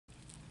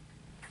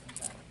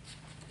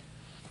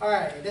All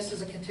right, this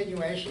is a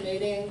continuation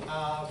meeting,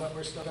 but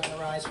we're still going to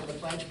rise for the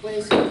pledge,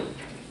 please.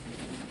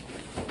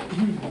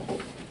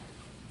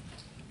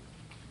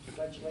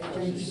 Pledge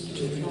allegiance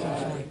to the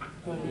flag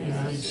of the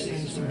United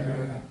States of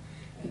America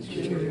and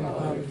to the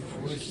republic for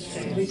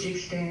which it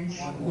stands,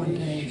 one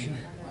nation,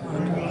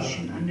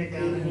 under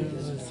God,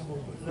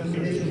 indivisible, with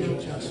liberty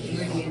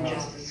and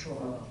justice for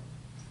all.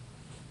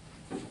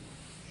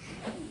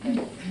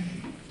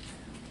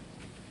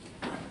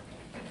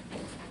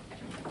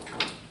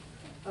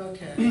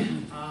 Okay,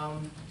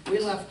 we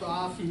left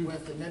off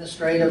with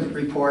administrative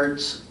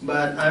reports,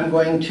 but I'm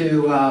going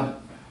to, I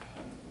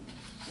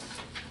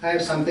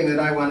have something that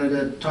I wanted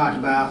to talk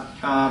about,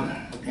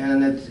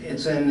 and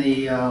it's in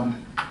the,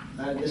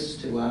 this is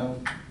too low.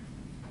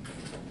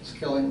 It's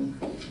killing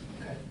me.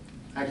 Okay.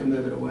 I can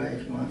move it away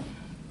if you want.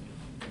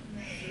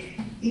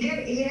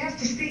 You have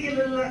to speak a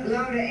little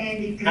louder,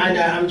 Andy. Please. I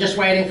know, I'm just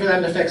waiting for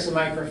them to fix the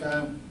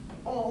microphone.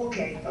 Oh,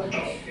 okay. All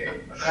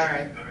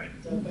right.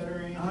 Is that better,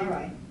 Andy? All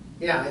right.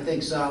 Yeah, I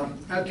think so.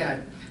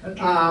 Okay.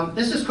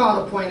 This is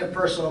called a point of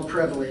personal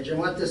privilege, and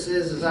what this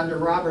is under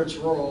Robert's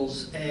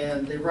rules,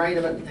 and the right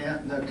of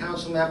the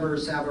council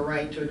members have a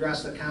right to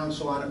address the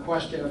council on a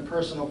question of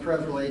personal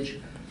privilege,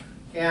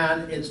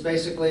 and it's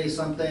basically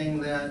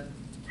something that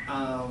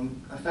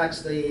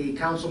affects the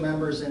council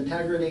members'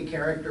 integrity,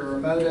 character, or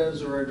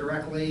motives, or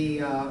directly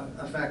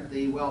affect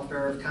the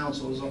welfare of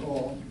council as a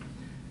whole.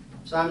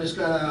 So I'm just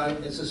gonna,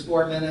 this is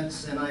 4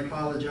 minutes, and I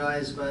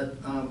apologize, but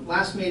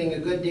last meeting a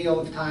good deal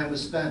of time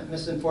was spent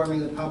misinforming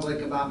the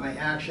public about my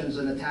actions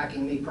and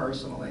attacking me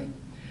personally.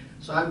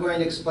 So I'm going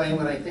to explain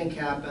what I think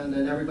happened,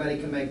 and everybody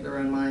can make their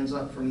own minds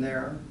up from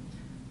there.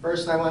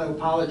 First, I want to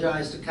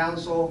apologize to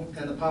council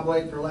and the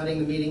public for letting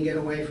the meeting get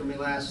away from me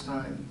last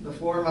time. The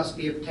floor must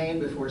be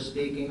obtained before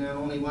speaking, and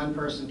only one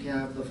person can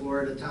have the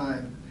floor at a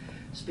time.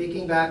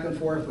 Speaking back and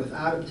forth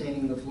without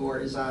obtaining the floor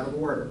is out of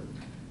order.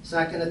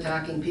 Second,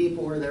 attacking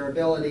people or their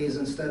abilities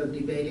instead of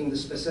debating the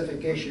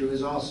specific issue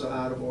is also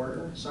out of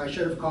order. So I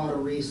should have called a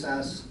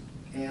recess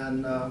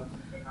and to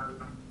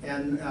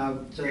end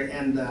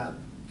that.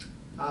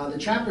 The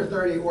Chapter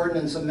 30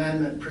 ordinance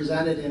amendment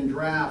presented in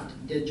draft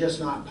did just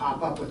not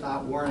pop up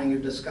without warning or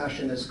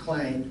discussion as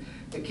claimed.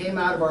 It came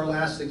out of our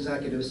last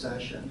executive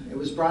session. It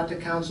was brought to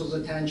council's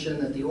attention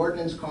that the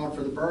ordinance called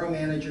for the borough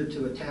manager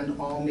to attend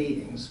all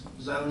meetings,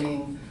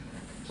 zoning,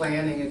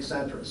 planning,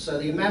 etc. So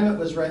the amendment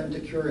was written to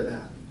cure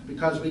that,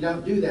 because we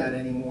don't do that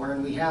anymore,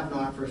 and we have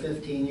not for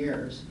 15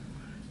 years.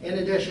 In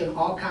addition,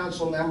 all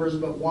council members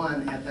but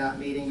one at that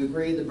meeting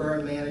agreed the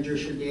borough manager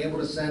should be able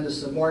to send a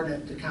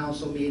subordinate to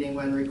council meeting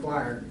when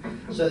required.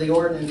 So the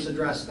ordinance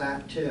addressed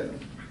that too.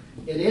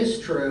 It is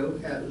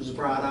true, it was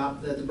brought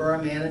up, that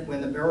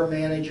when the borough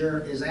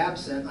manager is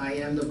absent, I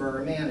am the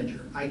borough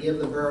manager. I give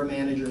the borough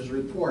manager's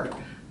report.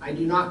 I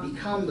do not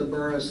become the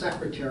borough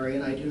secretary,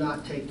 and I do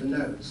not take the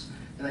notes.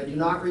 And I do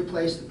not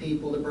replace the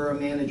people the borough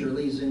manager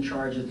leaves in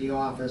charge at the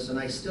office, and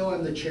I still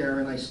am the chair,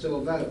 and I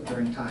still vote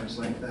during times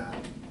like that.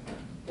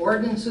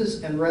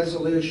 Ordinances and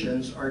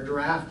resolutions are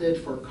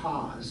drafted for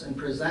cause and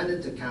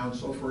presented to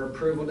council for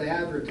approval to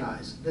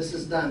advertise. This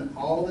is done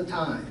all the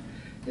time.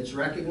 It's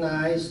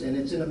recognized, and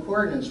it's in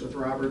accordance with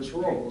Robert's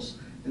rules,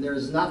 and there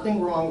is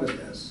nothing wrong with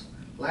this.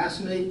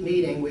 Last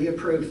meeting, we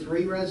approved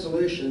 3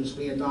 resolutions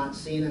we had not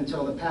seen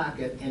until the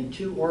packet, and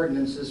 2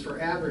 ordinances for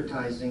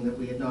advertising that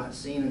we had not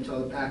seen until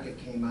the packet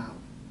came out.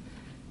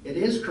 It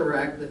is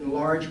correct that in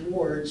large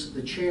wards,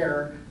 the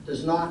chair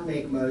does not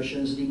make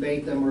motions,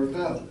 debate them, or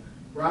vote.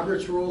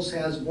 Robert's rules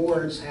has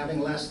boards having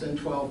less than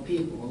 12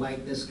 people,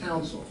 like this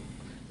council.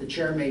 The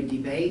chair may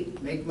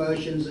debate, make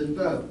motions, and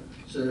vote.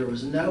 So there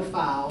was no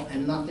foul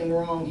and nothing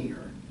wrong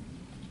here.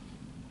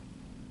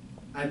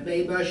 I've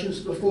made motions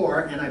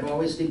before, and I've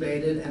always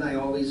debated, and I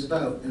always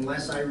vote,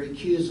 unless I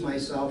recuse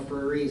myself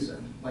for a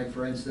reason, like,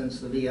 for instance,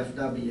 the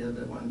VFW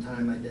that one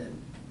time I did.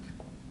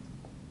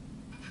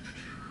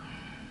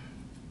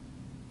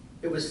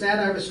 It was said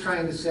I was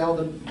trying to sell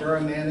the borough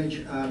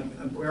manager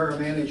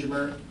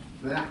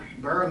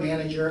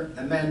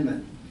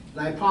amendment,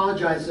 and I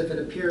apologize if it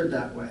appeared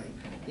that way.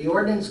 The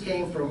ordinance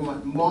came from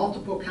what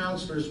multiple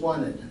councilors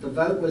wanted. The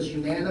vote was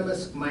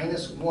unanimous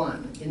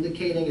 -1,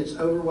 indicating its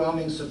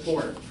overwhelming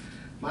support.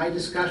 My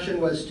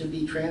discussion was to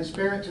be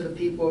transparent to the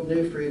people of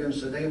New Freedom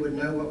so they would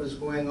know what was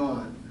going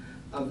on.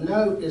 Of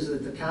note is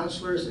that the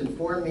councilors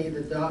informed me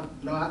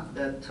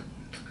that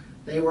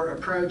they were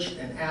approached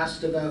and asked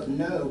to vote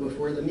no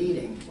before the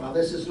meeting. While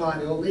this is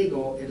not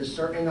illegal, it is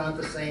certainly not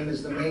the same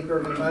as the maker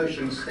of a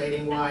motion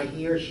stating why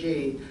he or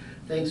she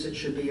thinks it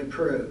should be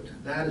approved.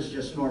 That is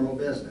just normal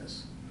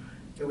business.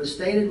 It was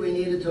stated we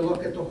needed to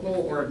look at the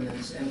whole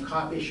ordinance and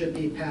copies should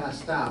be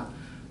passed out.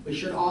 We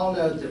should all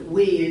note that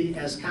we,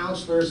 as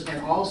councilors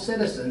and all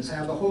citizens,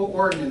 have the whole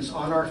ordinance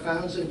on our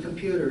phones and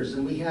computers,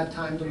 and we had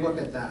time to look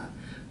at that.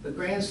 But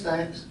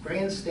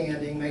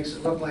grandstanding makes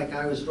it look like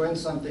I was doing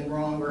something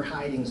wrong or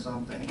hiding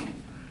something.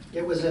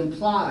 It was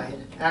implied,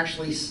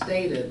 actually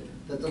stated,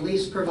 that the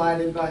lease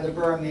provided by the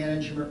borough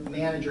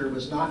manager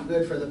was not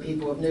good for the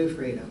people of New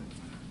Freedom.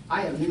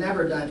 I have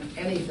never done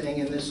anything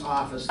in this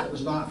office that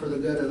was not for the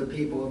good of the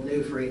people of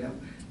New Freedom.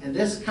 And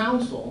this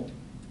council,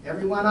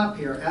 everyone up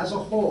here as a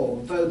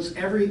whole, votes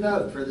every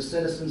vote for the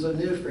citizens of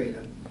New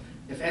Freedom.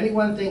 If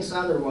anyone thinks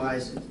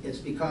otherwise, it's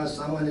because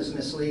someone is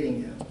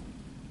misleading you.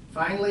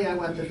 Finally, I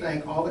want to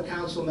thank all the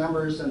council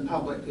members and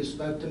public who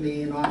spoke to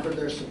me and offered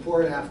their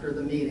support after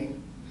the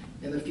meeting.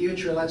 In the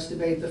future, let's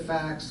debate the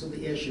facts of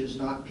the issues,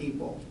 not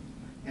people.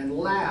 And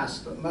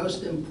last, but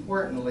most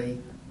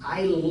importantly,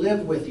 I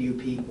live with you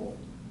people.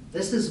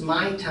 This is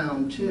my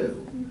town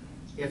too.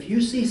 If you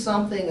see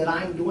something that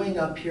I'm doing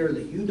up here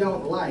that you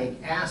don't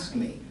like, ask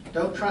me.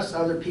 Don't trust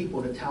other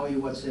people to tell you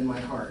what's in my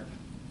heart.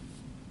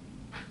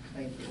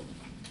 Thank you.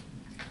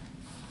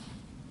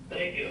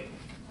 Thank you.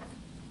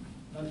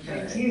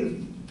 Okay. Thank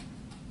you.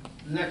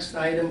 Next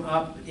item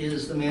up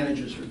is the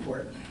manager's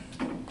report.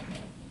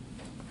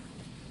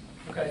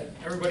 Okay,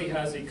 everybody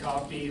has a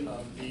copy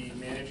of the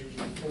manager's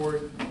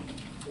report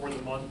for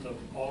the month of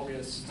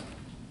August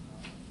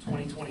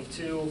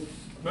 2022.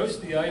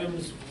 Most of the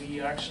items we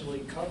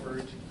actually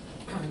covered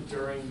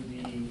during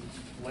the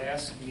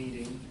last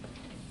meeting.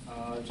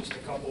 Just a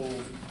couple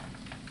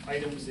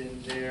items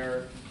in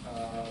there.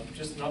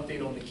 Just an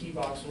update on the key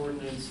box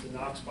ordinance, the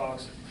Knox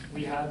box.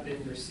 We have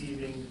been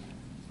receiving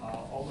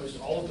almost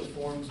all of the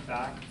forms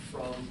back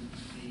from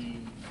the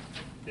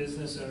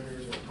business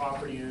owners or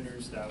property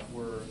owners that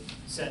were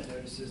sent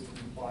notices to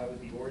comply with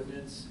the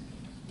ordinance.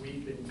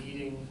 We've been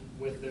meeting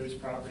with those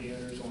property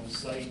owners on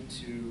site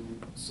to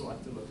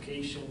select the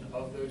location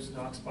of those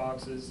Knox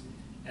boxes,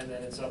 and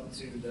then it's up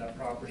to that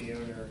property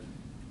owner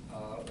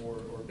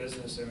or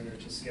business owner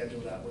to schedule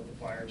that with the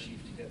fire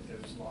chief to get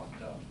those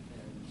locked up.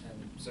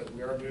 And so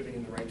we are moving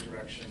in the right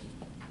direction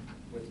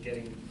with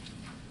getting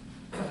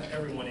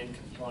everyone in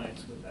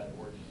compliance with that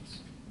ordinance.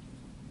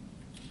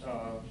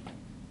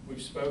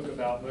 We've spoke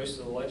about most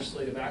of the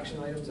legislative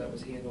action items that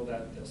was handled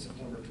at the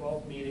September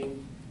 12th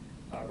meeting.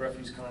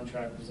 Refuse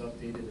contract was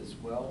updated as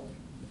well.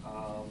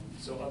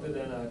 So other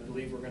than, I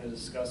believe we're going to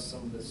discuss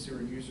some of the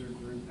sewer user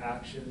group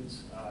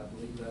actions, I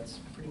believe that's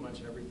pretty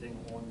much everything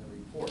on the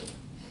report,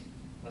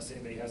 unless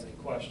anybody has any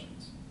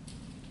questions.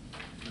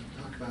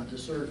 Talk about the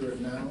sewer group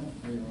now,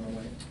 or you want to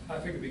wait? I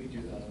figured we could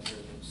do that under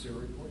the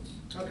sewer reports.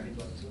 Okay. If you'd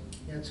like to.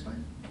 Yeah, it's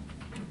fine.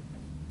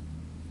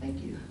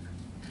 Thank you.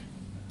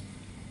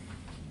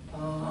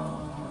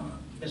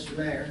 Mr.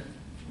 Mayor.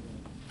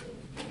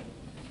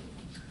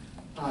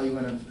 Oh, you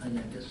want to, I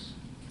guess.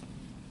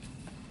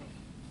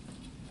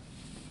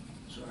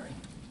 Sorry.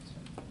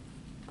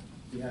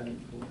 You have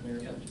it pulled there?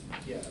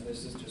 Yeah,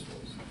 this is just what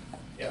was,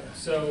 yeah.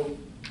 So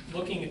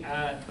looking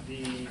at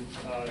the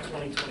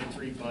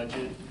 2023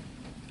 budget,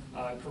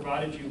 I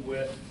provided you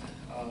with,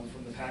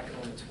 from the packet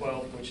on the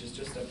 12th, which is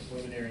just a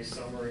preliminary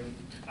summary.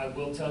 I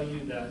will tell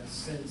you that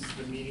since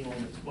the meeting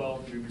on the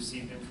 12th, we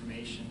received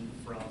information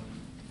from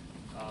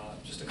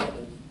just a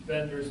couple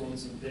vendors on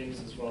some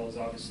things, as well as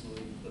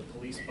obviously the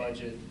police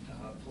budget,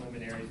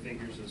 preliminary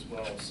figures as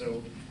well.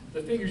 So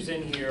the figures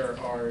in here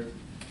are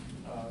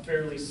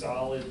fairly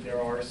solid. There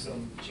are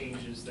some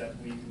changes that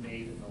we've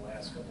made in the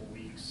last couple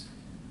weeks,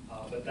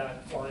 but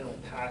that final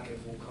packet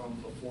will come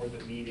before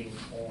the meeting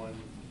on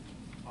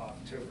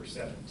October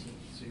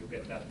 17th. So you'll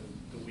get that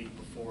the week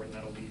before, and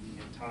that'll be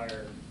the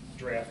entire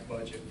draft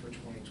budget for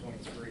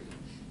 2023.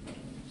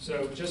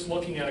 So just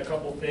looking at a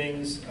couple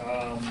things,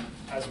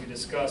 as we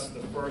discussed,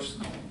 the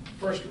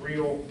first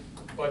real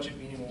budget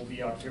meeting will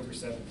be October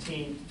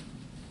 17th.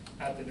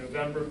 At the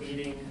November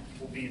meeting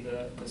will be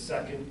the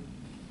second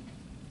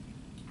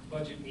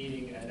budget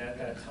meeting, and at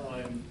that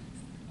time,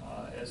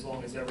 as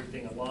long as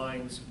everything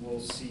aligns, we'll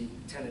see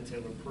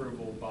tentative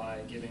approval by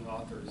giving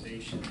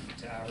authorization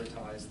to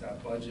advertise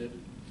that budget.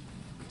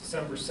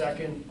 December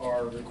 2nd,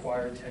 our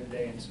required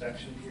 10-day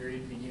inspection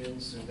period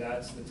begins, so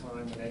that's the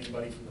time when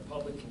anybody from the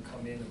public can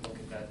come in and look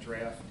at that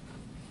draft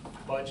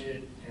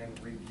budget and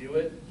review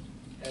it.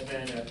 And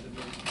then at the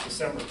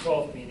December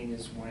 12th meeting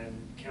is when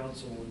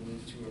council will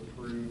move to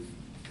approve,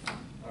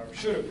 or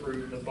should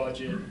approve, the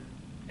budget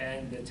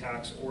and the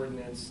tax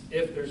ordinance.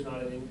 If there's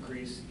not an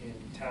increase in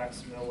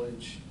tax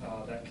millage,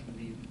 that can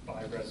be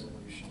by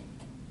resolution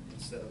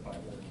instead of by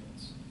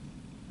ordinance.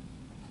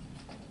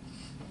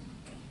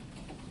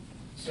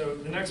 So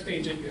the next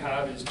page that you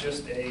have is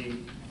just a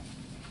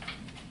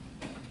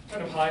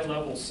kind of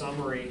high-level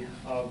summary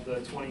of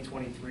the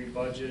 2023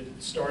 budget,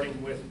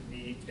 starting with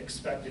the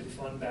expected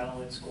fund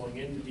balance going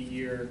into the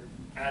year,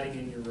 adding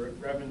in your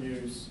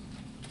revenues,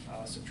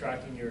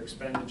 subtracting your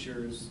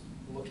expenditures,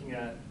 looking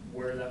at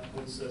where that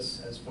puts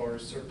us as far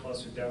as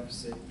surplus or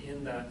deficit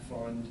in that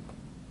fund,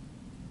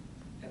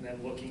 and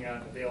then looking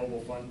at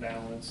available fund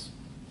balance.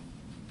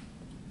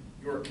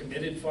 Your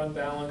committed fund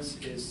balance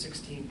is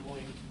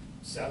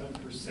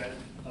 16.7%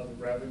 of the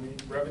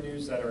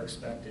revenues that are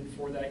expected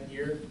for that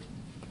year,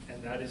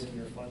 and that is in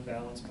your fund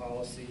balance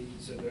policy.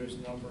 So those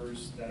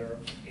numbers that are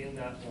in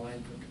that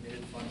line for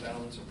committed fund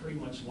balance are pretty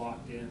much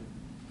locked in.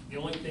 The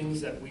only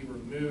things that we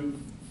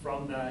remove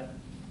from that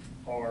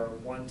are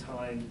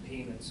one-time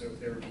payments. So if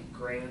there would be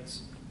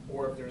grants,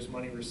 or if there's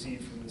money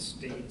received from the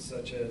state,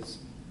 such as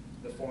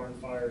the foreign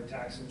fire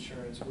tax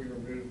insurance, we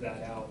removed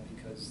that out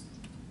because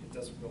it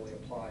doesn't really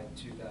apply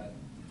to that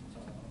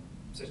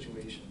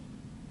situation.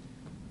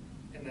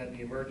 And then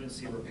the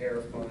emergency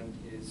repair fund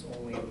is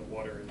only in the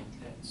water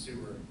and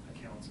sewer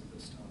accounts at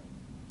this time.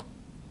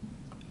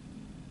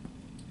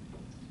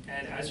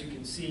 And as you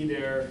can see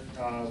there,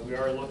 we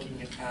are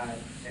looking at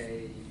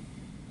a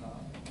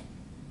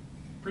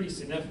pretty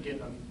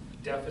significant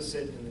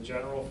deficit in the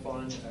general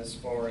fund as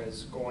far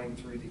as going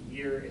through the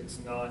year. It's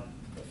not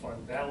the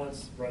fund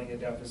balance running a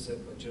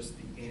deficit, but just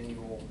the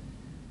annual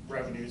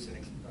revenues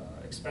and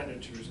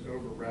expenditures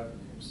over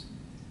revenues.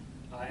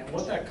 And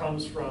what that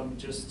comes from,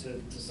 just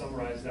to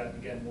summarize that,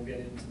 again, we'll get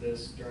into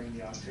this during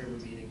the October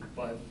meeting,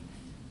 but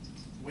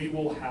we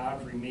will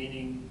have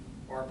remaining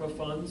ARPA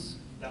funds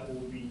that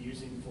we'll be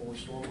using for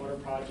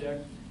stormwater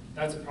project.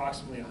 That's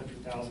approximately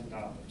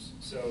 $100,000.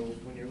 So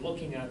when you're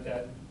looking at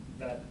that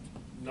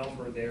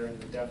number there in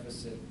the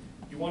deficit,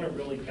 you want to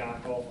really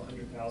back off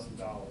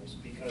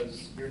 $100,000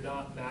 because you're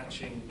not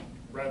matching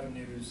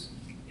revenues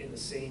in the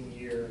same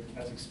year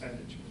as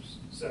expenditures.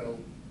 So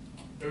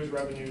those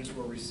revenues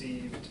were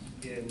received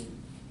in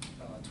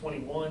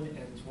 21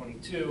 and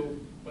 22,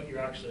 but you're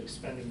actually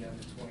expending them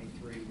in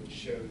 23, which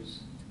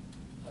shows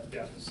a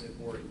deficit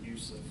or a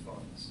use of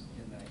funds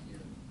in that year.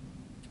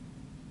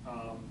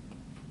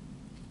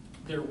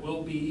 There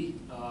will be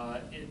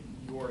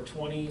your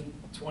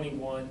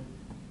 2021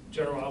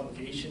 general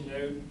obligation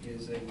note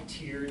is a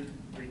tiered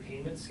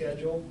repayment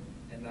schedule,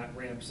 and that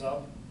ramps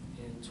up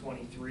in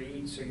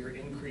 23. So your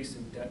increase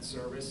in debt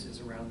service is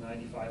around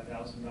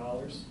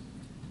 $95,000.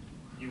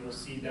 You will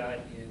see that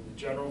in the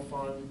general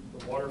fund,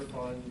 the water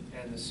fund,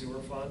 and the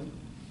sewer fund,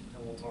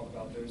 and we'll talk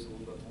about those a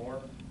little bit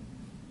more.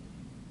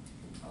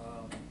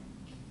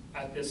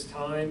 At this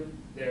time,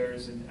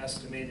 there's an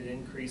estimated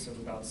increase of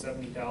about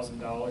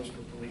 $70,000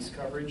 for police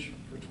coverage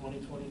for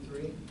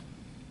 2023.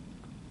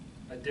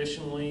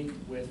 Additionally,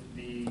 with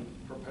the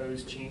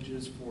proposed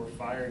changes for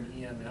fire and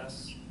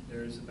EMS,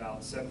 there's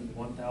about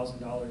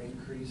 $71,000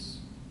 increase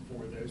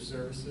for those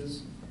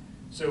services.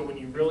 So when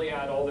you really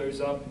add all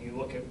those up and you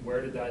look at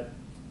where did that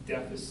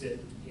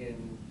deficit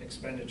in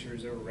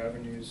expenditures over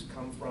revenues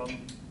come from,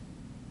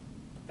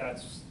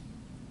 that's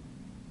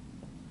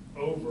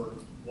over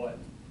what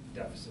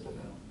deficit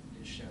amount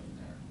is shown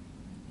there.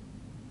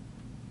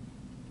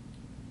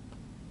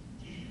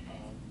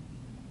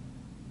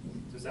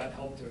 Does that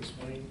help to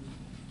explain?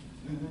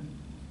 Mm-hmm.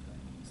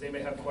 Does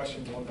anybody have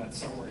questions on that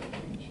summary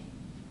page?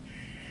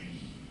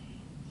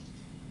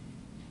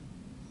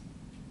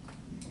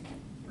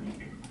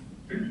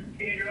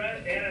 Peter, I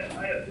have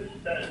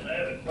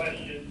a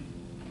question.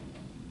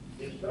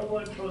 If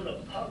someone from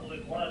the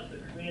public wants to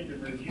come in to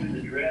review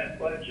the draft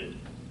budget,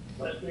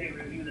 must they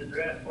review the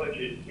draft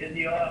budget in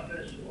the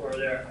office, or are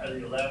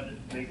they allowed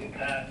to make a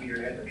copy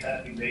or have a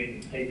copy made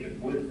and take it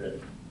with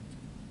them?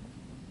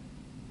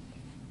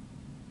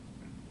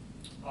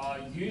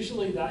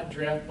 Usually that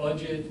draft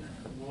budget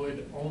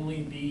would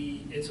only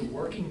be, it's a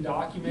working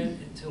document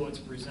until it's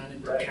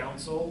presented to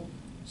council.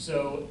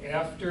 So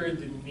after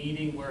the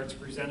meeting where it's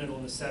presented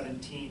on the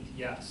 17th,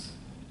 yes.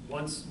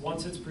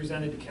 Once it's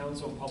presented to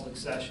council in public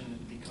session,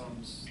 it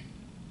becomes,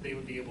 they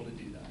would be able to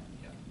do that,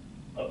 yeah.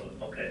 Oh,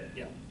 okay.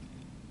 Yeah.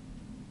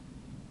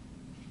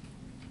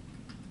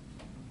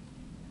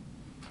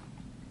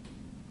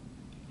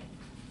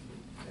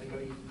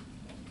 Anybody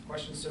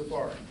questions so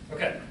far?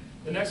 Okay.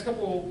 The next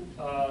couple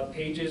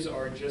pages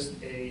are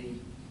just a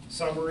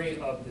summary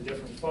of the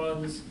different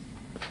funds.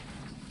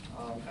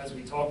 As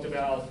we talked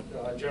about,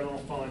 general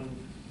fund,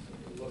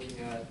 looking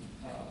at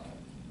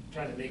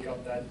trying to make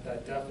up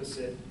that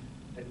deficit.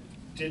 I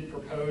did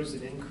propose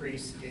an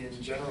increase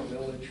in general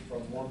millage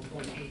from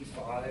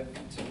 1.85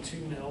 to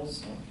 2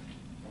 mils.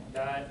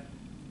 That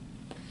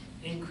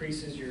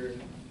increases your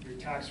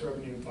tax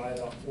revenue by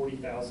about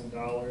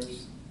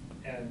 $40,000.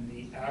 And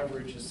the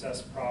average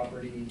assessed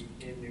property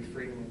in New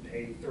Freedom would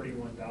pay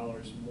 $31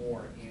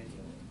 more annually.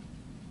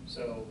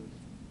 So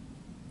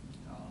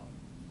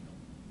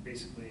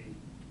basically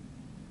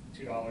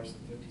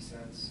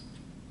 $2.50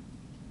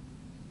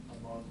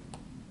 a month,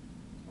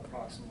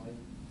 approximately.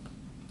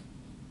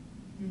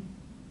 And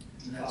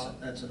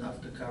that's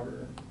enough to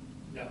cover?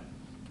 No.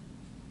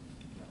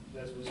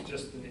 That was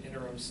just an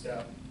interim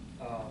step.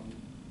 And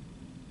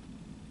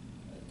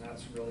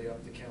that's really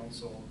up to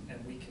council, and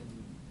we can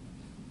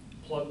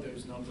plug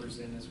those numbers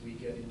in as we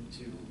get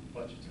into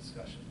budget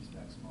discussions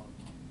next month.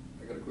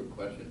 I got a quick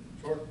question.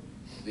 Sure.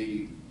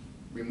 The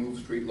remove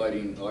street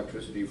lighting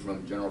electricity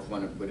from general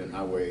fund and put in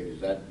highway, is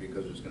that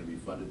because it's going to be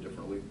funded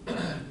differently?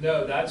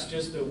 No, that's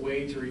just a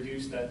way to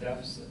reduce that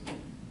deficit.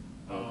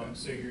 Okay.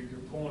 So you're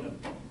pulling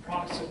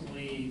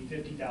approximately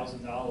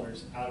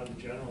 $50,000 out of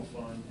the general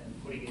fund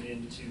and putting it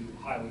into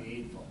highway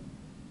aid fund.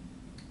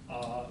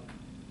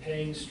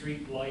 Paying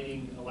street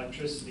lighting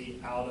electricity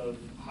out of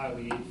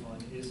highway aid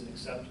fund is an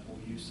acceptable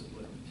use of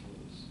liquid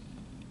fuels.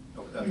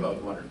 Okay, that's what I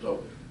was wondering.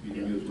 So you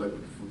can use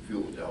liquid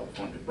fuels to help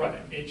fund it? Right.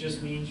 It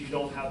just means you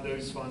don't have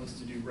those funds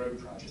to do road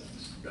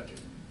projects. Gotcha.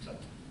 So,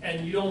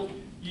 and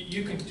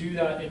you can do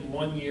that in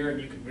 1 year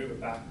and you can move it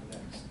back the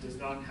next. does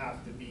not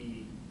have to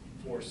be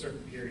for a certain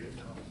period of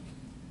time.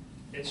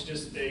 It's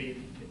just a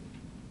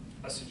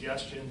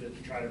suggestion to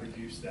try to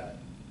reduce that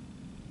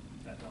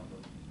number.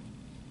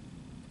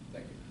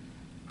 Thank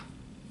you.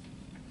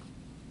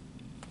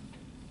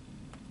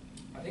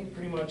 I think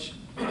pretty much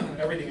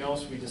everything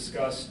else we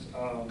discussed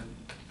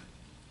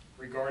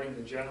regarding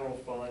the general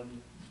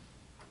fund.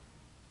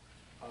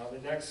 The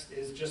next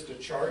is just a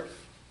chart.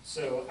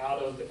 So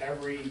out of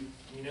every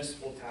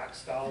municipal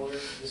tax dollar,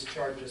 this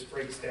chart just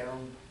breaks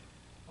down.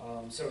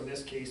 So in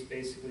this case,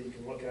 basically, you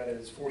can look at it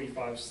as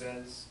 45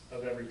 cents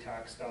of every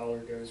tax dollar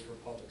goes for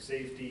public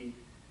safety,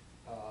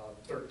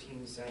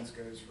 13 cents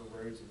goes for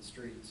roads and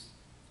streets.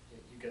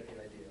 You get the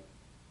idea.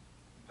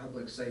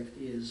 Public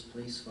safety is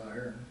police,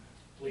 fire.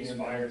 Police,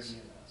 fire, EMS,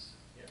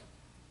 yeah.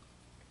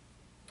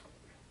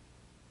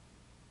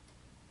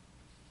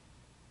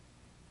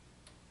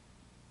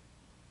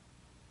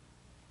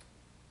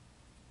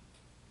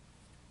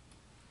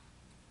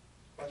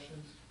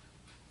 Questions?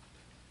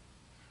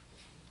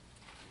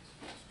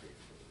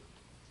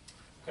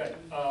 Okay,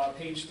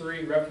 page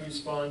 3, refuse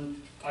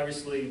fund.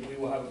 Obviously, we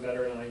will have a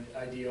better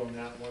idea on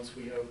that once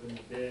we open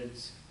the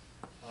bids.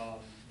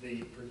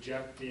 The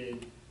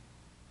projected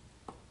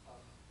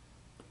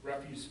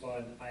refuse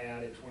fund, I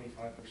added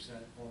 25%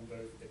 on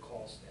both the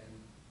cost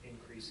and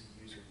increase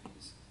in user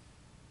fees.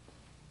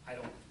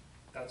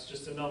 That's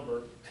just a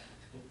number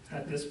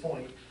at this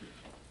point.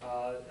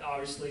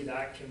 Obviously,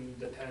 that can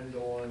depend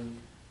on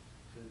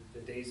the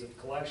days of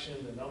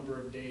collection, the number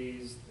of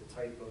days, the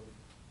type of.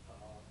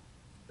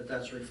 But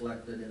that's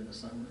reflected in the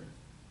summary.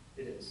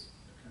 It is.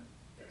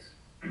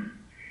 Okay.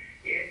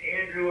 Yes.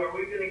 Andrew, are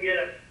we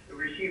gonna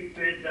receive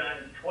bids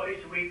on twice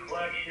a week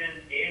collection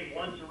and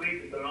once a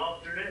week as an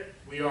alternate?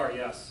 We are,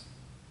 yes.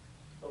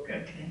 Okay.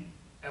 Okay.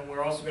 And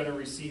we're also going to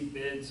receive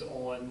bids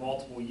on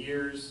multiple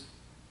years,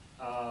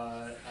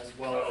 as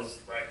well as,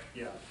 Right.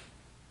 yeah.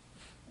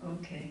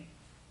 Okay.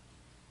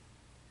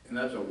 And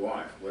that's a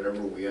wash.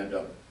 Whatever we end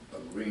up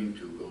agreeing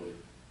to goes,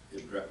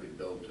 is directly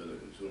billed to the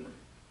consumer.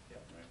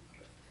 Yep.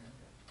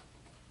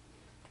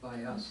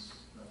 By us,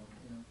 though,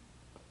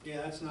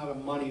 Yeah, that's not a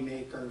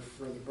moneymaker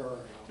for the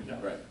borough. No.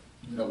 Right.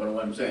 No, but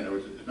what I'm saying,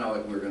 it's not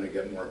like we're gonna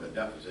get more of a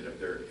deficit if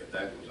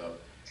that goes up.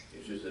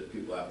 It's just that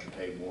people have to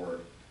pay more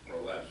or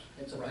less.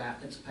 It's Right.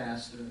 it's a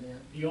pass-through, yeah.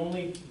 The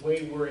only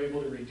way we're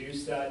able to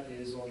reduce that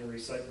is on the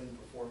recycling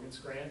performance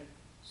grant.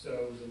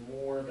 So the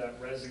more that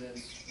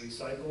residents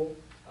recycle,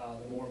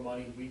 the more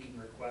money we can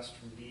request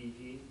from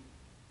DEP,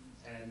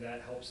 and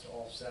that helps to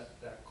offset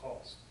that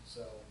cost.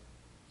 So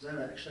Is that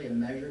actually a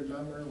measured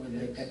number when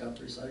they It is. pick up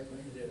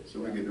recycling? it is. So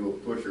we could do a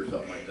push or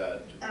something like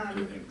that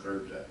to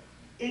encourage that.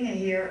 Inga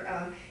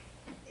here,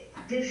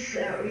 this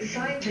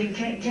recycling,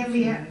 can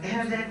we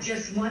have that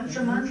just once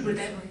a month? Would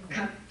that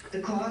cut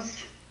the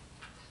cost?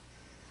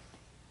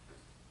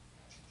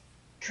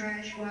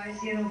 Trash-wise,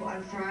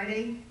 on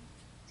Friday?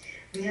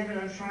 We have it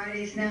on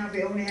Fridays now,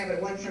 we only have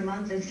it once a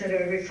month instead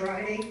of every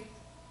Friday?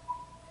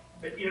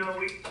 But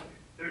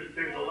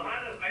there's a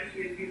lot of, I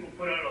see people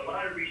put out a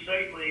lot of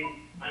recycling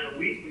on a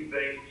weekly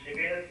basis.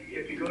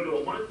 If you go to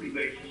a monthly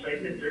basis, I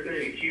think they're gonna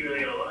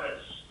accumulate a lot of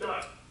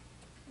stuff.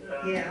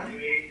 Yeah. I mean,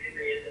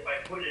 if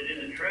I put it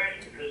in the trash,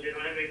 because they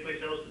don't have any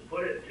place else to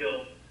put it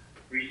until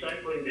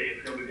recycling day,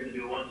 if we're gonna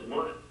do it once a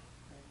month.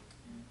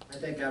 I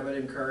think I would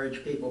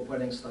encourage people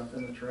putting stuff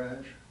in the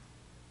trash.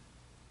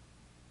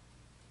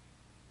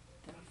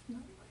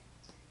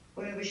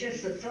 Well, it was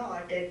just a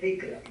thought that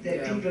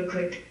Yeah. people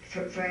could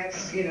perhaps,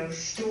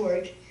 store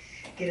it,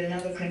 get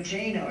another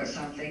container or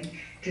something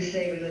to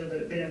save a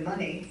little bit of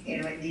money,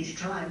 in these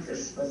times,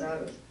 this was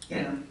out of,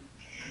 I'm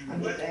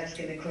just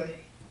asking the question.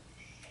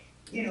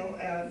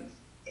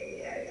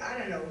 I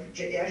don't know,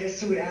 I just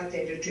threw it out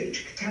there to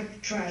cut the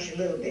trash a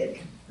little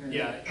bit,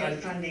 Yeah, cut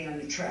funding on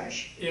the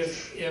trash.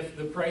 if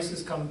the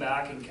prices come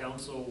back and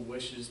council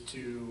wishes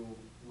to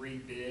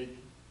rebid,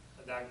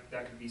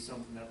 that could be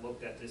something that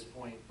looked at this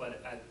point,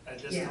 but at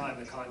this Yeah. time,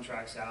 the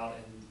contract's out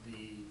and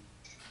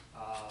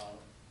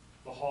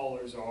the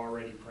haulers are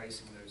already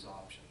pricing those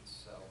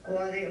options, so. Oh,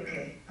 are they?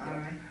 Okay, all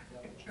right.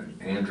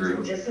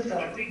 Andrew, Just a What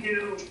thought.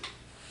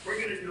 we're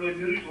gonna do a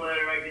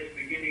newsletter, I guess,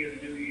 beginning of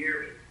the new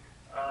year.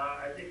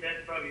 I think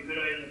that's probably a good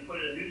item to put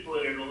in a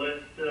newsletter to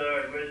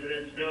let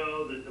residents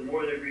know that the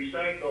more they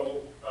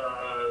recycle,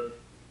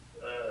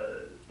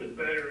 the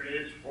better it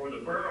is for the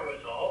borough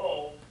as a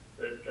whole,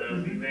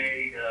 that we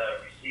may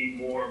receive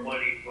more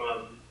money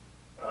from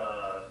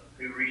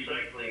through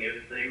recycling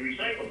if they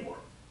recycle more.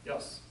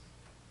 Yes.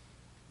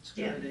 It's a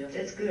good Yeah, idea.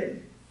 that's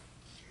good.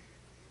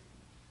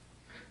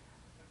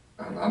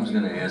 I was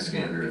gonna ask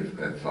Andrew if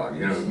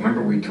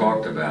remember we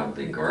talked about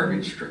the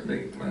garbage truck, well,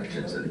 I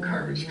shouldn't say the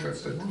garbage truck,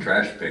 but the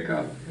trash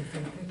pickup.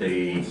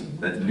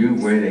 That new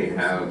way they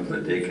have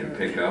that they can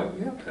pick up,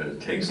 that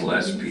it takes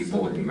less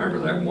people. You remember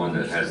that one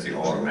that has the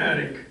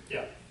automatic?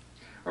 Yeah,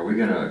 Are we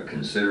gonna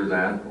consider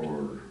that,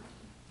 or,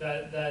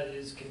 that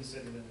is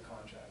considered in the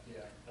contract, yeah,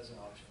 as an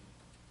option.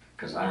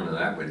 because I don't know,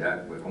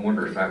 I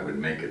wonder if that would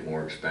make it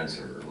more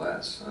expensive or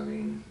less. I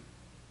mean,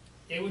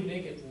 It would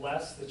make it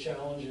less, the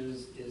challenge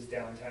is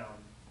downtown.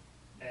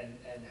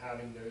 and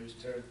having those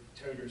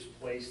toters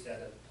placed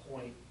at a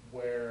point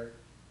where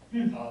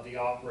the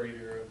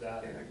operator of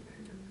that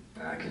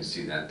I can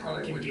see that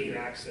probably can would be. gain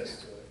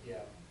access to it, yeah.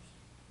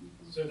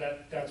 So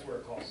that's where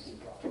it causes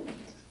a problem.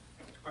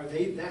 Are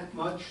they that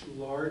much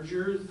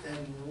larger than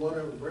what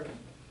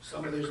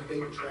some of those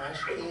big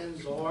trash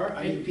cans are?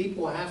 I mean,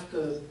 people have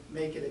to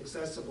make it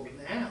accessible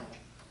now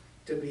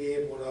to be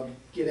able to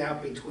get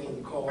out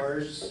between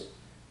cars.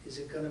 Is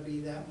it gonna be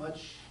that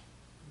much?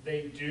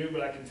 They do,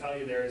 but I can tell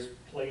you there's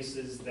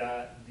places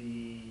that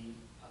the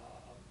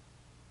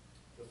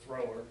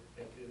thrower,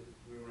 if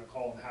we want to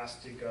call him, has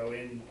to go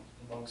in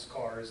amongst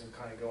cars and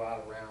kind of go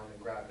out around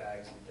and grab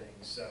bags and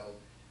things. So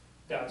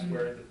that's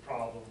where the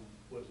problem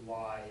would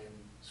lie in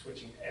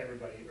switching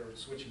everybody, or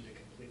switching to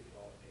completely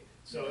automated.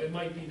 So it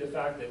might be the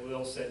fact that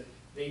Will said,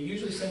 they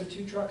usually send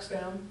 2 trucks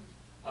down.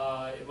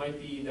 It might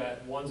be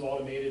that one's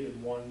automated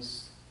and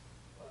one's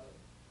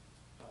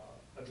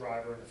a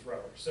driver and a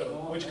thrower. So,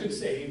 which could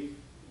save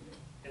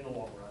in the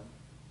long run.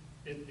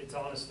 It's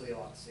honestly a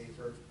lot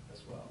safer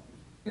as well.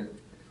 Yeah.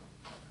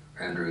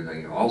 Andrew,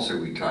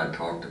 we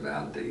talked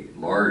about the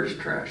large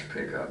trash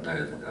pickup,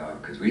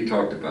 because we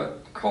talked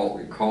about,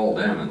 we call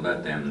them and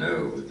let them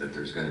know that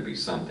there's gonna be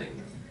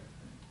something,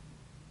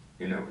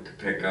 to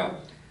pick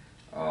up.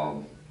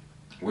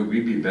 Would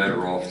we be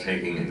better off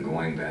taking and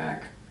going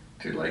back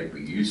to like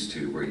we used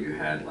to, where you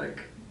had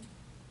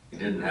you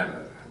didn't have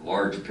a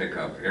large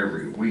pickup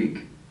every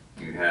week,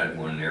 you had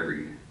one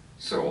every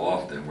so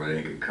often where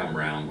they could come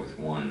around with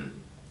one?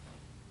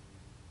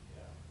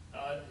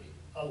 Yeah.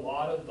 A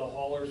lot of the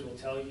haulers will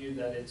tell you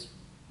that it's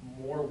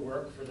more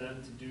work for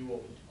them to do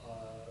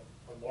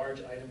a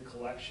large item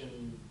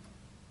collection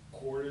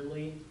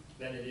quarterly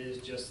than it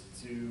is just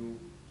to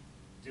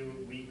do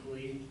it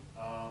weekly,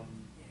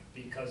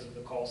 because of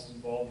the cost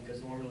involved,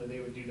 because normally they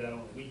would do that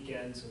on the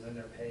weekends, so then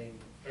they're paying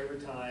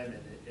overtime,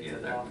 and it's a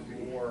lot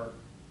more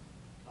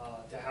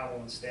to have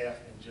on staff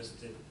and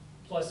just to,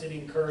 plus it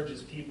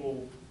encourages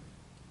people,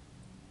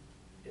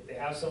 if they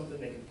have something,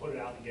 they can put it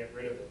out and get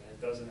rid of it, and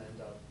it doesn't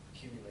end up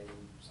accumulating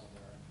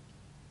somewhere.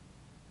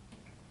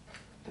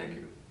 Thank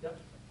you. Yep.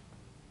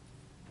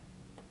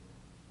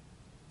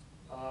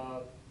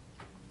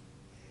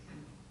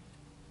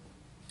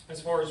 As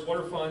far as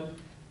water fund,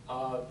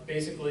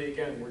 basically,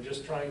 again, we're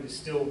just trying to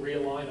still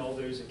realign all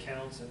those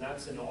accounts, and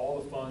that's in all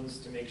the funds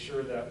to make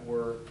sure that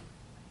we're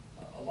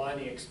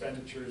aligning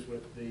expenditures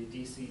with the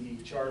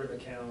DCD chart of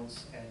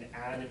accounts and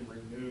add and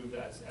remove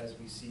as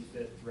we see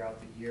fit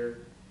throughout the year.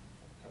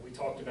 We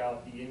talked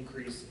about the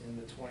increase in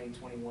the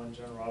 2021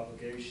 general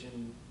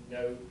obligation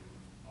note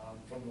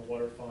from the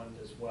water fund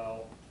as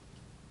well.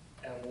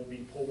 And we'll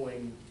be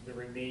pulling the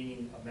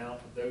remaining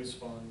amount of those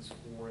funds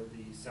for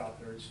the South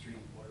 3rd Street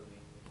water main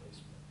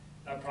replacement.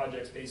 That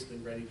project's basically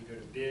ready to go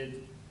to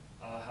bid.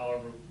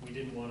 However, we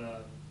didn't want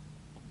to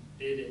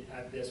bid it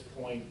at this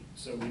point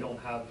so we don't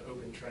have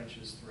open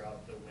trenches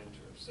throughout the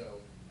winter. So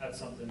that's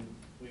something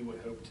we would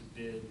hope to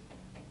bid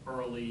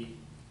early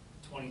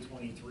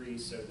 2023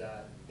 so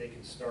that they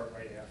can start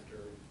right after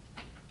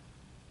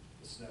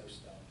the snow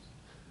stops.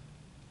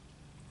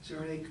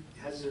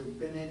 Has there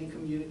been any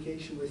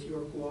communication with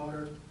York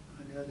Water?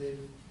 I know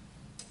they've.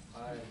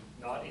 I'm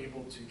not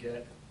able to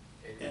get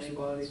a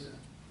Anybody?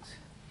 response.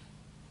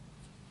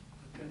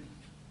 Okay.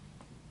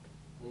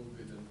 What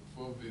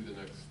would be the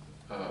next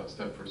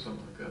step for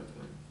something like that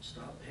then?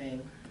 Stop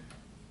paying.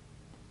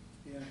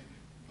 Yeah.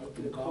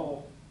 Open the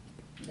call.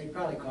 They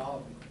probably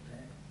call if we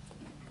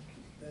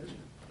could pay.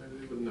 Maybe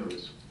they would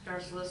notice. Did our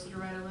solicitor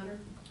write a letter?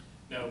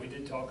 No, we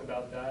did talk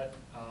about that.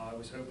 I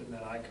was hoping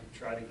that I could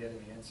try to get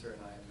an answer,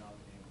 and I have not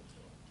been able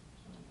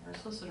to. Our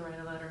solicitor write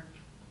a letter.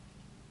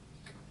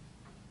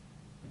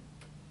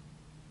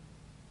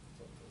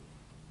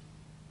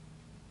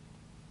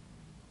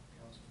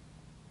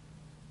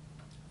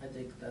 I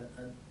think that,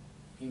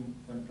 you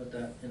want to put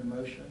that in a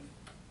motion?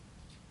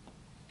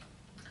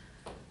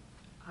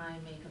 I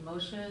make a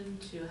motion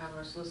to have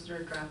our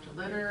solicitor draft a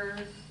letter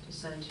to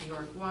send to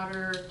York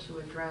Water to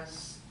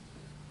address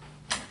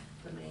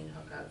the main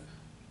hookup.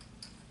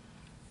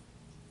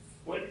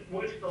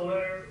 What's the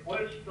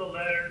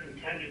letter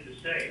intended to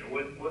say?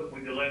 What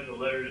would you like the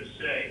letter to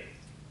say?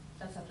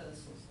 That's up to the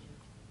solicitor.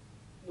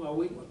 Well,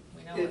 We know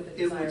what the it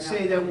desired would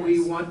say that outcome we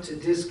is. want to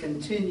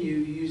discontinue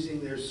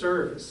using their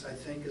service, I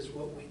think is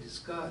what we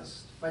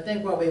discussed. I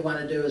think what we want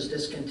to do is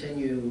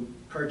discontinue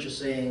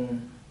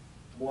purchasing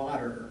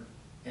water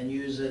and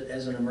use it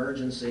as an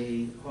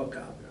emergency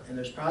hookup. And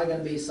there's probably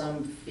going to be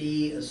some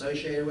fee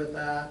associated with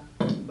that,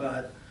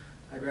 but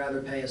I'd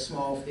rather pay a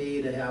small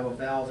fee to have a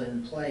valve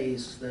in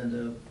place than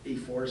to be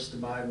forced to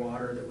buy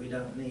water that we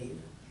don't need.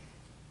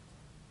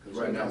 Because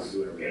right now we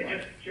do it every Yeah,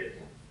 month.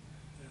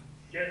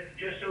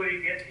 just so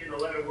we get in the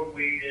letter what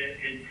we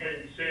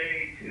intend to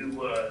say to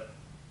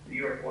the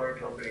York Water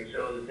Company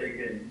so that they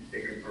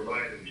can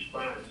provide a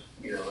response,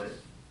 you know, and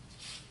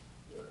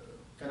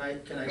Can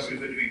I probably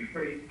would be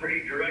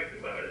pretty direct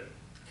about it.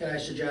 Can I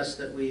suggest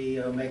that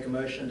we make a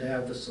motion to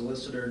have the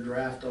solicitor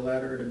draft a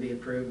letter to be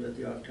approved at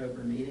the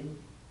October meeting?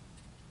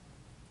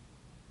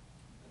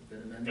 Then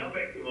an I'll amendment?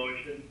 make the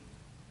motion.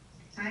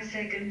 I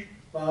second.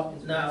 Well,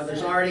 no,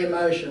 there's already a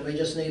motion, we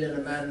just need an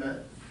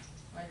amendment.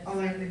 Oh,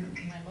 I didn't.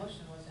 My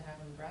motion was to have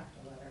them draft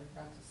a letter,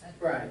 not to send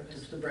it. Right,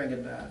 just to bring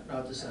it back,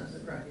 not to send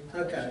it, right.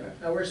 Okay,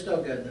 no, we're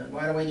still good then.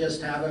 Why don't we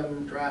just have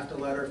them draft a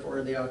letter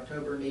for the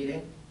October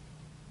meeting?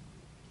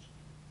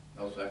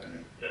 I'll second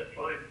it. That's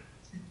fine.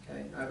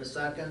 Okay, I have a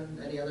second.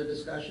 Any other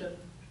discussion?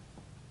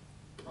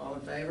 All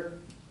in favor?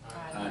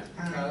 Aye.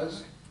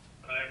 Opposed?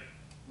 Aye.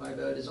 My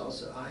vote is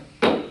also aye.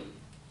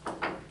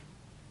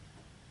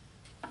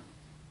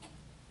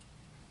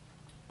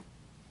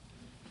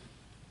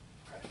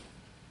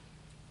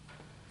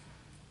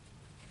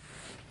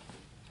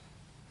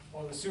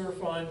 On the sewer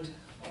fund,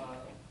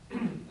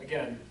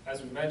 again,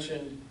 as we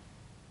mentioned,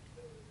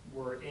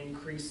 we're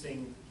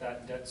increasing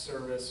that debt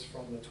service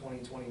from the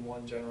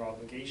 2021 general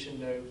obligation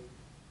note.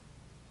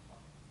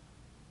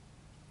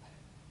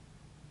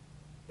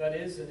 That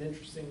is an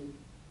interesting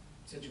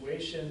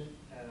situation,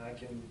 and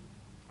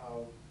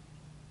I'll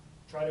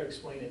try to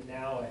explain it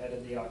now ahead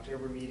of the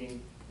October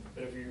meeting.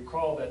 But if you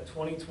recall, that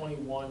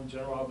 2021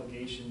 general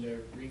obligation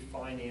note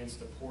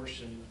refinanced a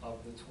portion of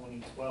the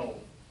 2012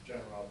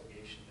 general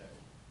obligation note.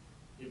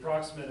 The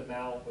approximate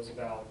amount was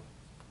about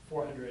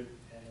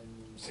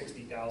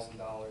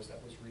 $460,000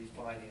 that was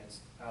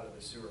refinanced out of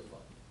the sewer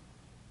fund.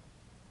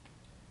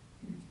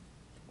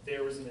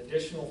 There was an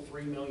additional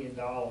 $3 million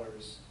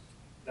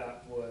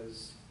that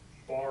was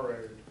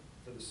borrowed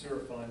for the sewer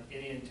fund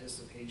in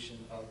anticipation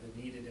of the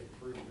needed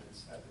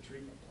improvements at the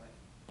treatment plant.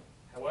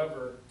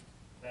 However,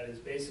 that is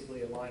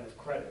basically a line of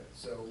credit,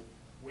 so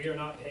we are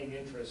not paying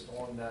interest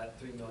on that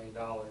 $3 million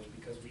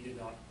because we did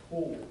not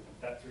pool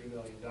that $3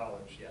 million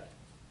yet.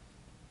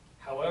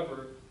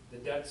 However, the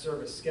debt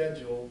service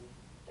schedule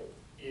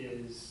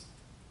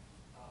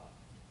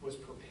was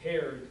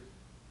prepared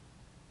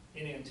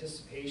in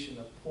anticipation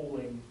of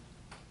pooling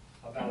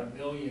about $1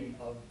 million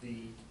of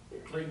the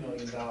 $3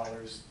 million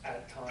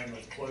at time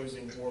of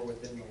closing or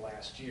within the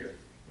last year.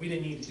 We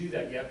didn't need to do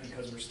that yet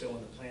because we're still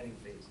in the planning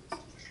phases.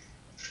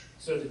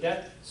 So the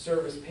debt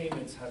service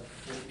payments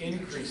will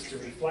increase to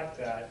reflect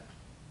that.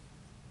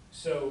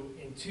 So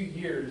in 2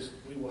 years,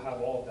 we will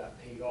have all of that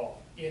paid off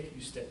if you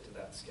stick to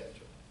that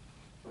schedule,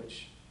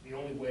 which the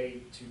only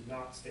way to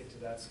not stick to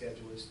that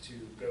schedule is to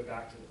go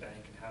back to the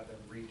bank and have them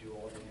redo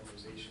all the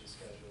amortization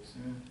schedules.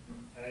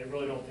 And I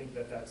really don't think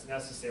that that's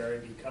necessary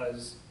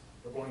because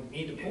we're going to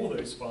need to pool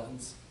those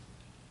funds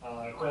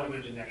going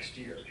into next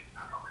year.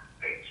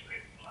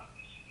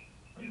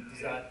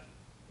 Does that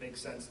make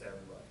sense to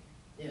everybody?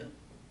 Yeah.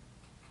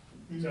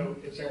 So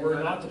if you were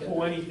not to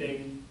pull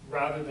anything,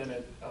 rather than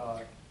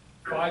a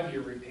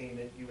 5-year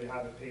repayment, you would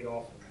have it paid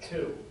off in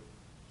 2.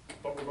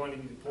 But we're going to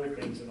need to pull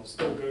things and it'll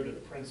still go to the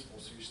principal,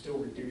 so you're still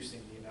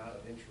reducing the amount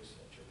of interest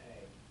that you're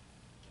paying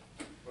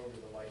over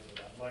the life of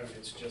that loan.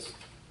 It's just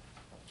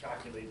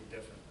calculated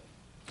differently.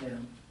 Yeah.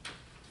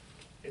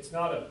 It's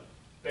not a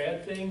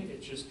bad thing,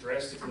 it just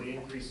drastically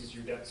increases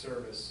your debt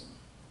service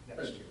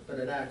next year. But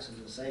it acts as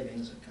a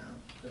savings account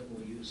that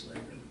we'll use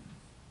later.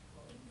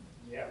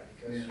 Yeah,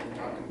 because you're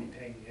not going to be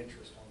paying the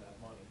interest on that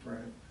money.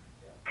 Right.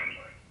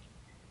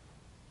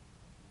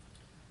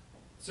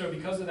 So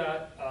because of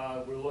that,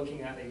 we're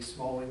looking at a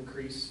small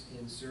increase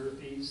in sewer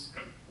fees.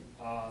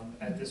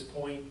 At this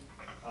point,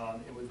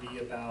 it would be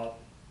about,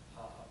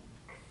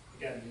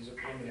 again, these are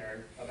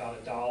preliminary,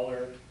 about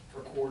 $1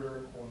 per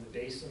quarter on the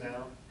base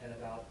amount and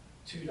about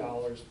 $2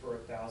 per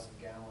 1,000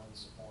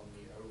 gallons on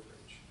the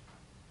overage.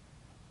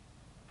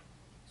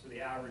 So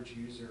the average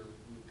user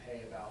would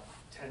pay about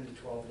 $10 to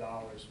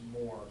 $12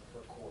 more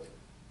per quarter.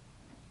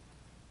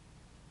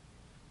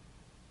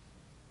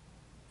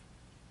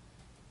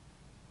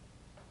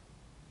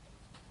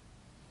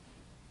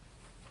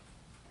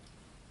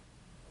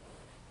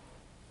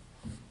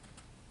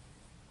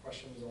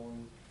 Questions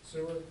on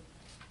sewer?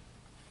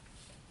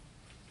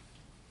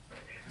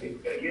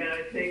 Again,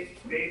 I think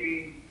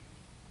maybe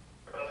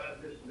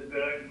this is a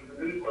good idea for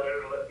the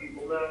newsletter to let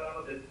people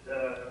know that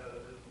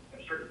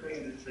certain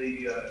things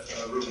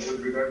that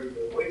with regard to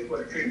the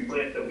wastewater treatment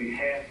plant that we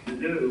have to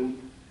do,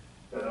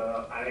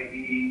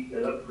 i.e.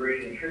 an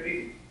upgrade in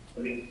treatment. I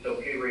mean, it's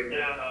okay right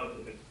now,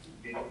 the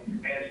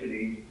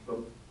capacity,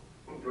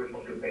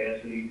 personal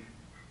capacity,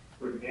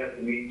 we're going to have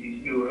to meet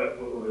these new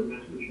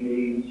limits, which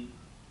means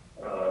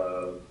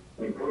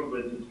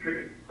improvements in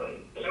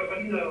treatment.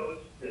 Somebody knows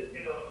that, in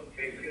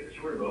case we get the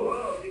sewer bill,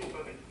 well, these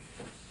are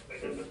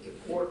the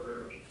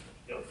quarter,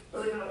 so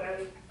they know that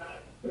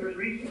there's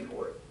reason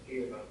for it.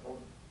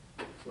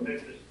 When they're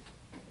just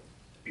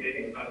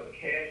getting out of the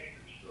cash,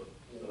 so,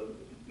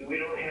 we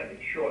don't have the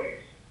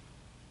choice.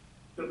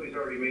 Somebody's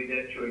already made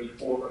that choice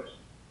for us.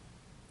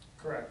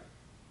 Correct.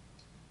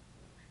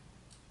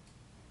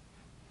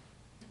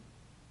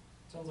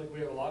 Sounds like we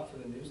have a lot for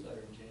the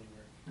newsletter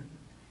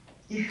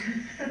in January.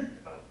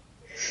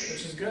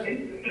 Which is good.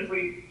 And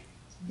we,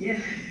 Yeah.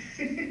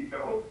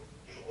 no,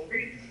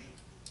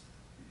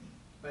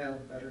 Well,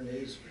 better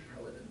news would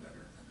probably been better.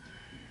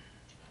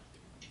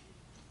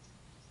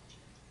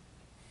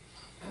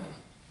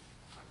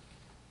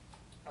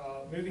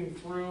 Moving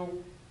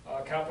through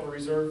Capital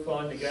Reserve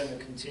Fund, again, we'll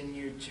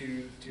continue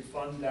to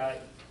fund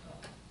that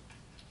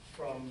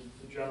from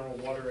the general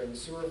water and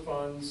sewer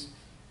funds.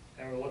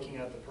 And we're looking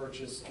at the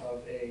purchase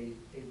of a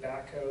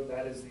backhoe.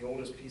 That is the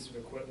oldest piece of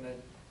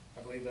equipment.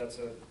 I believe that's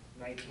a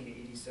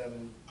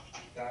 1987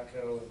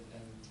 backhoe,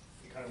 and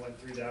we kind of went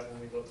through that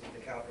when we looked at the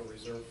Capital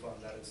Reserve Fund,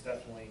 that it's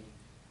definitely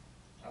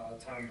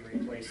time to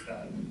replace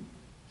that.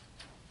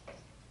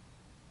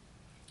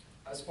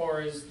 As far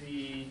as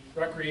the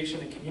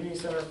recreation and community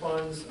center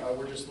funds,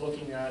 we're just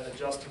looking at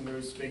adjusting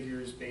those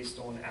figures based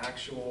on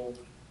actual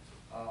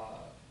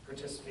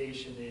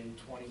participation in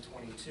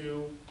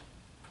 2022.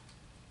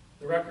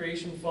 The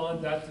recreation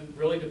fund, that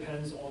really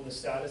depends on the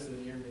status of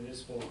the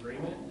intermunicipal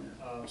agreement.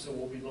 So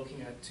we'll be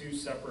looking at two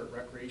separate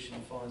recreation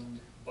fund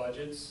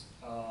budgets.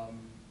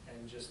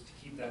 And just to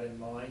keep that in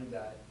mind,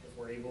 that if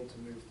we're able to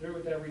move through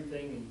with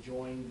everything and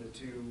join the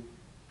two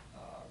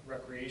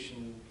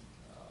recreation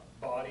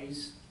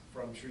bodies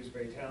from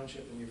Shrewsbury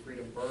Township and New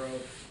Freedom Borough,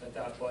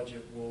 that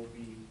budget will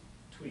be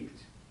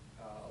tweaked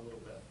a little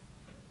bit.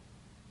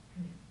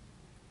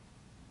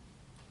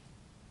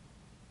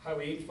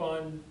 Highway 8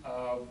 fund,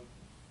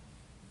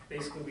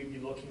 basically we'd be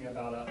looking at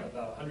about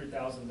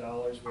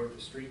 $100,000 worth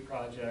of street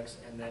projects,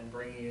 and then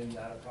bringing in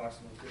that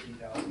approximately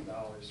 $50,000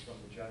 from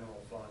the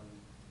general fund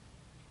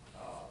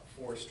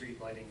for street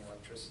lighting and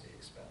electricity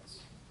expense.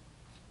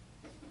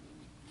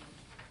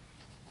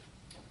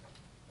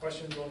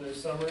 Questions on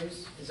those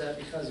summaries? Is that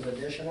because of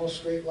additional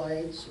street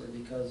lights or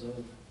because of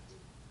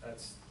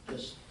That's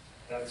just,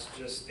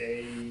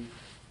 a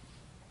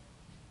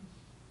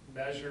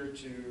measure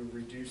to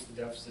reduce the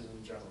deficit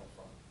in the general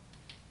fund.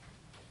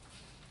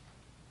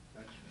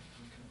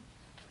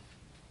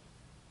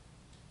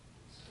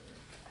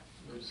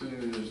 I'm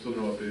assuming there's still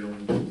no update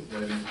on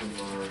lighting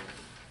from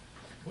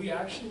We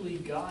actually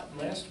got,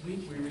 last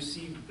week, we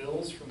received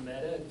bills from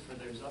Med Ed for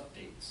those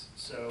updates.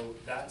 So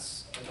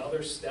that's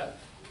another step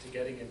to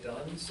getting it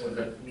done. So Okay.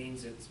 that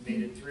means it's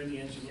made it through the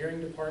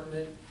engineering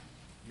department,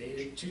 made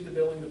it to the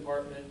billing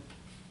department.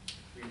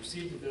 We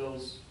received the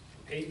bills,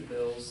 paid the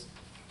bills,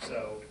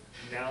 so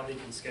now they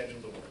can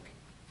schedule the work,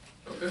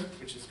 Okay.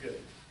 which is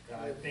good.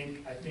 I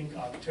think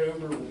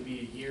October will be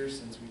a year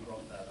since we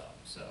brought that up,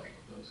 so,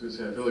 I was gonna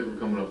say, I feel like we're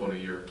coming up on a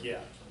year. yeah.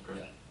 Okay.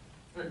 yeah.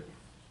 Right.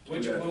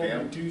 Which We got a will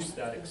fan? reduce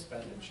that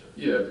expenditure.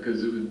 Yeah,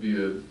 because it would be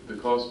the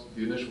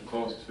initial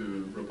cost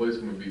to replace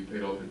them would be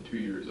paid off in 2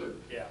 years.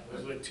 Yeah, it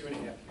was like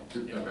 2.5 years.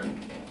 Yeah. Okay.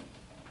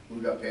 We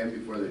got paying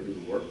before they do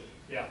the work.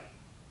 Yeah,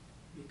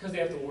 because they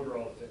have to order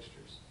all the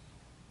fixtures.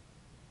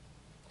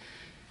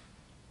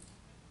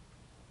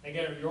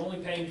 Again, you're only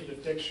paying for the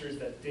fixtures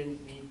that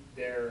didn't meet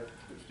their,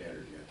 Good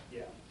standards, yeah.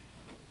 yeah.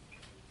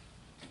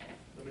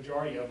 The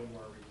majority of them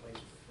were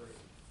replaced for free.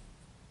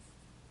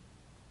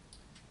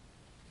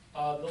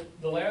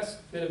 The last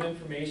bit of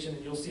information,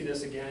 and you'll see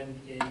this again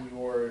in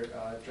your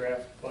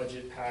draft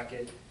budget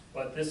packet,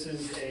 but this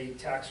is a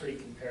tax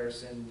rate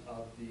comparison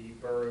of the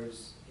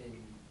boroughs in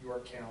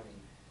York County.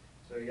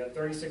 So you got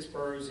 36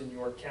 boroughs in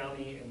York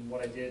County, and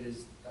what I did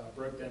is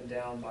broke them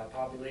down by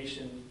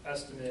population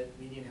estimate,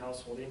 median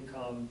household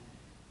income,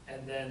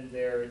 and then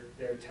their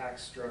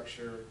tax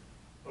structure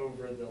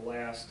over the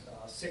last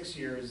 6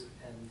 years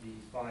and the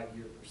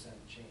 5-year percent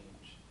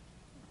change.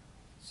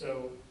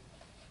 So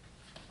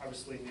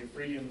obviously New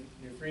Freedom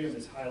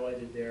is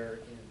highlighted there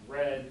in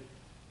red.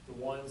 The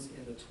ones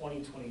in the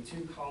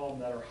 2022 column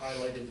that are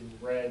highlighted in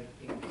red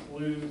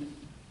include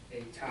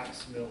a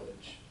tax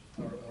millage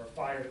or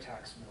fire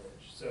tax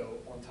millage. So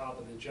on top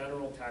of the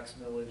general tax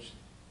millage,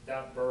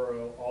 that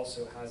borough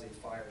also has a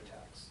fire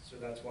tax. So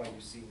that's why you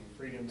see New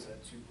Freedom's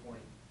at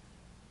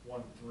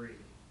 2.13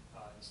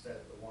 instead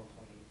of the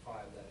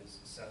 1.85 that is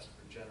assessed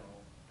for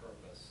general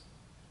purpose.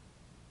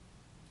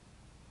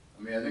 I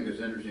mean, I think it's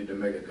interesting to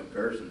make a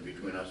comparison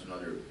between us and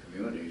other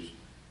communities.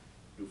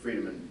 New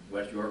Freedom and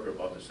West York are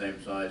about the same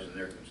size, and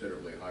they're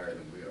considerably higher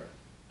than we are.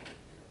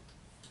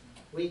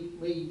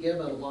 we give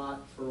a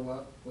lot for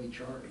what we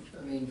charge.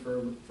 I mean, for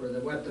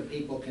what the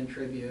people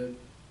contribute,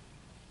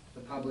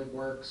 the public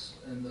works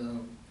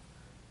and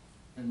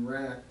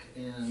rec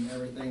and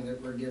everything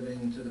that we're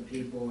giving to the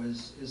people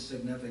is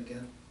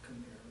significant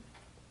compared.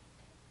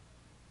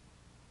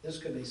 This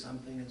could be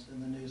something that's in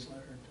the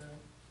newsletter too.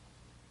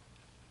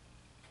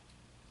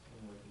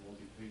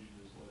 Multi-page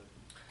newsletter.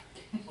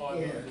 Oh,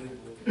 Yeah.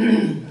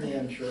 Yeah,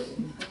 I'm sure.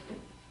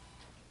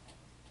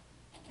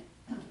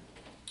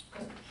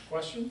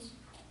 Questions?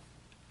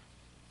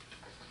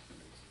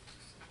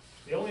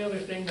 The only other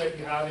thing that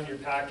you have in your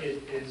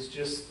packet is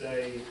just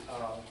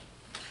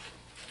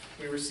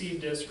we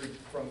received this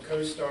from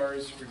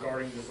CoStars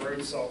regarding the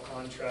road salt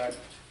contract.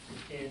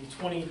 In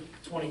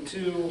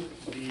 2022,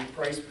 the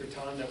price per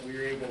ton that we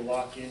were able to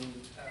lock in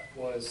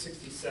was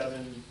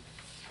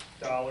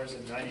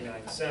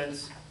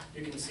 $67.99.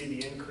 You can see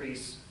the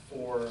increase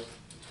for the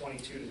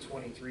 22 to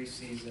 23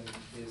 season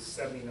is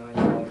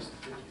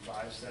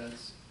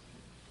 $79.55.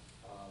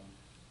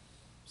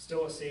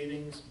 Still a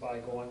savings by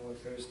going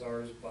with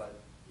CoStars, but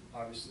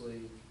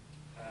obviously,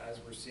 as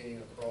we're seeing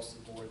across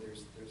the board,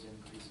 there's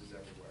increases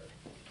everywhere.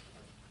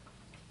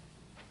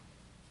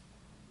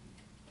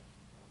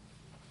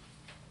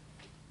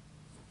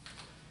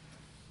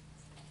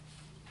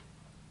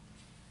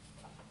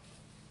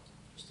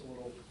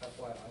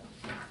 FYI.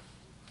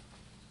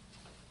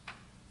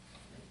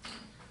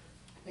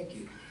 Thank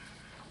you.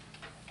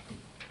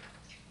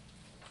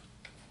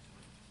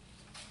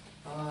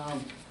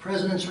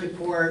 President's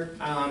report,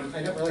 I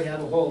don't really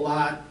have a whole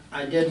lot.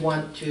 I did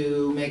want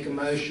to make a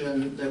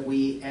motion that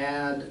we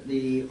add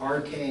the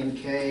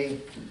RK&K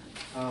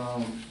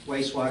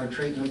wastewater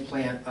treatment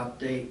plant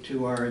update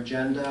to our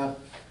agenda.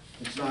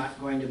 It's not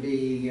going to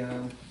be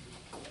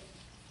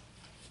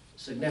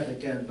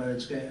significant, but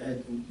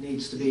it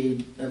needs to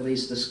be at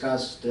least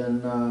discussed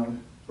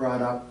and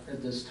brought up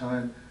at this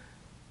time.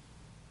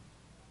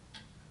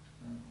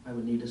 I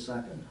would need a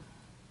second.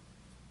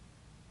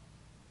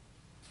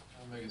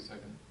 I'll make a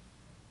second.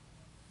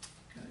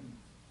 Okay.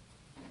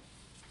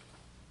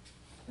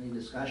 Any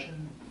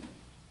discussion?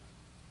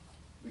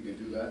 We can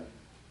do that?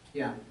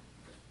 Yeah,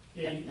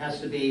 Yeah, it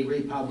has to be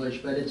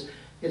republished, but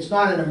it's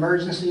not an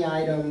emergency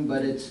item,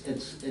 but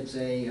it's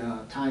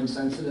a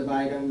time-sensitive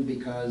item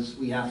because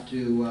we have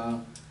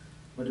to,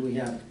 what do we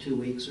have, 2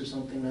 weeks or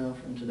something now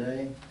from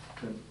today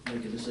to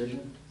make a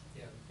decision?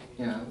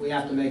 Yeah, we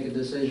have to make a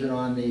decision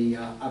on the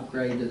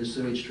upgrade to the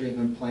sewage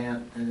treatment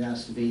plant, and it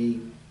has to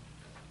be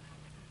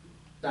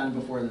done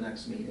before the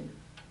next meeting.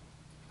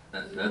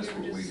 That's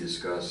what we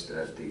discussed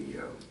at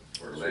the,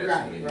 our last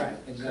Right, meeting. right,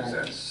 exactly.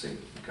 That's,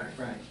 okay.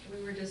 Right.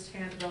 We were just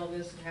handed all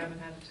this and haven't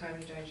had time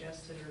to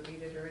digest it or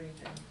read it or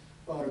anything.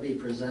 Well, it'll be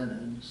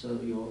presented, so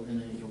you'll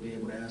be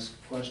able to ask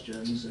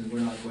questions, and we're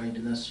not going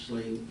to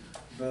necessarily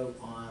vote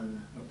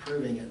on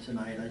approving it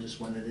tonight. I just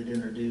wanted it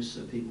introduced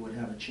so people would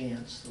have a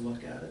chance to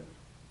look at it.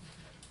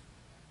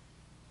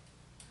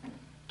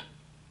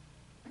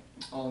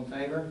 All in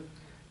favor?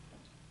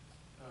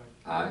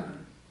 Aye.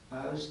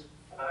 Opposed?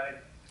 Aye.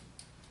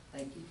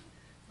 Thank you.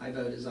 My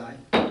vote is aye.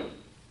 Okay,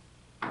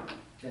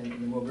 and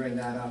then we'll bring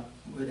that up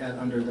with that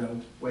under the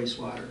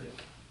wastewater.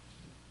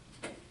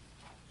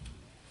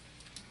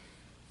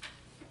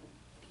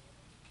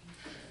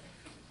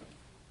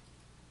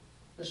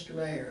 Mr.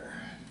 Mayor.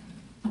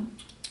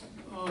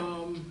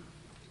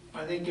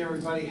 I think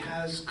everybody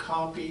has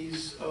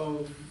copies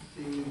of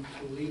the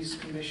police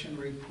commission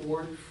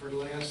report for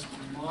last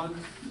month.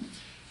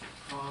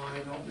 I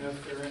don't know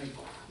if there are any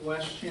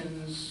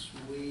questions.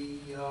 We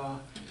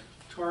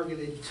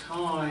targeted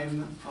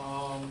time.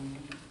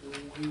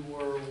 We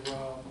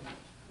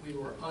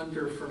were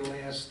under for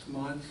last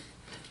month,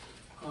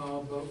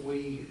 but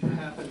we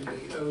happened to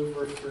be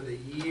over for the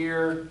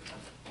year.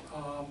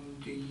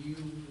 Do you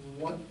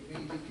want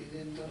me to get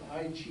into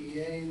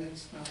IGA?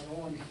 That's not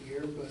on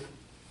here, but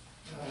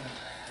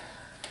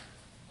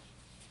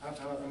I'm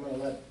going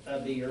to let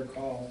that be your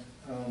call.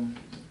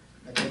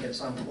 I think at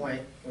some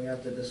point we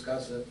have to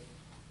discuss it,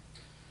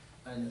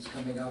 and it's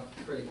coming up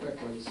pretty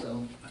quickly,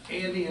 so.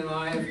 Andy and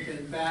I have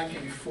been back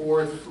and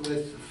forth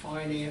with the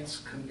Finance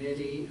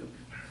Committee.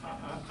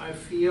 I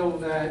feel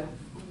that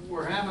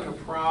we're having a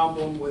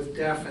problem with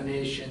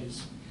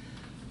definitions.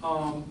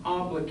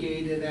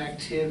 Obligated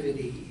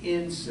activity,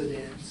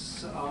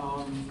 incidents,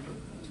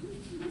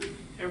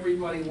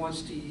 everybody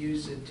wants to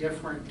use a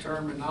different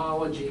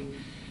terminology,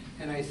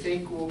 and I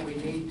think what we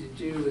need to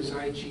do is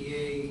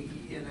IGA,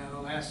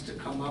 has to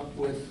come up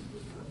with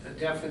a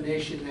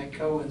definition that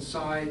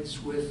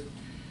coincides with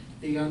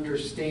the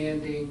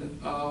understanding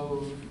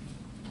of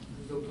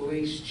the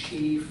police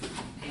chief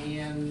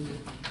and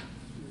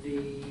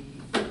the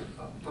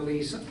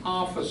police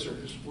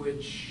officers,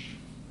 which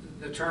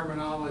the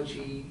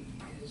terminology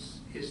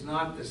is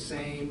not the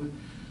same.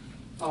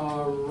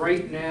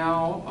 Right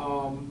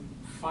now,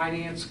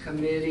 Finance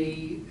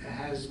Committee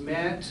has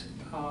met.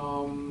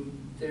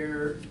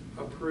 They're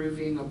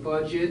approving a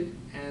budget,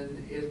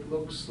 and it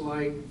looks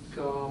like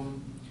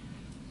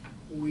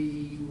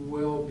we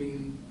will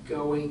be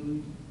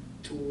going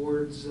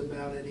towards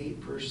about an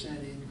 8%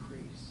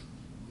 increase,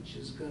 which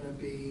is going to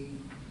be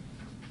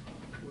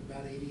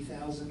about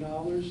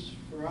 $80,000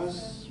 for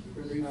us.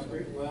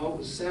 Well, it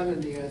was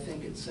 70, I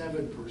think it's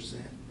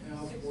 7%.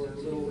 Now we're a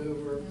little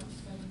over.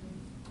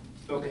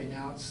 Okay,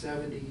 now it's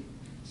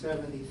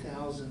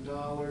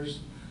 $70,000.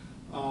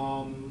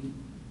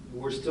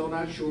 We're still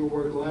not sure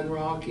where Glen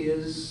Rock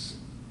is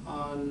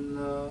on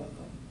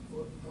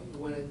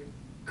when it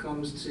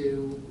comes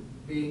to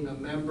being a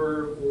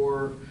member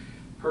or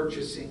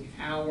purchasing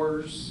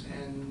hours,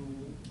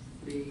 and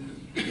the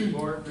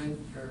department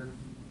or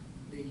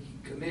the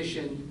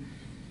commission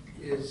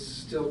is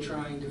still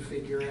trying to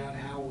figure out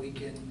how we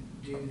can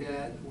do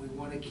that. We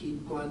want to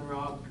keep Glen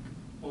Rock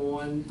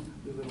on.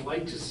 We would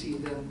like to see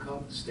them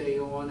stay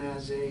on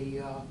as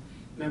a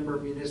member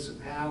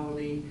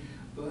municipality,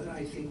 but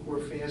I think we're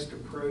fast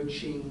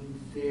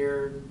approaching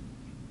their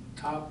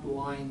top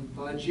line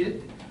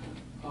budget.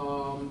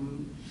 I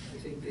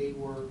think they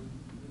were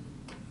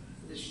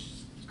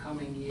this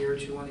coming year,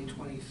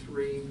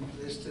 2023,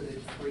 listed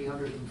at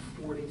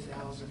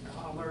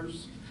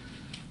 $340,000.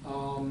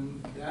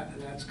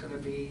 That's going to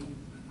be,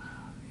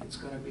 it's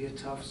going to be a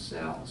tough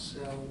sell. So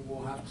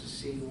we'll have to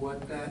see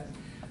what that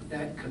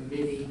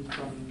committee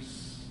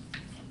comes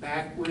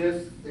back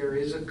with. There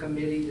is a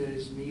committee that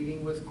is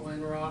meeting with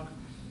Glen Rock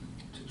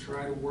to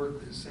try to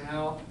work this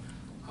out.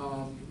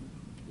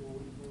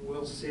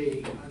 We'll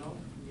see. I don't,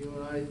 you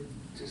and I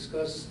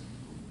discussed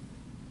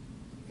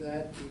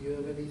that. Do you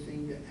have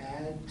anything to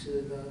add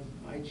to the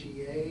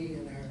IGA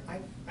and our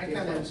I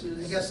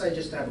differences? guess I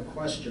just have a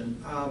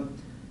question.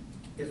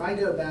 If I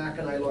go back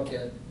and I look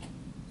at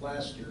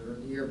last year, or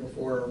the year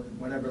before,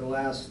 whenever the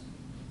last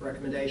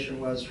recommendation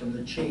was from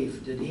the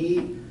chief, did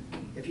he,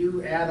 if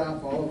you add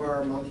up all of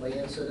our monthly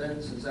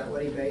incidents, is that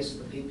what he based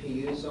the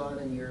PPUs on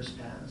in years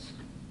past?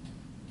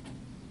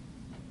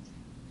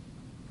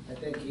 I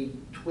think he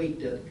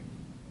tweaked it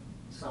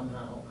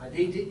somehow.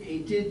 He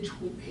did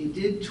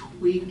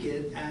tweak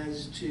it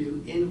as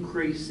to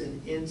increase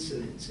in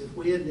incidents. If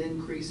we had an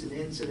increase in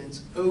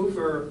incidents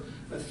over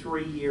a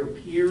 3-year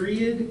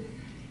period,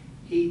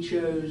 he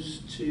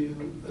chose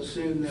to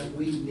assume that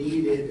we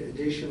needed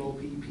additional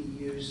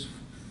PPUs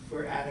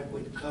for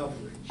adequate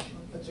coverage.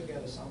 That's a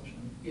good assumption.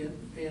 You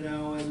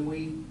know, and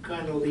we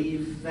kind of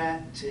leave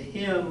that to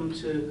him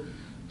to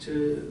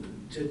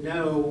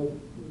know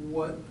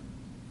what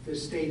the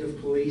state of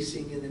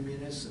policing in the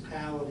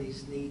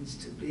municipalities needs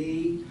to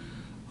be.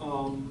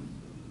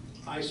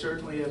 I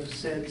certainly have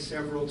said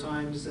several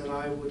times that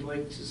I would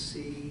like to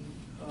see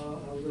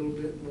a little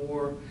bit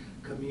more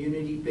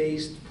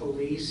community-based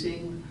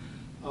policing.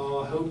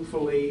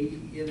 Hopefully,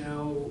 you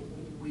know,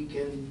 we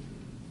can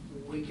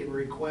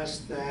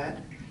request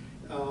that,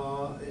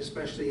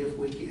 especially if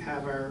we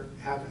have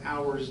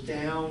hours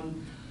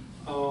down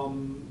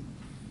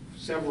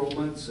several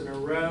months in a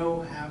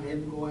row, have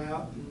him go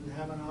out and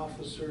have an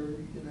officer,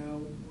 you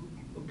know,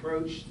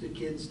 approach the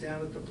kids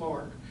down at the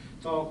park,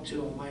 talk to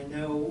them. I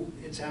know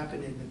it's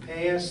happened in the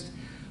past.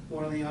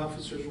 One of the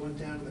officers went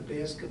down to the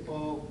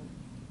basketball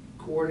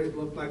court. It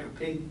looked like a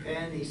pig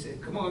pen. He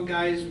said, "Come on,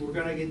 guys, we're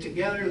going to get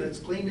together. Let's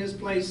clean this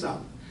place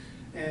up."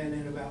 And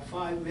in about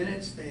 5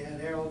 minutes, they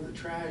had all the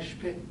trash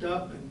picked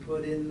up and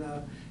put in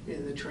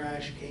the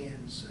trash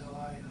cans. So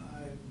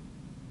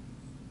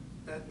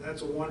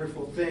that's a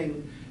wonderful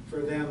thing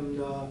for them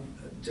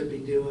to be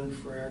doing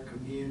for our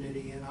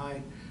community, and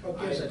I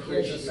Gives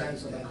appreciate a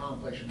sense of that.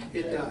 accomplishment.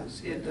 It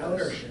does, it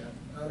does.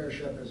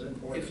 Ownership is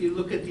important. If you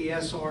look at the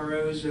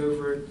SROs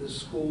over at the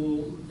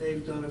school,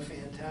 they've done a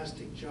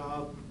fantastic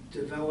job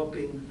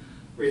developing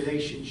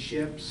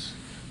relationships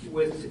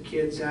with the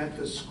kids at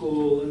the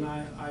school, and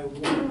I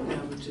want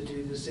them to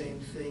do the same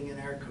thing in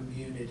our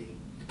community,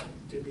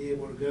 to be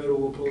able to go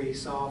to a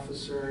police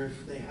officer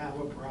if they have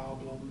a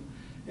problem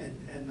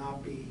and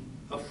not be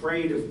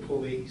afraid of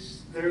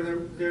police. They're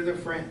their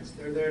friends.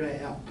 They're there to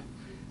help.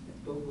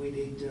 But we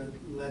need to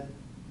let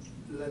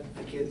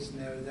the kids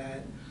know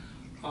that.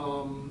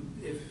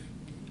 If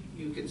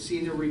you can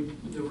see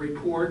the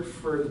report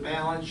for the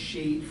balance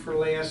sheet for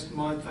last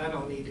month, I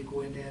don't need to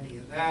go into any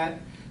of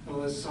that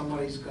unless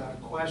somebody's got a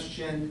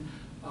question.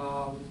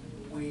 Do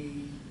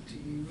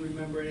you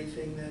remember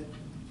anything that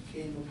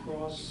came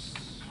across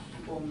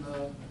on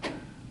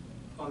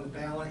the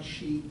balance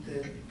sheet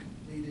that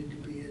needed to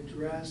be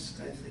addressed?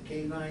 I think the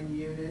K-9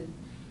 unit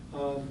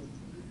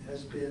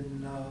has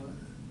been,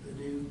 the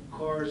new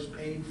cars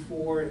paid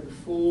for in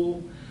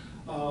full,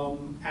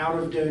 out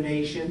of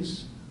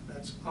donations.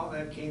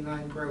 That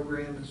K-9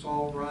 program is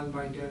all run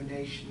by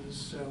donations,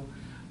 so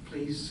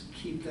please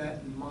keep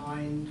that in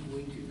mind.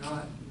 We do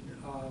not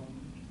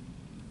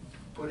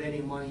put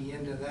any money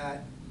into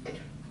that.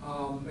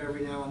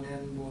 Every now and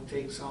then we'll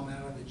take some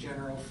out of the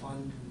general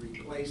fund and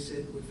replace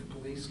it with the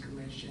police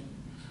commission.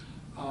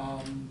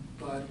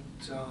 But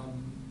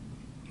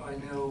I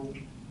know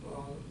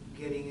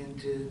getting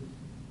into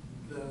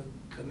the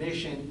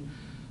commission,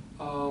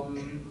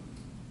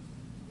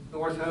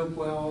 North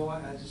Hopewell,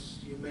 as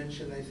you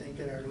mentioned, I think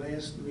at our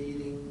last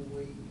meeting,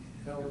 we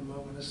held a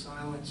moment of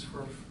silence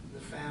for the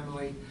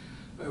family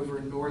over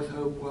in North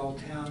Hopewell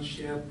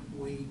Township.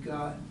 We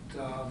got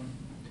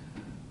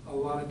a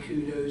lot of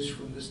kudos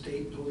from the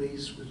state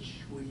police, which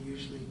we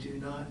usually do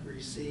not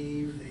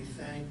receive. They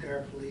thanked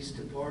our police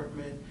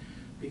department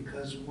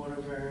because one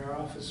of our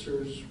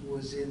officers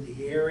was in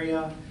the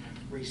area,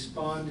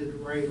 responded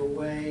right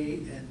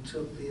away, and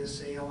took the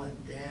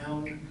assailant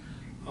down.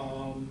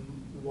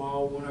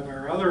 While one of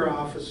our other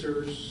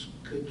officers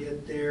could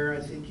get there, I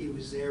think he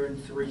was there in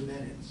 3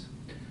 minutes.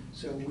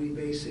 So we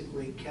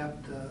basically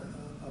kept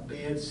a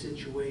bad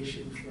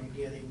situation from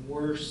getting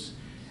worse,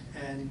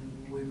 and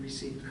we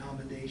received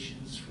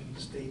commendations from the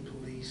state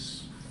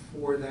police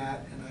for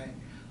that, and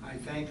I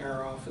thank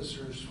our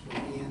officers for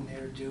being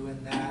there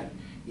doing that,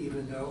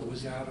 even though it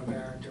was out of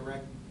our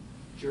direct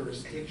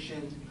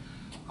jurisdiction.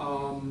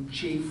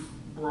 Chief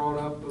brought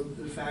up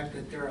the fact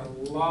that there are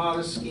a lot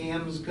of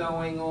scams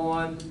going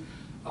on,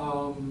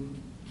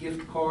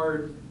 gift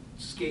card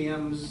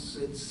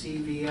scams at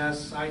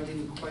CVS. I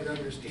didn't quite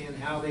understand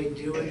how they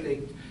do it.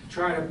 They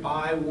try to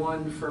buy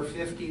one for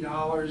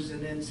 $50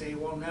 and then say,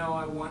 well, no,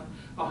 I want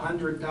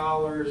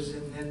 $100,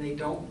 and then they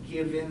don't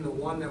give in the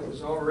one that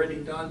was already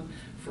done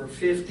for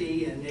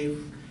 $50, and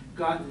they've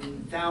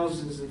gotten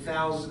thousands and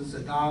thousands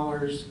of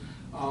dollars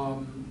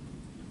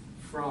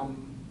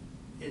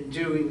in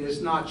doing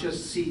this, not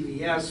just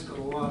CVS, but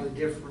a lot of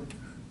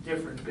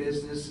different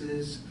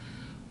businesses.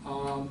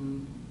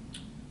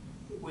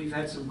 We've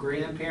had some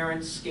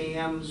grandparent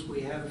scams.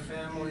 We had a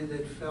family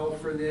that fell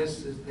for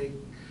this, as they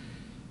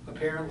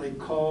apparently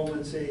call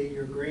and say,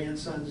 your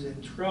grandson's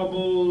in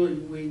trouble,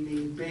 we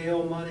need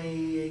bail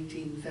money,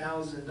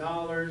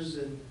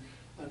 $18,000, and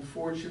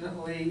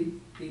unfortunately,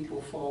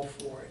 people fall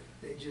for it.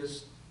 They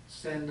just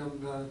send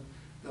them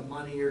the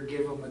money or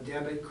give them a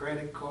debit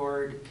credit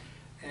card,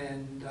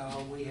 and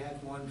we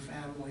had one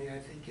family, I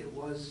think it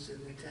was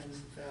in the tens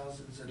of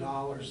thousands of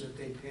dollars that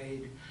they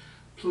paid.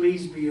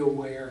 Please be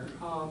aware,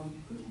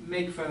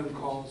 make phone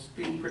calls,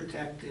 be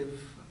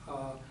protective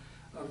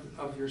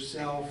of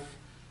yourself.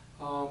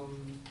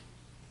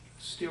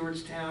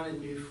 Stewartstown and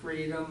New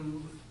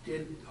Freedom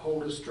did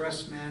hold a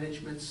stress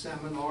management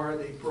seminar.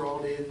 They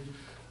brought in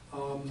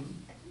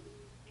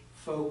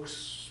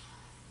folks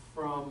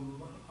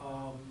from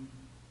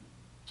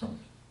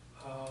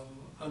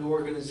an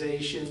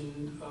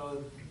organization,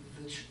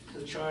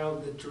 the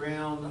child that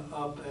drowned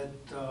up at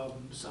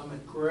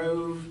Summit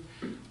Grove.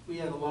 We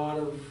had a lot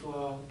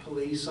of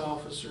police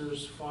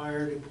officers,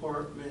 fire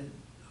department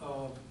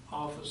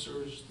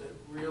officers that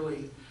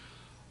really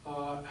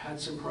had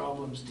some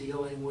problems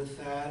dealing with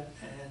that,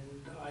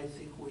 and I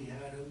think we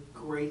had a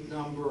great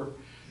number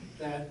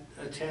that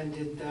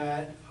attended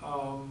that.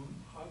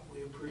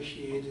 We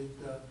appreciated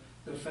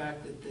the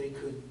fact that they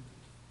could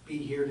be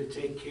here to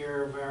take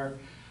care of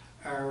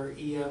our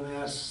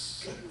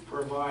EMS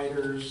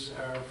providers,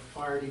 our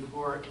fire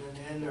department,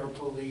 and our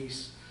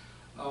police.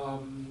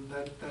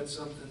 That's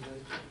something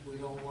that we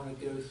don't want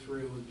to go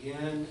through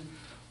again.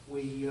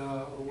 We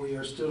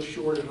are still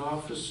short an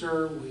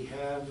officer. We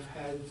have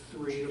had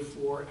 3 to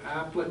 4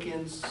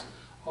 applicants,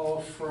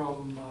 all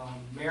from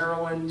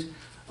Maryland,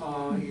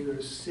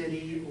 either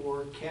city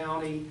or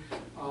county,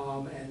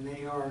 and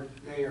they are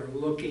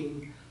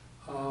looking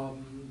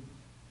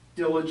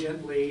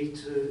diligently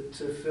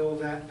to fill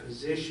that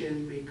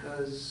position,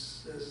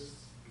 because as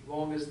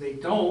long as they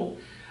don't,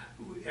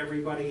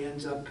 everybody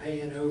ends up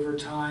paying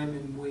overtime,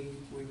 and we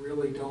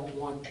really don't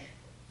want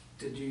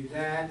to do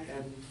that.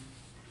 And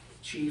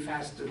chief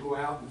has to go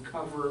out and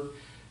cover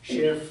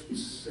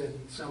shifts,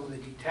 and some of the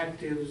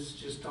detectives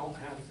just don't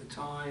have the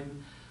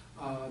time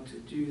to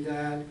do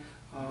that.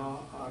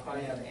 Not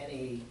going to have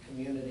any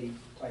community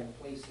type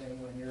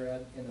policing when you're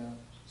in a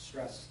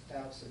stressed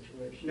out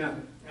situation. No,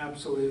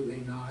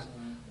 absolutely not.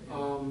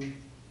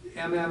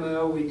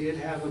 MMO, we did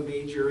have a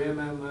major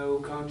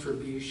MMO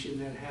contribution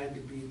that had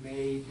to be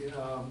made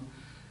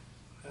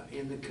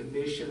in the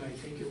commission. I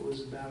think it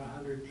was about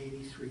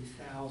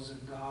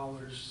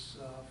 $183,000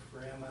 for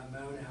MMO.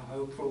 Now,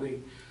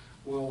 hopefully,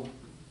 we'll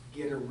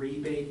get a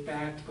rebate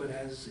back, but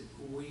as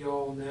we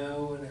all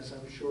know, and as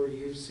I'm sure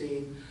you've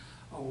seen,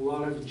 a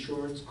lot of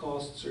insurance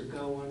costs are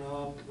going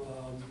up,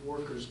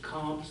 workers'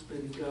 comp's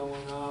been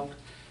going up,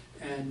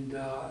 and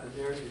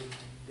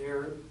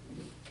they're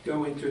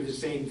going through the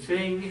same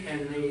thing,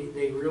 and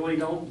they really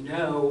don't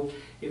know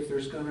if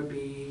there's going to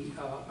be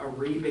a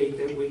rebate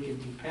that we can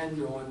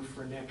depend on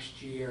for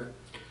next year.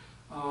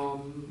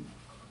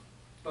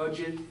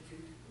 Budget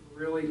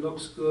really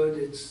looks good.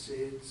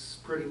 It's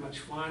pretty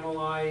much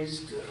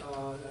finalized.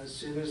 As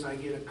soon as I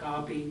get a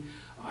copy,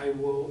 I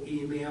will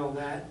email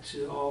that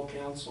to all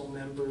council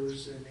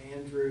members and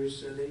Andrew,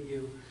 so that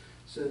you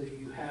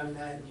have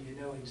that and you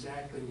know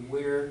exactly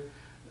where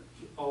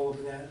all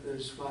of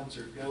those funds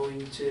are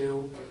going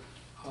to.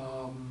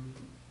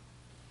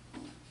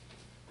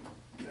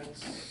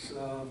 That's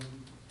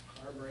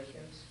Car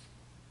break-ins?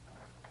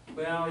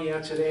 well,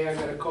 yeah, today I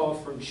got a call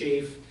from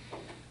Chief.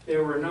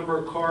 There were a number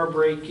of car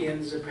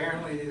break-ins.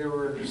 Apparently there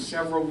were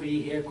several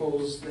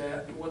vehicles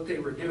that what they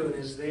were doing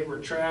is they were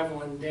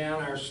traveling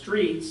down our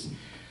streets.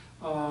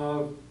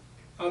 I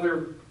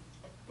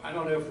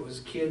don't know if it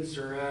was kids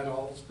or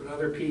adults, but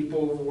other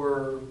people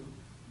were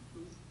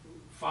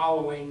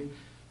following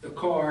the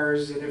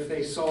cars, and if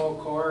they saw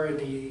a car and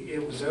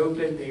it was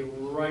open, they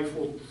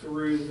rifled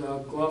through the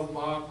glove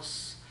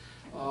box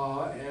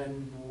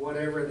and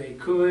whatever they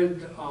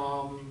could,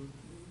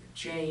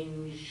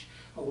 change.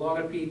 A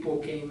lot of people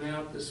came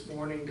out this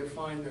morning to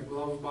find their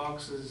glove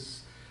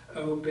boxes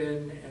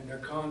open and their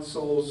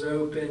consoles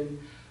open.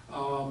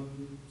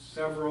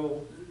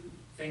 Several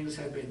things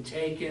have been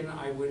taken.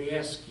 I would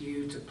ask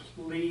you to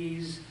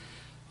please,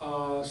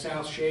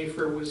 South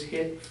Schaefer was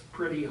hit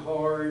pretty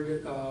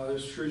hard,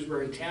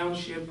 Shrewsbury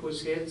Township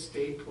was hit,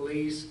 State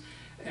Police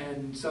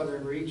and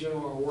Southern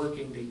Regional are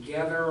working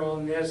together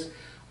on this.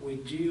 We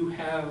do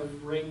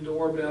have Ring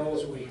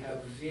doorbells, we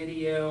have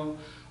video.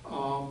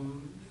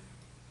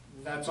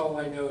 That's all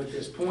I know at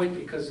this point,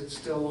 because it's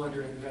still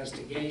under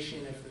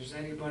investigation. If there's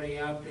anybody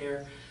out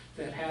there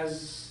that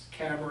has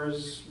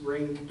cameras,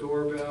 Ring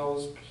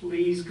doorbells,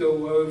 please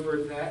go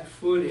over that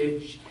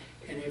footage.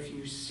 And if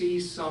you see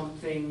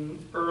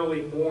something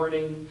early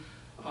morning,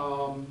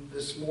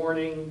 this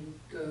morning,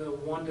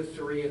 1 to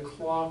 3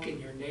 o'clock in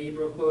your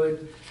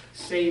neighborhood,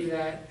 save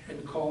that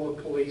and call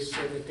the police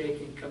so that they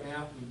can come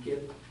out and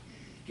get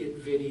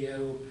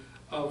video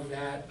of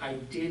that. I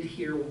did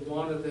hear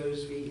one of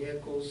those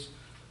vehicles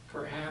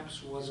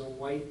perhaps was a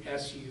white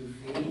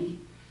SUV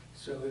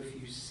So if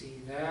you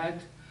see that,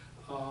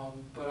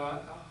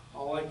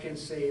 all I can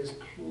say is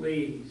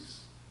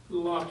please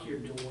lock your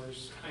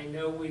doors. I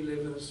know we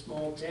live in a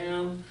small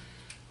town,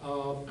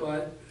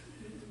 but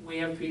we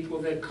have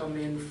people that come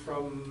in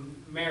from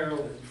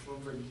Maryland, from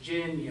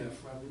Virginia,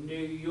 from New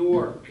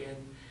York,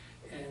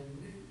 and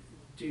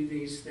do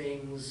these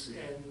things,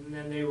 and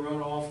then they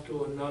run off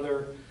to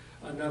another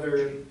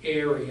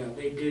area.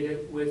 They did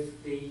it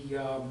with the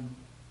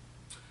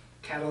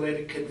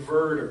catalytic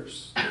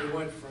converters. They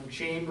went from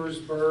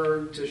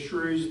Chambersburg to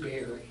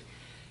Shrewsbury.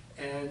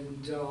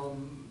 And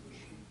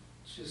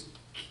just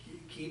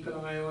keep an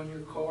eye on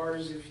your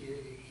cars. If you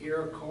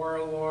hear a car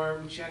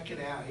alarm, check it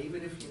out.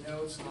 Even if you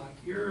know it's not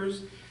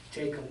yours,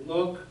 take a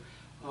look.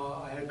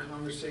 I had a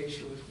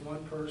conversation with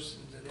one person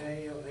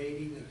today, a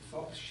lady that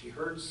thought she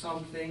heard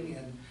something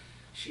and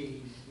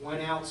she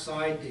went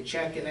outside to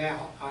check it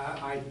out.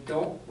 I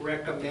don't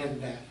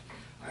recommend that.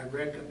 I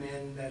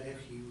recommend that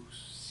if you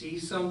see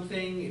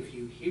something, if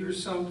you hear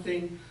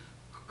something,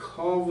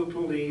 call the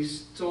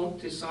police. Don't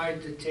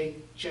decide to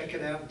check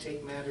it out and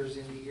take matters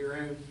into your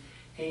own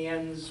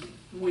hands.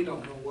 We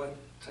don't know what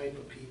type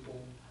of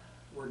people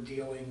we're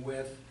dealing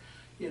with.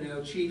 You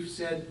know, Chief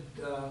said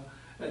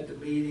at the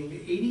meeting,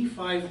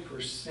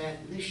 85%,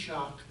 and this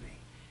shocked me,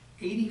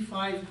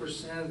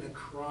 85% of the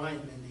crime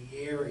in the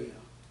area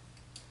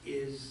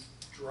is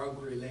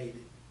drug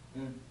related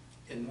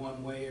in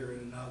one way or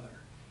another.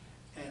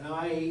 And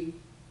I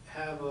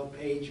have a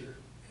pager,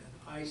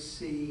 and I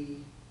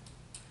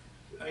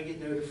get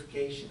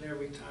notification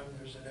every time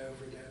there's an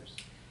overdose.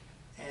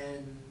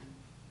 And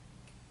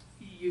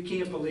you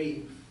can't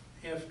believe,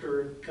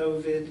 after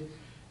COVID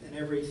and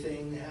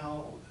everything,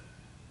 how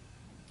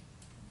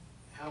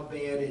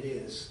bad it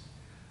is.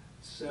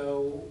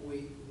 So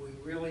we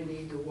really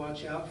need to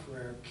watch out for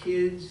our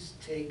kids,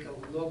 take a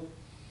look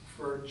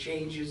for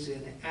changes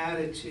in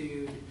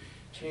attitude,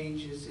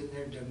 changes in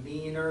their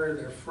demeanor,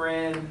 their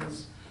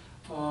friends,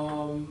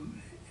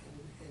 and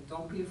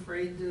don't be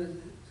afraid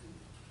to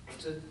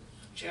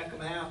check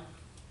them out.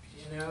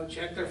 You know,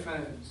 check their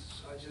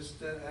phones. I just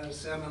had a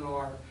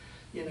seminar.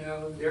 You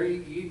know, there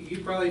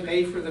you probably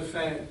pay for the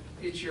phone.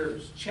 It's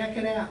yours. Check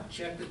it out.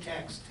 Check the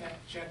text.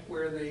 Check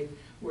where they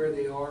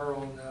are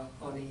on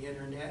the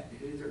internet,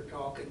 who they're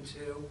talking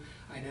to.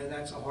 I know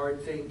that's a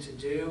hard thing to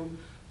do,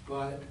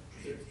 but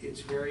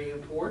it's very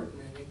important,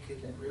 and it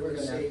can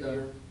really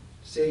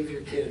save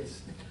your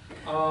kids.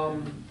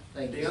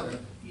 Thank you, sir.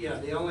 Yeah,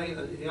 the only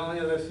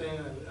other thing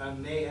I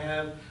may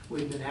have,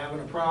 we've been having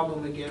a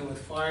problem again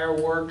with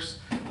fireworks.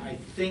 I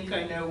think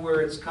I know where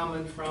it's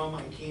coming from.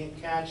 I can't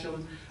catch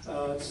them.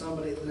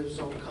 Somebody that lives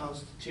on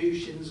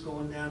Constitution's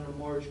going down to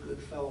Marge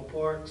Goodfellow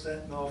Park,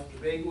 setting off the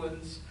big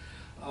ones.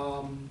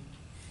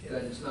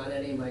 Good, it's not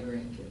any of my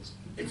grandkids.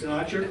 It's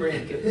not your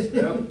grandkids.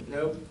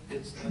 Nope,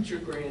 it's not your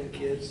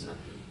grandkids.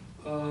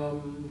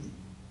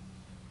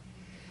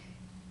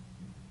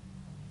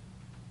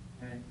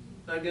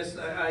 I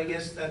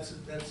guess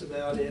that's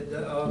about it.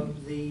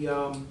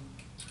 The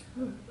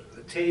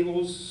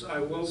tables, I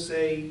will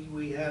say,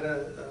 we had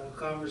a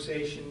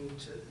conversation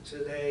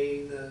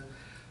today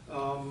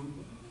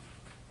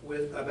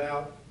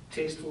about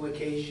tasteful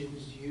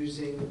occasions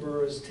using the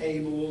borough's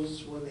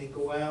tables when they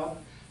go out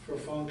for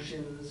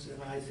functions,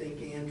 and I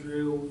think,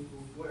 Andrew,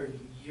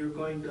 you're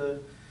going to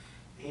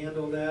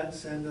handle that,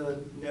 send a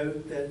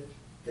note that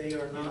they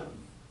are not.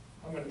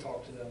 I'm going to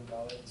talk to them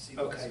about it and see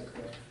what's Okay.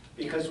 occurring.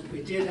 Because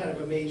we did have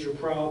a major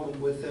problem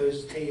with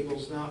those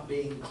tables not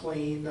being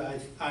cleaned.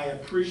 I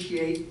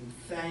appreciate and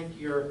thank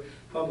your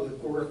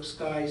public works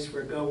guys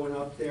for going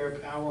up there,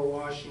 power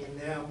washing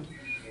them,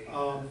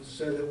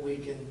 so that we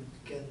can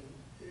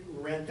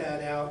rent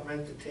that out,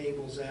 rent the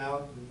tables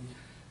out,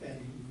 and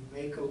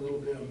make a little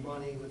bit of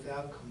money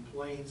without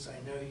complaints. I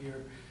know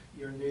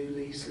your new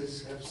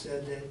leases have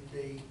said that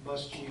they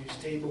must use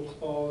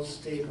tablecloths,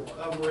 table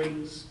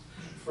coverings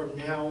from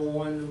now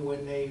on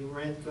when they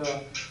rent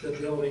the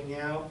building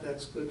out.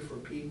 That's good for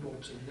people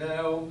to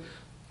know.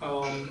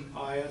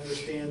 I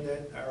understand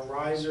that our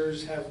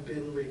risers have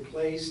been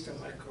replaced, am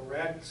I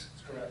correct?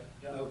 That's correct.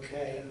 Yep.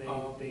 Okay. And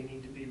they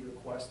need to be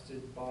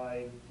requested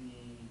by the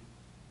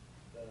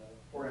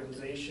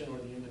organization or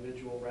the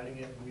individual renting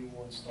it, and we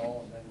will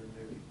install and then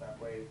remove it. That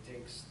way it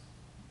takes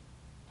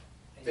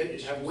any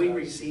issues Have we out.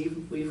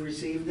 we've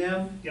received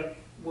them? Yep.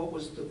 What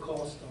was the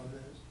cost on those?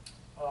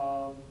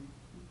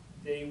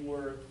 They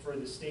were, for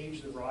the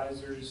stage, the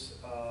risers,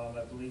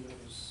 I believe it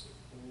was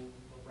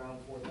around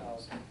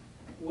 4,000.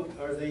 What,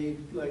 are they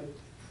like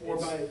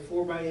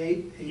 4 by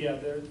 8? Yeah,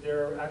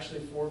 they're actually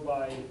 4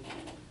 by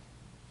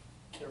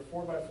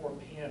 4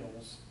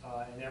 panels,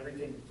 and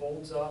everything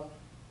folds up.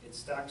 It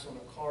stacks on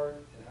a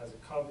cart. It has a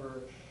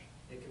cover.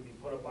 It can be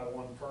put up by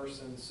one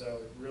person, so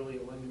it really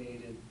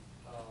eliminated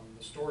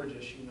the storage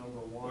issue, number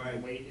one, Right.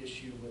 the weight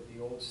issue with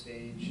the old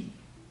stage,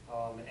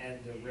 and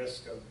the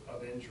risk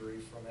of injury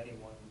from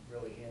anyone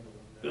really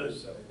handling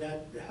those. So,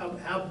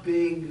 How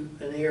big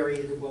an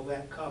area will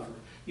that cover?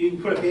 You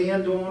can put a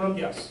band on them?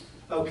 yes.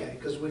 Okay,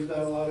 because we've got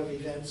a lot of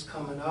events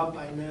coming up,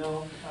 I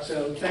know.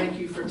 So thank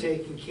you for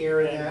taking care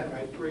of that,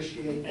 I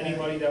appreciate that.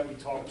 Anybody that we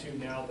talk to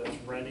now that's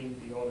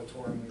renting the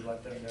auditorium, we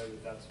let them know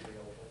that that's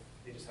available.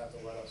 They just have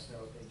to let us know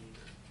if they need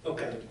it.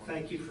 Okay,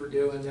 thank you for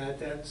doing that.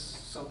 That's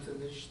something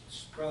that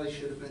probably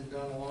should have been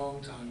done a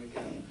long time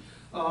ago.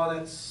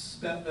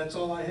 That's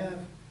all I have.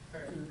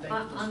 Thank you,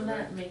 Mr. On Ray.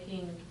 that,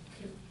 making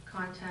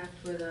contact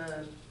with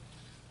a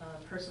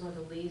person with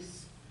a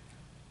lease,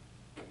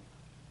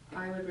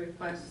 I would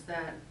request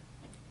that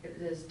it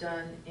is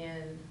done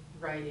in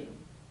writing.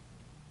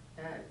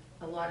 That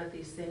a lot of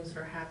these things that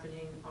are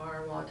happening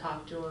are, well, I'll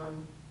talk to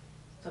them,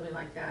 something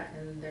like that,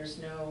 and there's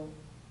no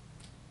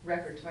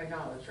record to my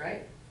knowledge,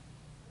 right?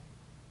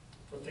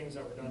 For things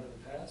that were done in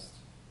the past.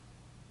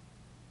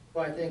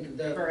 Well, I think For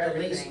the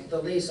lease, everything.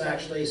 the lease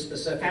actually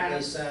specifically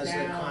Past, says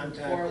that now,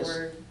 contact is,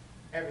 forward,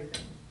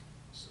 everything.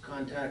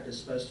 contact is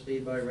supposed to be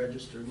by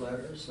registered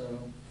letter, so.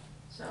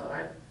 So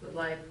I would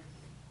like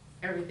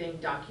everything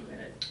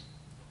documented.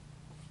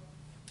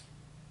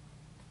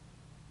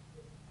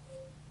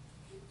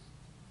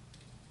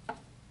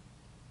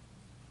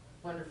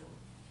 Wonderful.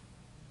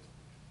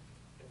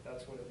 If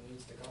that's what it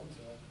needs to come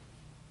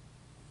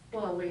to.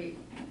 Well,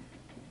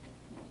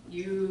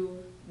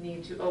 you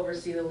need to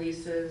oversee the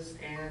leases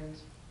and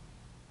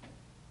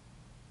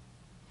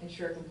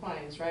ensure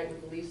compliance, right,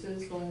 with the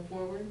leases going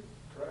forward?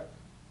 Correct.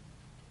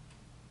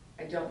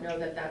 I don't know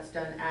that that's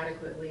done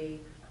adequately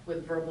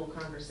with verbal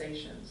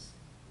conversations.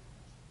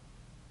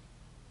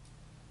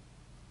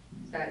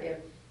 That if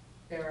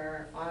there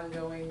are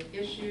ongoing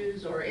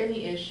issues or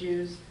any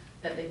issues,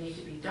 that they need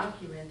to be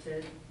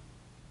documented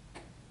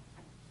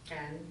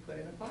and put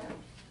in a file.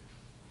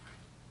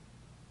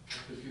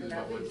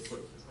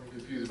 I'm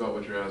confused about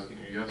what you're asking.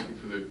 Are you asking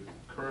for the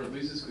current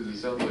leases? Because it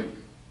sounds like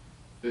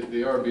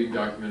they are being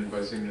documented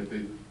by saying that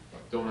they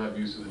don't have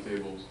use of the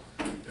tables.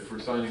 If we're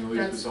signing a lease with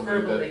That's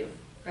somebody verbally, that,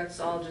 that's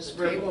all just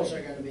The tables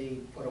verbally. are gonna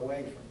be put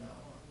away from now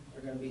on.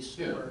 They're gonna be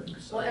stored.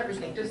 so Well, there's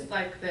everything, nothing- just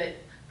like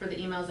for the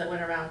emails that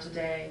went around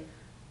today,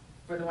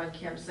 for the one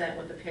Kim sent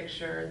with the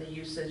picture and the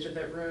usage of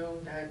the room,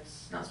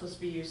 that's not supposed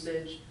to be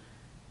usage.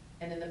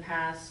 And in the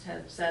past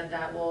have said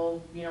that,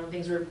 well, you know, when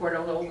things are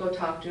reported, we'll go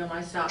talk to him,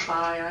 I stopped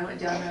by, I went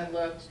down there and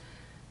looked.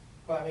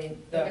 Well, I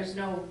mean, There's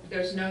no,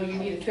 you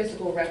need a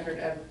physical record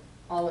of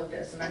all of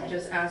this, and I'm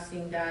just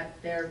asking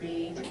that there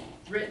be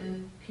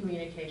written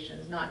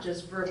communications, not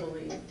just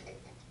verbally,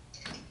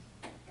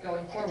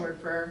 going forward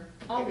for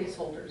all these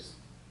holders.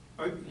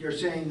 You're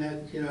saying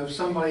that, you know, if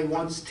somebody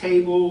wants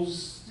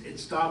tables,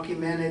 it's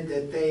documented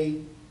that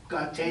they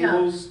got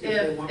tables? No, If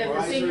they if want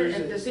the senior,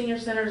 risers, if the senior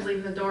center's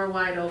leaving the door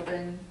wide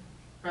open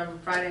from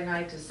Friday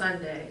night to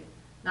Sunday,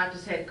 not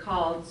just had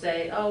called,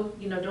 say, oh,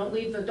 you know, don't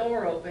leave the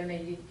door open,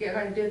 and you get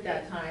how you did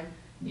that time,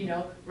 you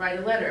know, write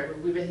a letter.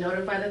 We've been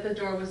notified that the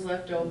door was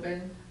left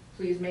open,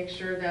 please make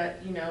sure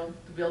that, you know,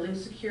 the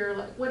building's secure,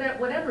 like,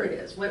 whatever it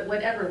is,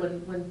 whatever,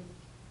 when,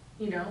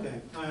 you know. Okay,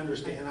 I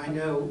understand. I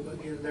know,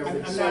 you know, there have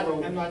been I'm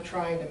several. not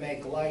trying to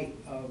make light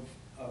of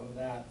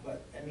that,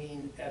 but, I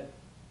mean,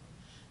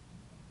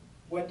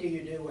 what do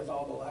you do with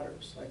all the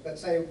letters? Like,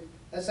 let's say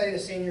the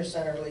senior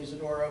center leaves the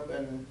door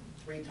open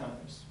 3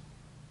 times.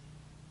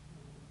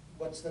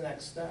 What's the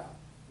next step?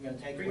 You're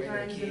gonna take away 3 the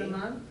times key? in a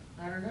month?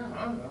 I don't know.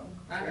 I don't know.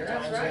 3 That's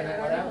times right, in I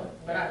don't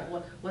whatever.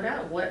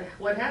 know. But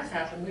what has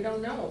happened, we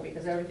don't know,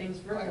 because everything's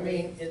I verbally.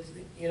 mean, it's,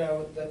 you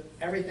know,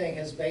 everything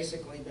has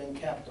basically been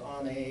kept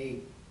on a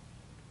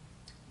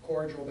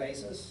cordial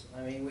basis.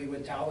 I mean, we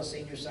would tell the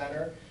senior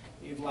center,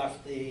 you've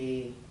left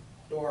the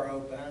door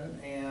open,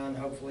 and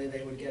hopefully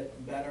they would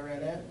get better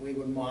in it. We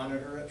would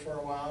monitor it for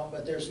a while,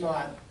 but there's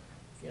not,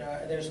 you know,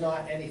 there's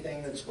not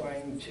anything that's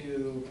going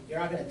to, you're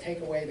not gonna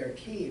take away their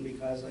key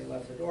because they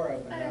left the door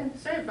open. I didn't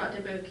say about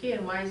the key,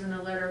 and why isn't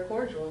a letter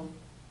cordial?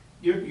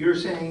 You're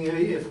saying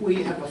if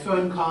we have a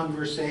phone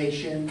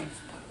conversation,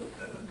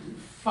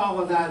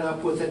 follow that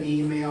up with an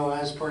email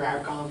as per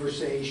our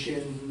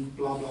conversation,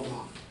 blah, blah,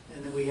 blah,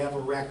 and then we have a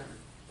record,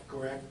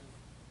 correct?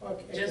 Well,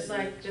 it Just could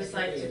be- like it could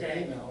be an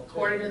today, email, too.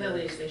 according to the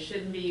lease, they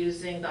shouldn't be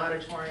using the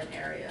auditorium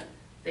area.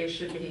 They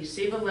should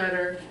receive a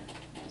letter,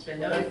 it's been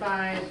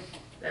notified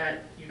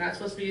that you're not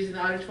supposed to be using the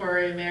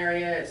auditorium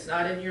area, it's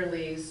not in your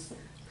lease,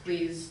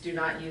 please do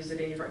not use it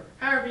anywhere,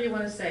 however you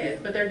want to say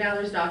it. But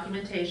there's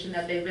documentation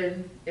that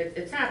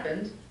it's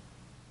happened.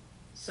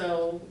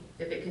 So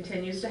if it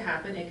continues to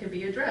happen, it can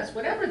be addressed,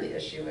 whatever the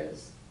issue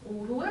is,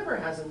 whoever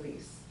has a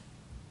lease.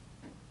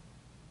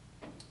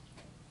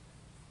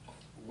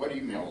 What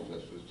email is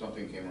this? Is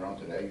something came around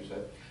today, you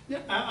said? Yeah,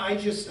 I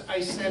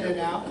sent it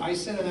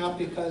out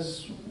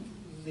because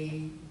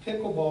the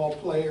pickleball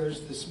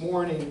players this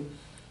morning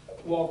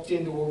walked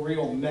into a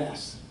real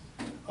mess.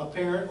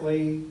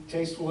 Apparently,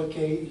 Tasteful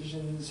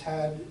Occasions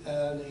had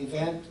an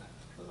event,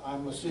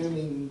 I'm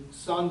assuming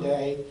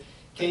Sunday,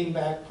 came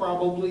back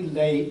probably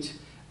late,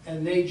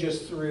 and they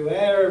just threw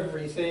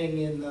everything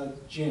in the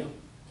gym.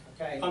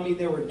 Okay. I mean,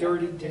 there were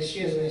dirty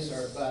dishes. Excuse me,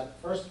 sir, but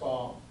first of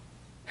all,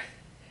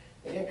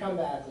 they didn't come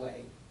back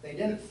late. They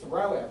didn't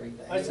throw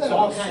everything. I It said was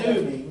all I'm kind of-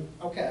 assuming.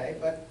 Okay,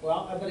 but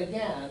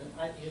again,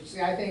 you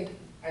see, I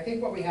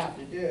think what we have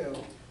to do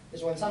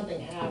is when something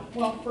happens,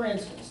 well, for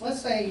instance,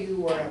 let's say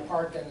you were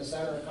parked in the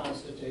center of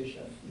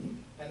Constitution,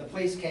 and the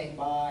police came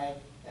by,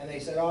 and they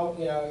said, oh,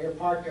 you're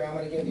parked here, I'm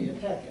gonna give you a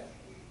ticket.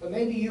 But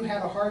maybe you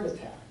had a heart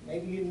attack.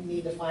 Maybe you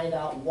need to find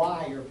out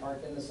why you're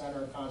parked in the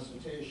center of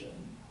Constitution.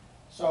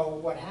 So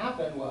what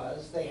happened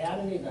was, they had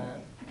an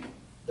event,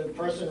 the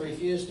person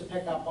refused to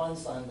pick up on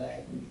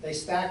Sunday. They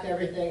stacked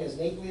everything as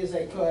neatly as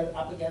they could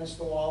up against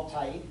the wall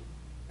tight,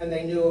 and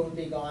they knew it would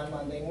be gone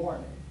Monday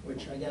morning,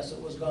 which I guess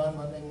it was gone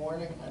Monday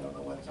morning. I don't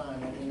know what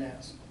time, I didn't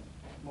ask.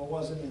 Well, it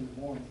wasn't in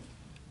the morning.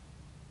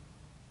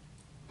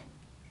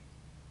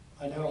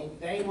 I I know, mean,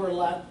 they were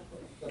left,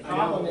 the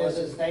problem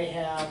is they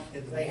had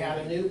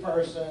a new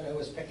person who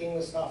was picking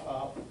the stuff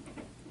up,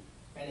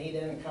 and he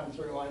didn't come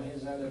through on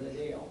his end of the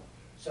deal.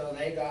 So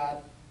they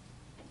got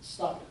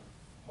stuck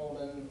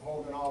holding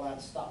all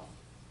that stuff.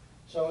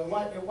 So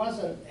it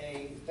wasn't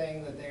a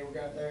thing that they were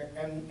going to,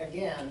 and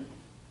again,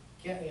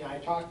 Kim, I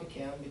talked to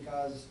Kim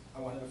because I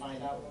wanted to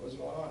find out what was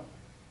going on.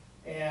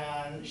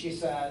 And she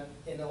said,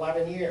 in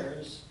 11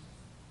 years,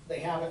 they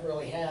haven't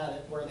really had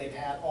it where they've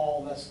had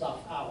all the stuff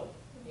out.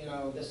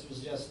 This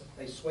was just,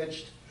 they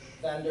switched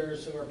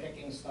vendors who were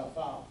picking stuff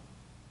up,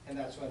 and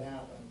that's what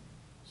happened.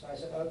 So I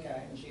said,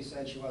 okay, and she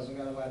said she wasn't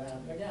gonna let it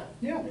happen again.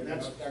 yeah, They're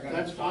gonna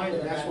that's find fine,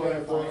 the that's why I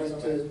vendor, brought find it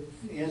somebody.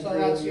 to So Andrew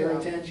that's, and your you know,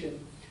 attention.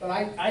 But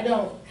I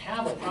don't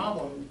have a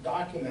problem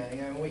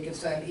documenting, and we could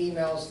send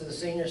emails to the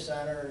senior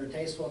center or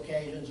tasteful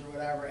occasions or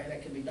whatever, and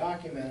it can be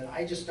documented.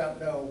 I just don't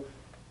know,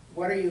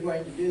 what are you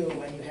going to do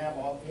when you have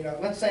all,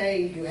 let's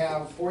say you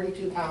have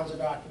 42 pounds of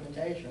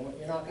documentation. Well,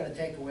 you're not gonna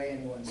take away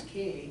anyone's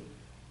key.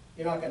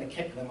 You're not gonna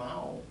kick them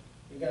out.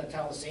 You're gonna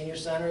tell the senior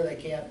center they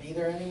can't be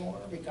there anymore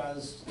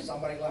because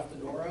somebody left the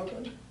door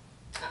open?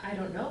 I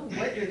don't know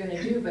what you're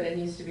gonna do, but it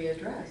needs to be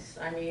addressed.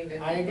 I mean.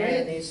 I agree,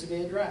 it needs to be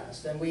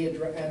addressed, and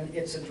and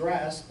it's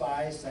addressed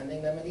by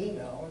sending them an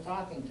email and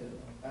talking to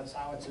them. That's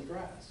how it's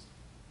addressed.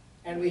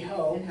 And we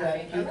hope And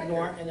that, having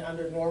a record. and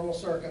under normal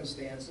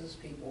circumstances,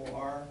 people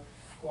are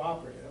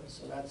cooperative,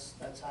 so that's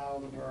how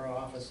the borough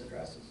office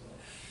addresses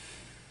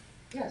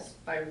it. Yes,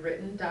 by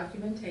written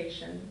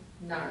documentation,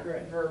 not Agree.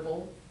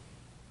 verbal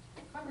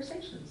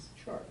conversations.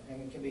 Sure,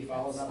 and it can be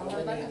followed up with That's all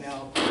an I'd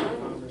email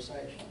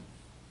conversation.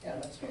 Yeah,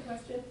 that's Good good.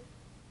 question.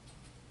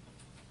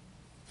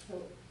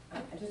 So,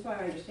 I just want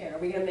to understand, are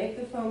we gonna make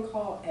the phone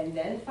call and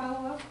then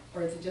follow up,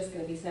 or is it just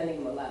gonna be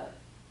sending them a letter?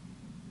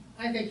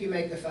 I think you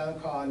make the phone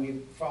call and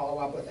you follow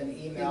up with an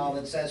email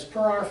that says,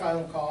 per our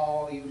phone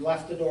call, you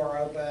left the door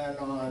open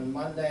on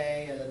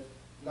Monday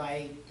at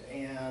night,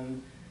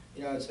 and,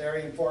 it's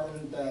very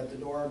important that the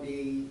door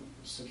be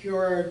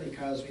secured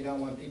because we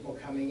don't want people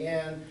coming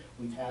in.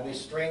 We've had a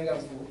string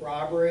of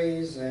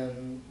robberies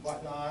and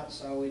whatnot,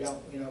 so we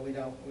want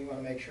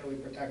to make sure we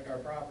protect our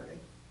property.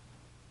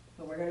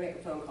 But we're gonna make a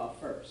phone call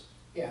first.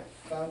 Yeah,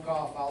 phone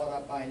call followed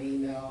up by an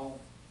email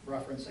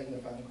referencing the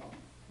phone call.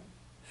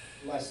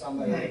 Unless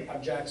somebody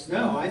objects. to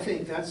No, it. I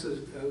think that's a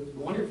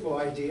wonderful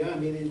idea. I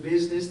mean, in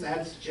business,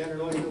 that's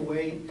generally the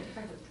way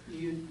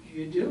you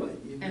do it.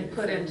 You And make a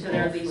put phone into call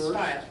their lease first.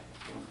 file,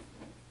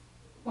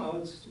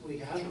 Well, we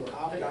have a the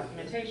copy.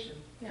 documentation,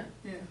 yeah.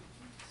 Yeah.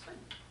 It's fine.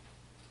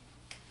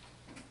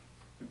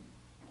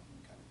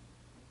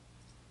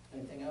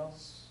 Anything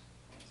else?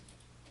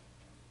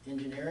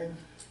 Engineering?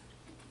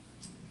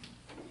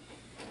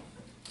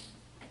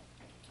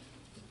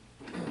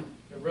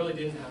 I really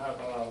didn't have,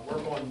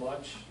 work on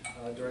much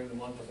during the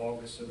month of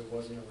August, so there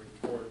wasn't a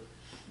report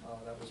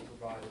that was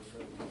provided for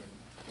the board.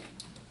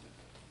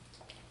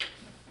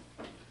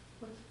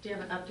 Do you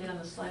have an update on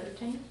the slider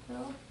tank at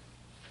all?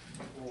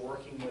 We're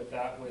working with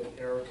that with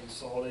Aero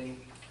Consulting.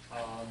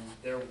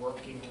 They're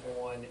working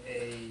on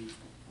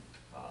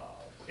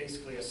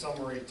basically a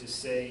summary to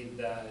say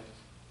that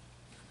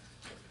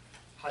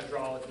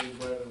hydraulically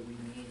whether we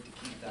need to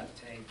keep that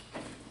tank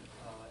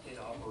in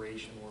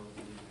operation or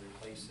we need to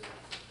replace it,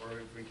 or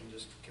if we can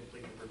just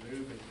completely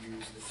remove and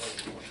use the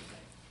total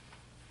tank.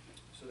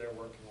 So they're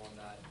working on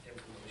that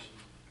information,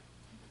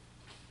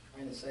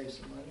 Trying to save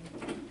some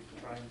money?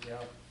 trying to, yeah.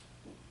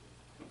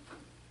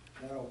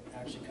 That'll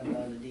actually come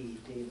down to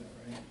DEP though,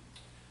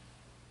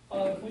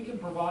 right? If we can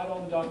provide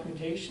all the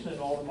documentation and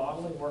all the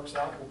modeling works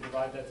out, we'll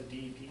provide that to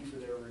DEP for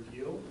their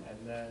review and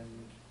then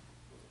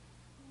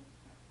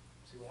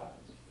see what happens.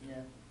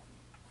 Yeah.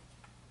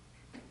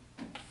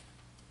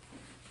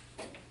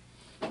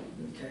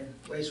 Okay,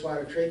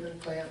 wastewater treatment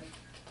plant?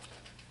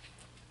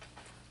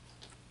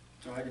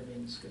 Oh, I didn't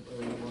mean to skip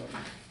over the water.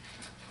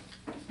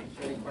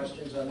 Any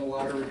questions on the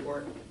water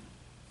report?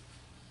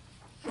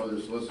 So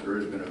the solicitor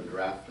is gonna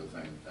draft the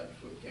thing, that's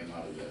what came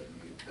out of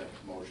that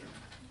motion.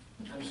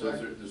 I'm sorry?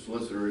 The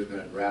solicitor is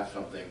gonna draft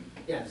something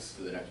Yes,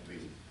 to the next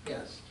meeting.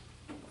 yes.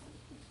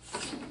 I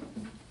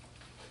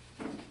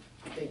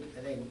think,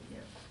 yeah,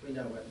 we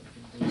know what.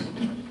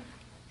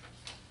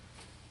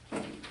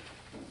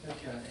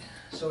 Okay,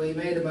 so we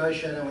made a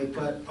motion and we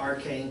put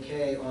RK and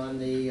K on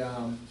the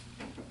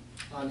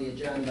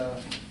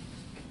agenda.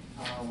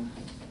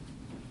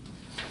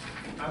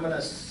 I'm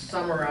gonna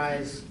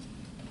summarize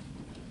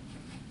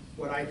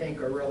what I think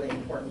are really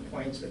important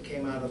points that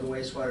came out of the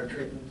wastewater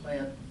treatment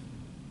plant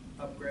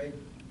upgrade.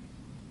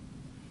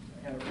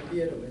 I haven't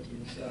reviewed it with you,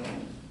 so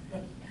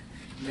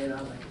you may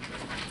not like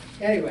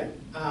it. Anyway,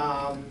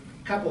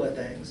 couple of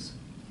things.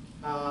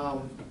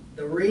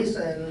 The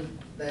reason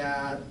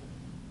that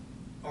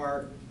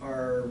our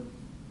I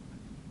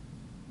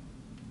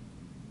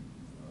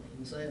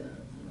didn't say that.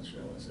 I'm not sure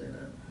I want to say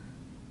that.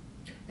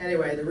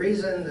 Anyway, the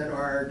reason that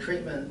our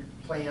treatment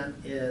plant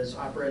is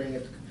operating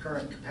at the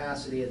current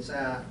capacity it's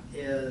at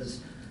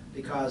is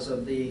because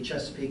of the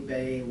Chesapeake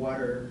Bay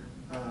water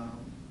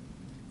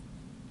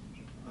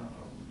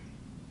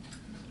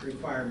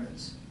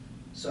requirements.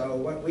 So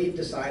what we've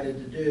decided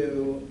to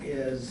do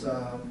is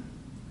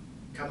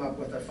come up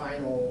with a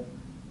final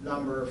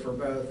number for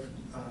both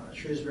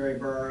Shrewsbury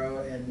Borough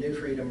and New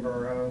Freedom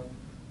Borough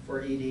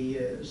for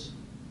EDUs.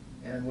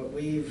 And what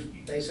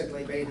we've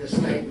basically made this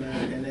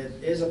statement, and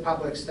it is a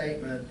public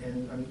statement,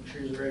 and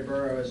Shrewsbury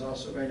Borough is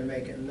also going to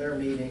make it in their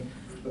meeting,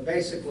 but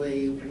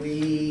basically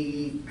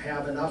we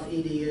have enough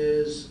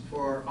EDUs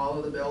for all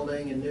of the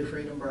building in New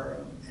Freedom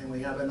Borough, and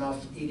we have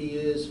enough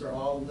EDUs for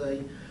all of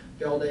the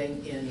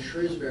building in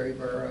Shrewsbury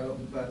Borough,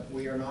 but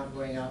we are not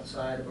going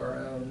outside of our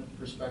own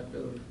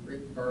respective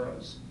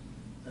boroughs.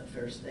 Is that a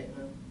fair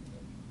statement?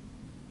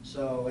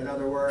 So in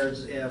other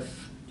words,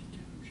 if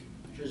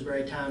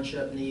Shrewsbury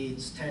Township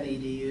needs 10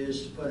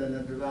 EDUs to put in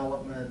a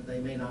development, they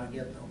may not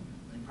get them.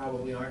 They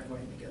probably aren't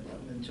going to get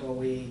them until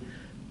we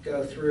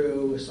go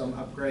through some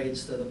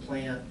upgrades to the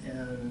plant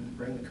and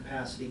bring the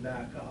capacity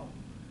back up.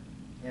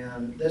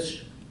 And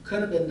this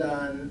could have been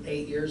done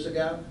 8 years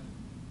ago,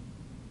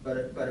 but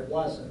it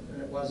wasn't.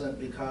 And it wasn't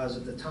because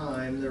at the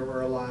time there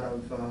were a lot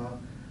of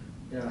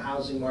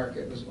housing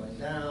market was going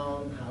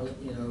down,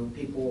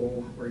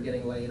 people were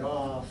getting laid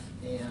off,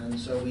 and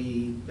so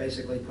we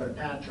basically put a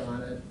patch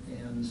on it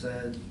and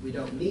said, we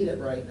don't need it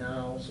right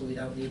now, so we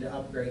don't need to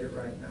upgrade it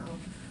right now.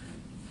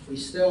 We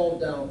still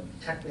don't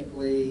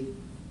technically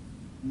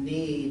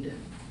need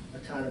a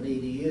ton of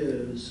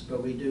EDUs,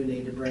 but we do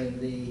need to bring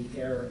the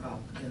air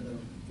up in the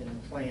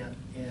plant,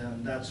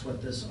 and that's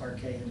what this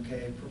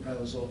RK&K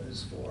proposal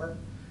is for.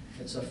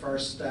 It's a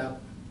first step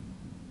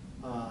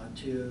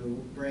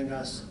to bring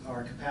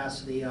our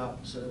capacity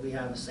up so that we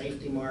have a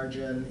safety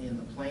margin in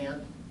the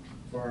plant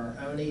for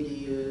our own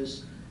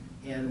EDUs,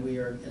 and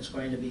it's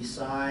going to be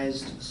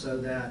sized so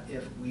that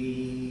if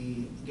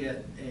we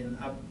get an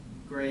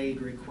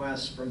upgrade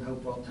request from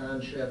Hopewell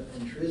Township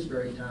and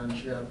Shrewsbury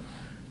Township,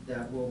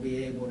 that we'll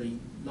be able to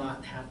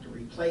not have to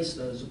replace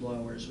those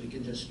blowers. We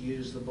can just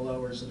use the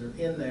blowers that are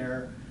in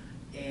there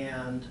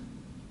and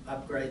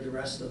upgrade the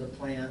rest of the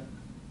plant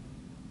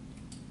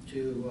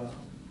to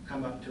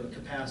come up to a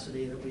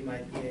capacity that we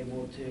might be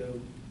able to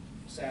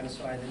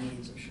satisfy the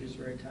needs of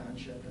Shrewsbury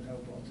Township and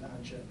Hopewell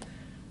Township.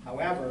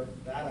 However,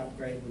 that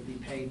upgrade would be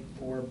paid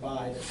for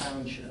by the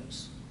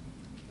townships.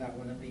 That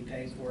wouldn't be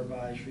paid for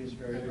by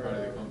Shrewsbury Borough.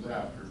 Anybody that comes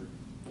after.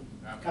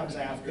 Comes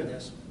after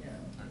this one,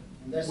 yeah.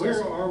 And this Where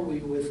is- are we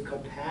with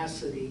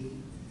capacity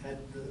at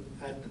the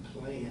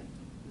plant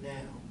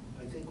now?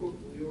 I think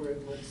we were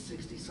at, what,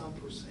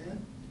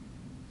 60-some%?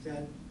 Is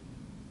that,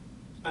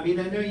 I mean,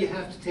 I know you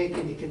have to take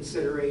into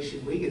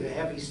consideration, we get a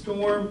heavy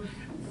storm,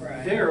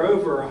 Right. they're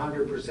over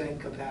 100%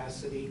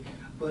 capacity,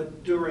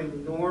 but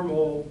during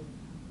normal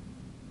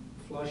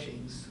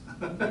flushings,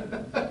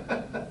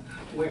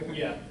 where?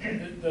 Yeah,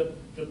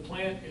 the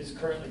plant is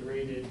currently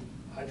rated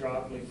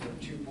hydraulically for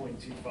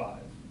 2.25.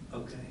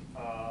 Okay.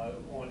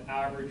 On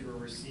average, we're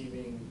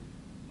receiving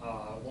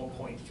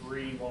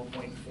 1.3,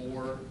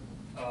 1.4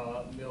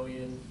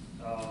 million.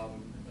 I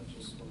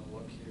just want to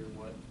look here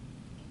what.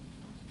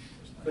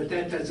 But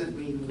that doesn't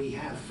mean we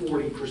have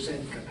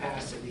 40%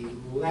 capacity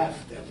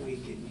left that we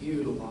can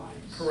utilize.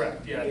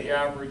 Correct, yeah, the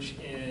average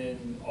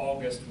in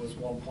August was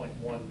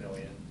 1.1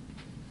 million.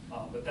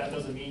 But that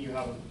doesn't mean you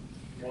have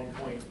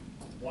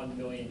 1.1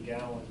 million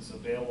gallons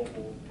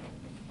available.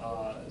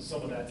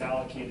 Some of that's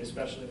allocated,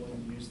 especially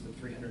when you use the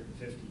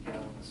 350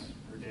 gallons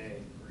per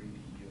day per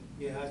EDU.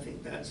 Yeah, I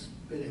think that's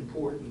been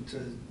important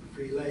to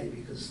relay,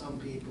 because some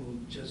people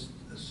just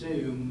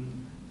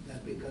assume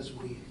that because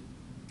we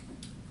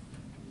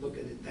look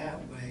at it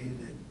that way,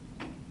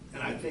 that,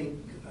 and I think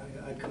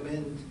I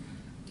commend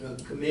the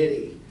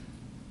committee,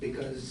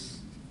 because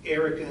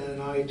Erica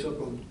and I took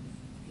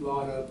a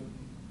lot of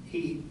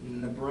heat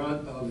and the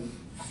brunt of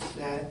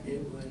that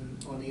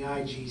on the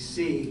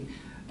IGC,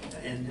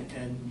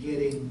 and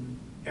getting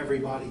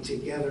everybody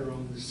together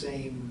on the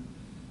same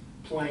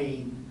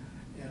plane,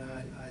 and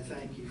I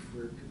thank you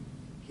for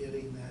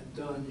getting that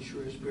done.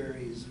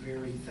 Shrewsbury is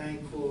very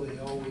thankful. They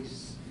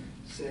always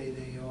say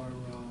they are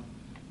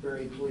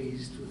very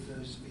pleased with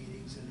those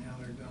meetings and how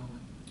they're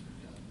going.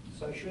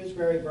 So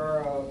Shrewsbury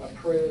Borough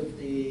approved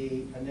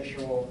the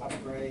initial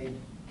upgrade.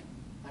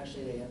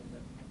 Actually, they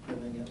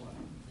haven't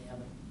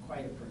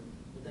quite approved.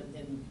 But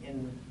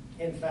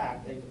in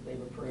fact,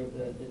 they've approved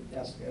that it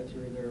has to go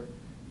through their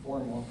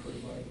formal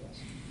approval, I guess.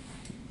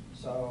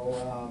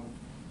 So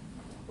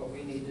what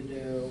we need to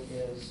do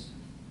is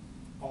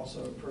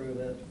also approve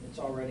it. It's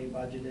already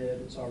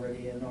budgeted, it's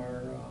already in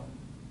our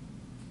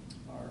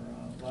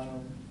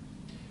loan,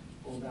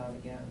 pull down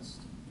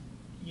against.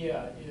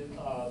 Yeah,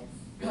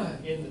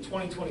 in the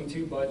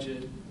 2022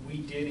 budget, we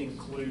did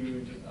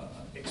include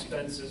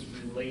expenses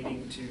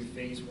relating to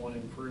Phase 1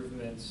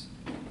 improvements.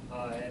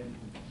 And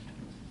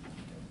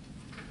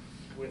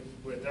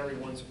with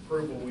everyone's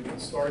approval, we can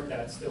start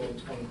that still in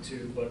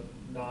 22, but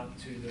not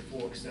to the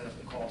full extent of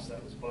the cost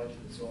that was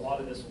budgeted. So a lot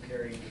of this will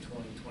carry into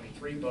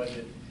 2023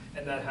 budget,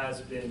 and that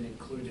has been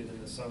included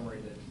in the summary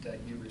that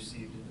you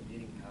received in the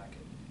meeting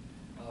packet.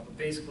 But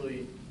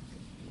basically,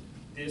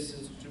 this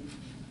is,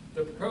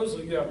 the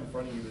proposal you have in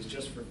front of you is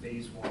just for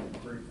Phase 1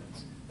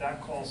 improvements.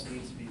 That cost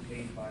needs to be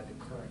paid by the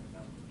current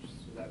members,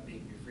 so that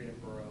being your Freedom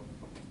Borough,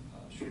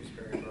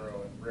 Shrewsbury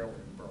Borough, and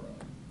Railroad Borough.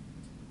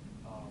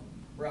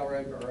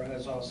 Railroad Borough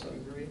has also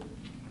agreed.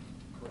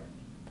 Correct.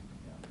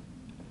 Yeah.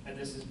 And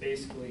this is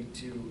basically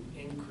to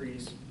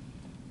increase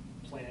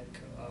plant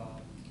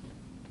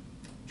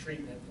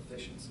treatment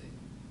efficiency.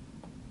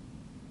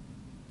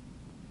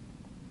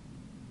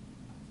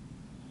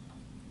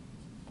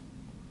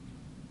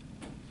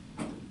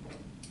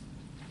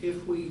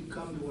 If we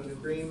come to an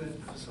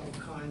agreement of some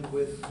kind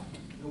with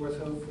North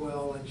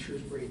Hopewell and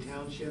Shrewsbury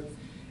Township,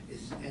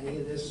 is any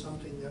of this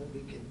something that we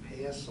can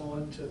pass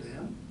on to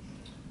them?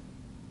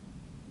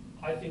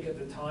 I think at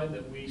the time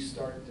that we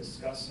start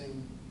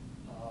discussing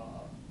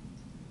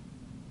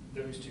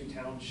those two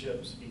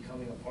townships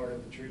becoming a part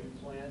of the treatment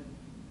plant,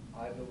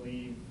 I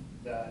believe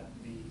that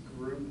the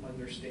group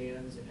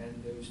understands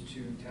and those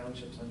two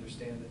townships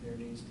understand that there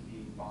needs to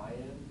be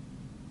buy-in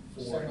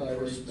for Similar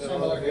improvement. to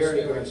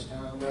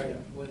Stewartstown. Right,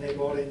 when they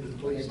bought into the When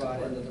police they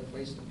bought into department. the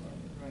police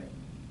department, right.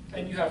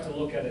 And you have to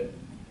look at a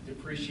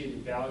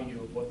depreciated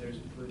value of what those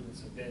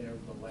improvements have been over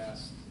the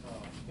last,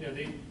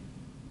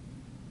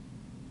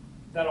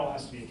 that all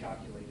has to be a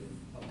calculated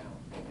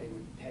amount that they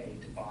would pay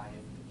to buy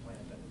into the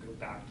plant that would go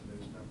back to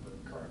those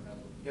current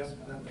members.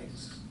 Yep, that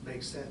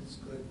makes sense,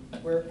 good.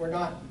 We're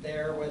not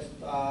there with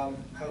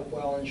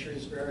Hopewell and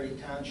Shrewsbury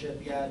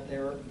Township yet.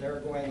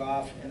 They're going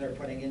off and they're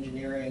putting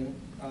engineering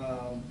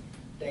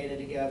data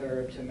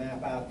together to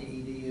map out the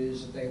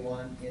EDUs that they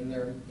want in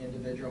their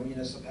individual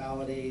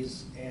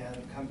municipalities and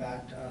come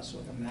back to us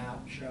with a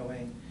map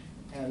showing.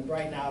 And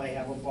right now they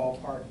have a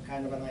ballpark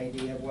kind of an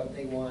idea of what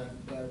they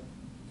want, but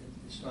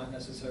it's not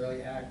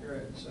necessarily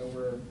accurate. So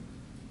we're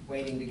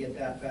waiting to get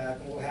that back,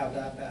 and we'll have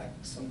that back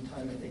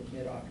sometime, I think,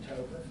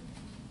 mid-October.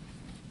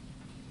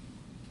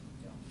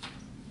 Yeah.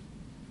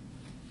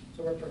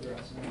 So we're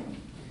progressing.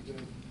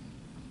 Good.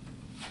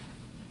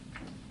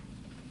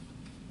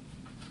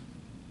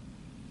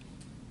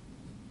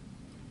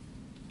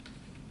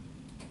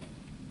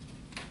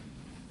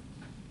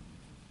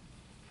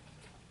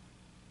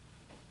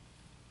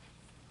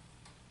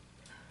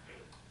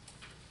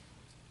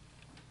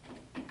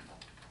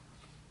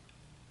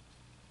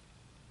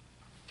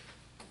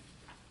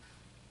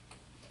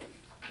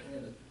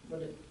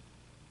 And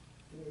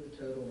give me the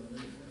total on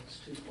it. It's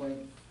 2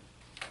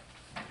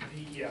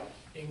 Yeah,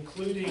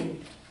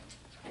 including,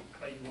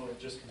 you want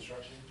just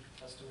construction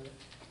estimate?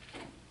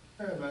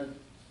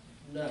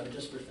 No,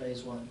 just for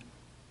Phase 1.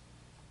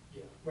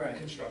 Yeah. Right.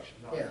 Construction,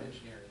 not Yeah.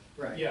 engineering.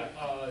 Right. Yeah,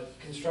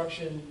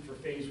 construction for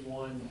Phase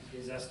 1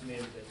 is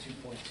estimated at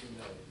 $2.2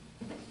 million.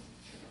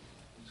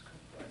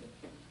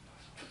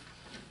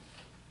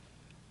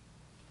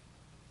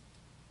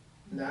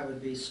 And that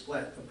would be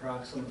split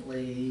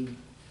approximately,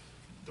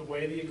 The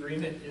way the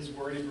agreement is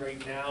worded right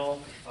now,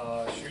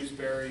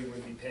 Shrewsbury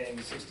would be paying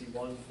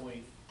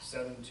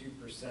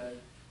 61.72%.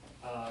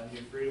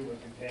 New Freedom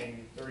would be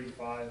paying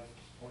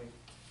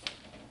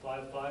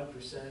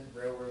 35.55%,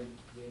 Railroad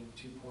being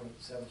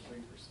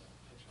 2.73%.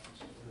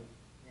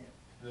 And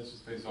this is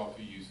based off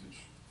of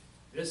usage.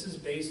 This is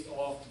based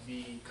off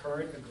the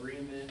current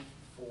agreement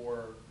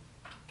for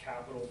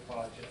capital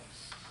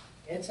projects.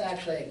 it's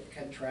actually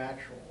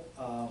contractual.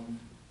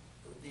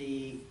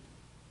 The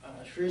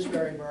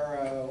Shrewsbury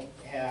Borough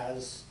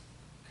has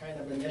kind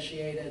of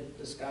initiated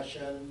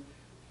discussion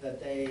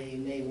that they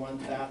may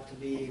want that to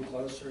be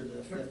closer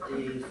to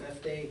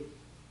 50-50,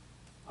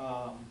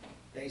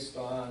 based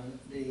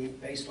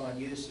on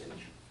usage.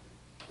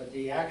 But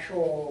the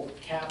actual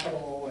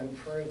capital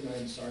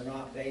improvements are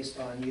not based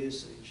on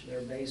usage.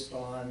 They're based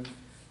on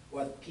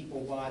what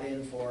people bought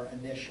in for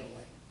initially.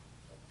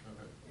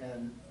 Okay.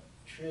 And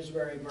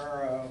Shrewsbury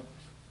Borough,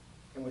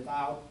 and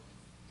without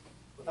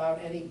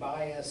any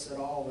bias at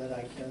all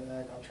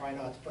I'll try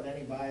not to put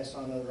any bias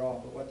on it at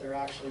all, but what they're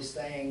actually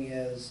saying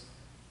is,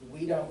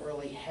 we don't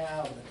really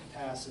have the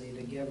capacity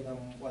to give them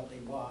what they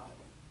bought,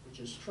 which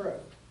is true,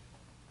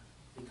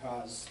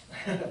 because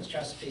it's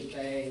Chesapeake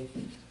Bay.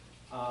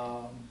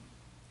 But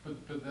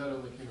that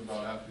only came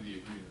about after the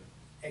agreement.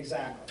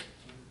 Exactly.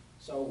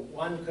 So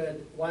one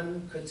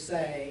could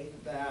say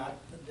that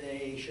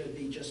they should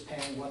be just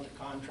paying what the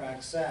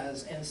contract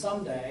says, and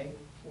someday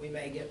we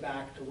may get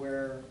back to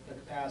where the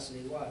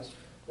capacity was.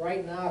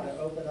 Right now, to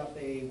open up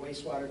a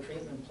wastewater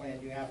treatment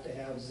plant, you have to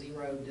have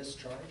zero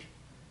discharge,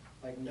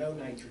 like no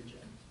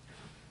nitrogen,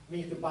 I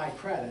mean, you could buy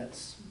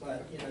credits,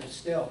 but, you know,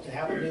 still, to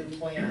have a new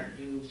plant,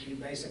 you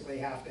basically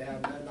have to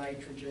have no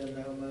nitrogen,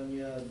 no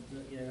ammonia,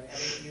 you know,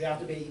 you have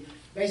to be,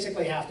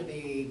 basically have to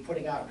be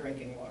putting out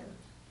drinking water.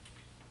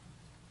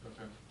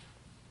 Okay.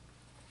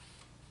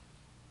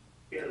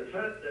 Yeah, the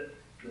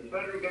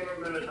federal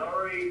government has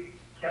already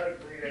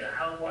calculated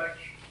how much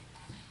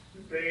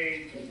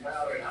they can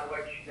tolerate, how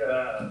much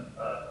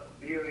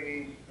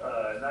BOEs,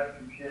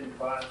 nitrogen,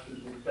 phosphorus,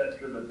 et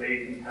cetera, that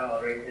they can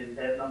tolerate, and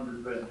that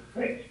number's been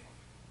fixed.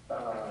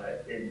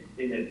 And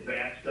it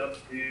backs up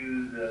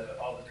to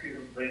all the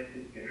treatment plants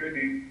that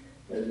contribute,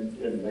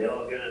 and they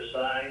all get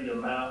assigned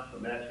amount, the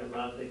maximum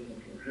amount they can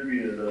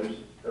contribute to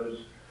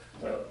those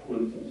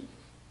pollutants.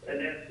 And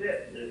that's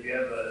it. And if you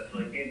have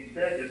like Andy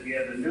said, if you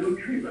have a new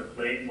treatment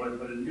plant, you want to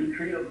put a new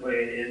treatment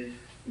plant in,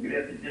 you're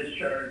going to have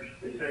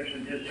to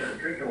essentially discharge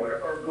drinking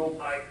water, or go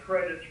buy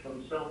credits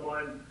from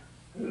someone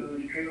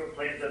whose treatment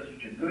plant does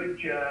such a good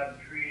job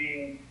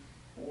treating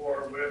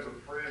or whatever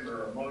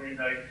parameter, ammonium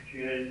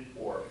nitrogen,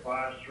 or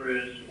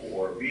phosphorus,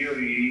 or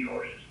BOE,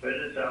 or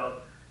suspended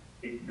salt.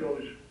 It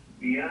goes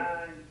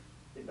beyond,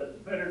 it does a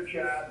better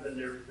job than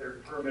their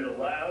permit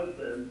allows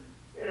them,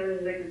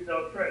 and they can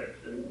sell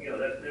credits. And, you know,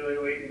 that's the only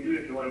way you can do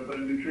it. If you want to put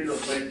a new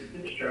treatment plant to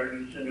discharge,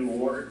 it's a new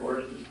water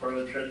course as part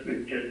of the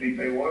Chesapeake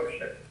Bay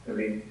watershed. I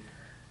mean,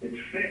 it's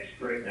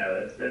fixed right now.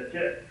 That's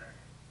it.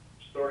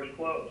 Store's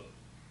closed.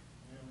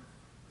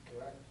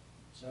 Correct.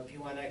 So if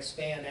you want to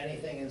expand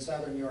anything in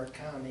southern York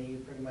County, you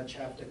pretty much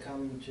have to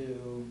come to,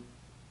 you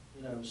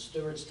know,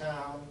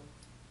 Stewartstown,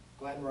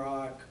 Glen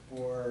Rock,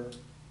 or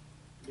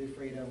New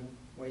Freedom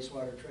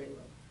wastewater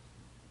treatment.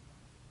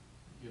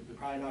 Yeah, You're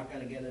probably not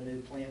going to get a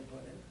new plant put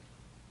in.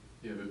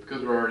 Yeah, but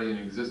because we're already in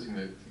existing,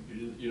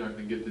 you're not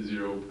going to get to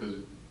zero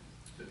because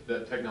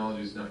that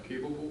technology is not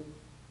capable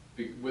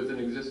with an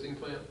existing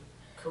plant?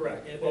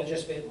 Correct. It will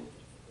just be,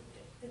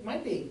 it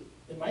might be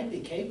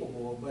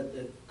capable, but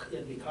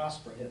it'd be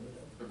cost prohibitive.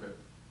 Okay.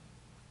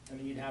 I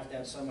mean, you'd have to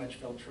have so much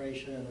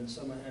filtration and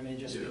so much, I mean,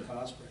 it'd just be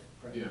cost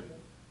prohibitive.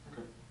 Yeah.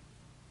 Okay.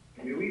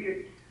 I mean, we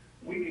could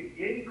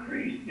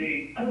increase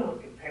the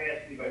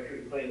capacity by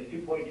treatment plants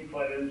 2.25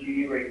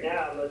 mgd right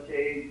now. Let's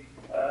say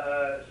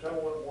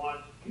someone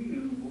wants to,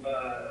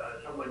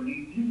 someone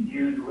needs to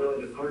use,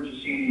 willing to purchase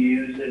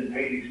CDUs and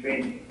pay the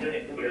expansion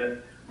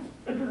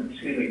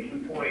excuse me,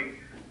 2.5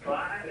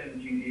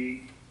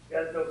 mgd.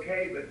 That's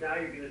okay, but now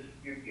you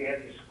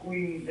have to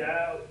squeeze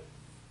out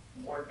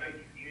more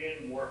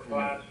nitrogen, more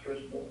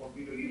phosphorus, more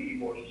BOE,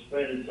 more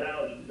suspended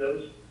solids.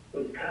 Those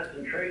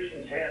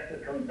concentrations have to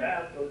come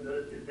down so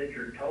that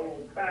your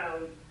total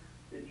pounds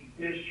that you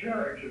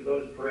discharge of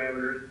those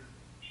parameters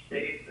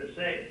stays the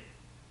same.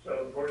 So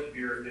of course, if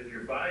your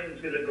volume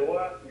is going to go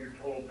up and your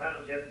total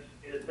pounds have to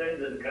stay the same,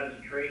 then the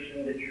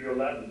concentration that you're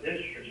allowed to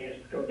discharge has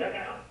to come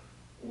down,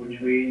 which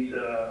means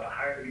a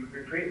higher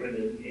degree of treatment.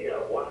 And you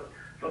know, one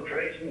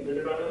filtration is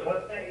another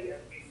thing. I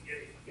mean,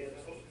 you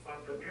know, on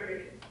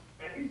filtration,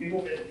 and you do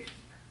it.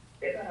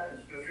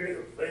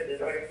 Treatment plant is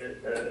trying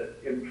to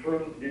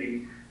improve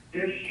the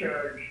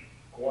discharge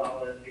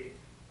quality.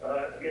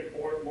 It gets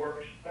more and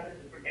more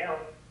expensive per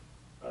gallon.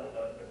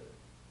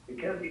 It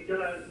can be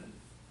done.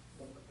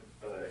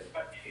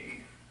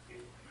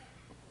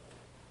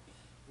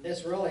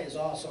 This really is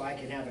also, I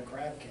can have a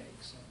crab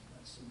cake, so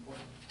that's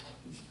important.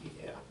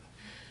 Yeah.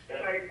 I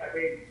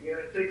mean, you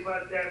know, think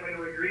about that when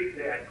we agree to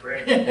that,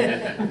 Craig.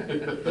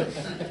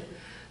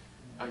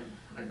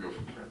 I go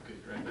for crab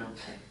cake right now.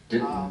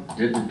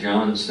 Didn't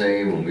John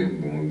say when we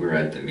were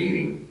at the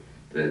meeting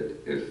that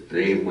if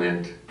they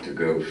went to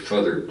go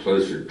further,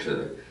 closer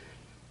to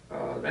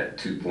that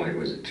 2.3?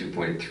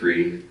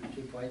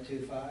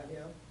 2.25,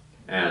 yeah.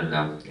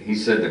 And he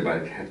said they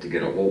might have to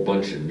get a whole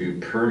bunch of new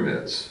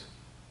permits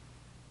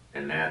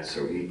and that,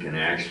 so he can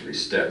actually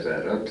step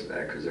that up to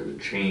that, because it would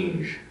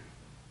change.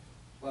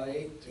 Well,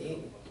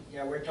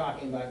 yeah, we're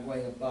talking about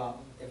going above.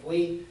 If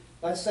we,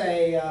 let's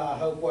say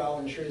Hopewell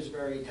and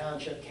Shrewsbury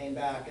Township came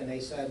back and they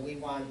said, we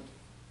want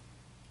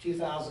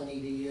 2,000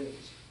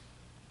 EDUs.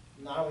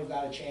 Now we've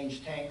got to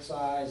change tank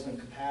size and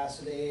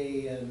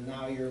capacity, and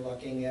now you're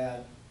looking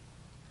at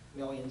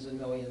millions and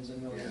millions and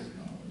millions of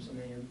dollars. I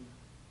mean,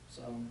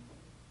 so,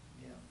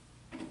 yeah.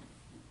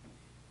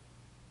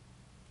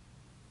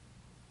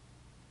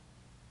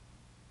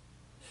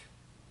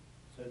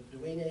 So do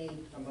we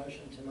need a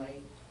motion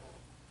tonight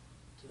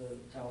to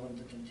tell them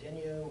to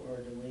continue, or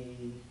do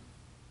we?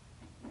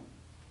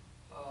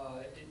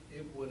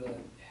 It would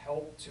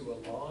help to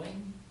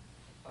align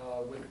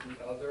with the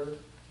other.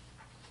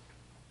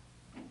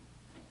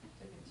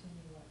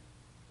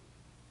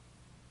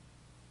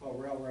 Well,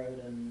 Railroad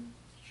and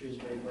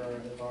Shrewsbury Borough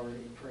have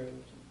already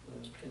approved.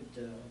 Could,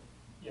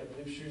 Yeah, but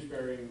if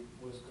Shrewsbury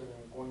was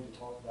going to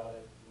talk about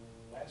it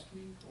last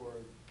week, or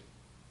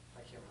I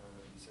can't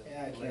remember if he said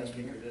yeah, I can't last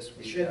week or remember. this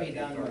week. It should at be the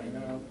done authority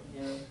right now,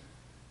 meeting.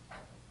 yeah.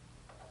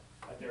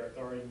 At their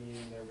authority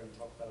meeting, they were going to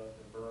talk about it at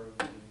the borough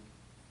meeting.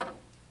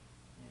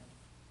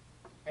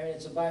 I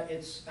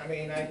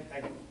mean, I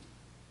mean,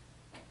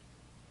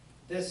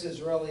 this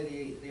is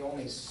really the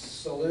only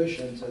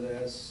solution to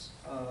this.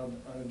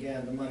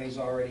 Again, the money's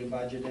already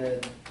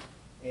budgeted,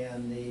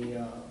 and They didn't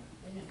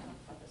talk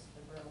about this at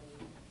the borough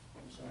meeting.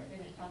 I'm sorry, They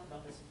didn't talk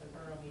about this at the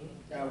borough meeting.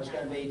 that was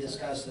gonna be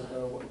discussed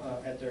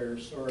at their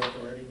sewer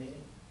authority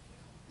meeting.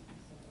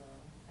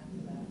 After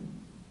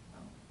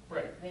that.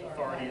 Right, They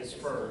authority are- is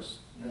first,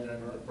 and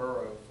then the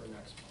borough for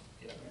next month,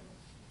 yeah.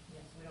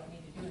 Yes, we don't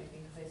need to do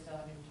anything because they still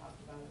haven't even talked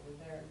about it with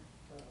their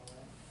borough,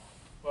 right?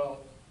 Well,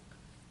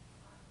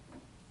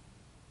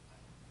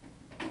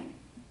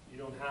 you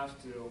don't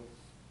have to,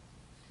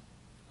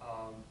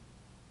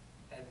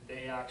 and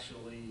they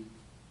actually,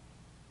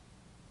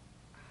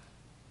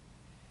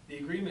 the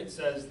agreement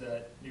says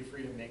that New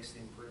Freedom makes the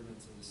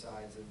improvements and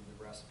decides and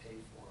the rest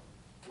paid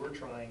for. We're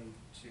trying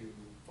to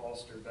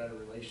foster better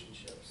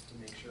relationships to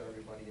make sure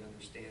everybody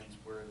understands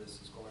where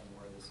this is going,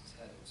 where this is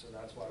headed. So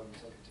that's why we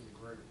took it to the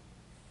group.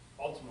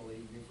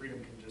 Ultimately, New Freedom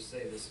can just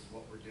say, this is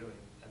what we're doing,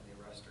 and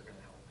the rest are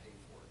gonna help pay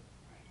for it.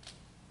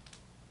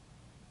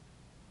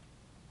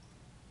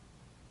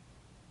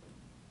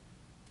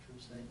 True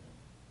statement.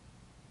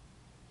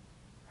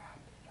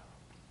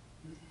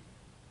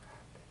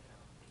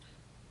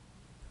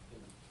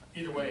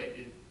 Either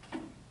way,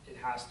 it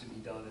has to be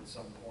done at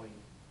some point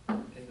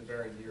in the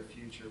very near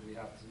future. We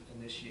have to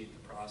initiate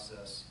the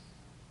process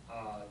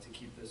to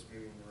keep this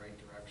moving in the right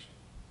direction.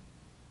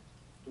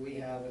 Do we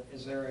have,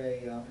 is there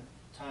a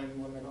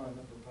time limit on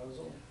the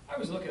proposal? I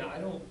was looking,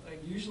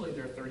 usually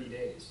they're 30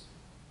 days,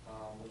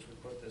 which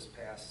would put this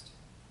past,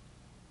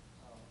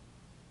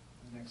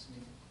 The next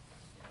meeting?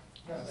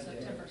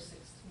 September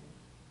 16th.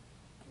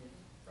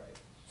 right,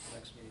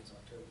 next meeting's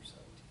October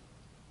 17th.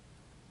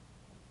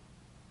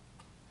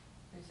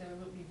 They said we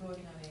would be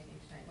voting on anything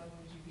tonight. What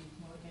would you be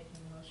making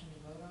the motion to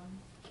vote on?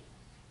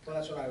 Well,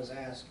 that's what I was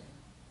asking.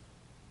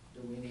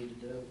 Do we need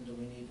to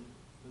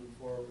move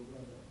forward with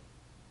it?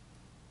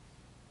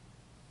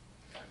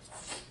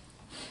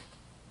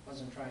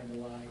 Wasn't trying to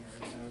lie or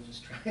anything, I was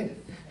just trying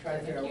to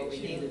figure out what we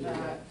needed to do.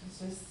 It's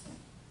just,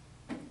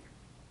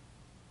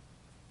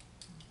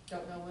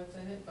 don't know what's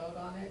in it, vote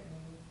on it,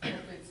 and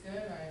hope it's good, I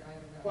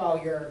don't know.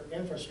 Well, your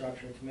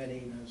infrastructure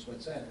committee knows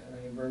what's in it.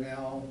 I mean,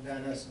 Burnell,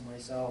 Dennis, and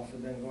myself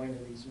have been going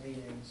to these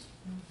meetings.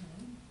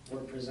 Mhm.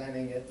 We're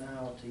presenting it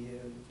now to you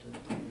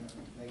to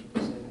make a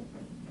decision.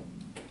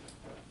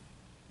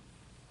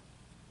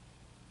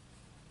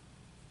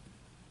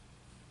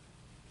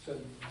 So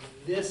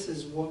this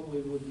is what we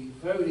would be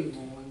voting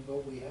on,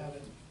 but we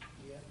haven't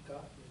yet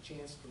gotten a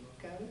chance to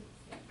look at it.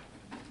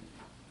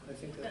 I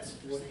think that's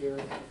what you're,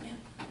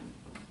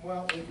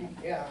 Well, I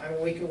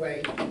mean, we could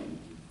wait.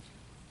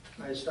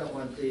 I just don't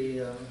want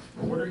the,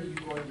 What are you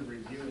going to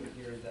review in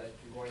here that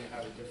you're going to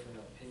have a different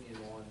opinion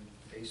on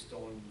based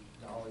on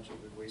knowledge of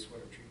the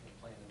wastewater treatment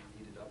plant and the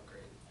needed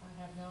upgrade?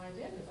 I have no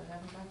idea, because I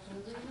haven't got to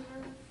the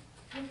river,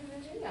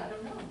 I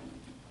don't know.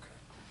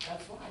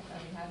 That's why, I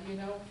mean, how do you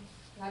know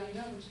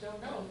what you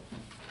don't know?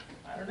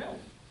 I don't know.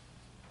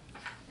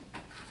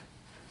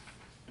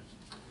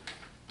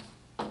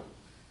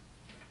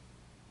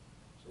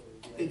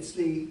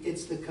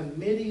 it's the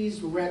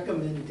committee's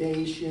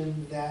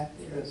recommendation that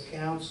the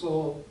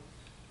council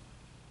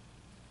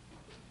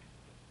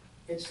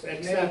it's the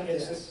Accept committee,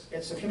 this.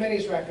 it's the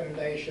committee's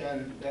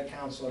recommendation that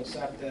council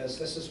accept this.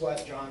 This is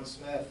what John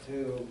Smith,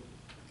 who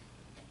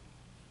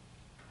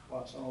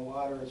walks on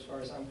water as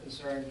far as I'm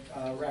concerned,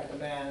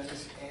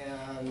 recommends.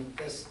 And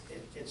this,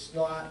 it's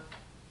not,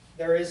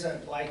 there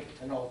isn't like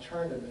an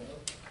alternative.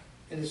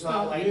 and it's Not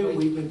not like new, we-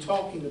 we've been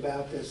talking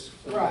about this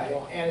for a Right,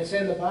 while. and it's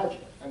in the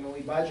budget. I mean,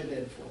 we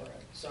budgeted for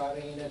it. So, I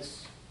mean,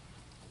 it's,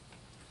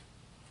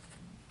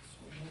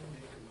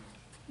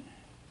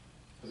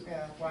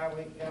 yeah,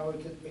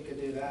 we could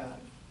do that.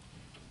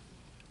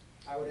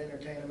 I would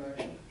entertain a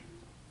motion.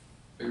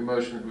 Make a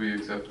motion that we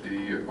accept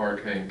the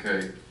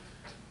RK&K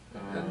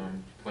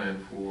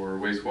plan for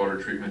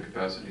wastewater treatment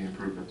capacity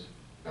improvements.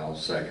 I'll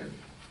second.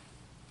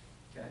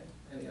 Okay,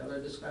 any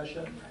other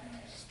discussion?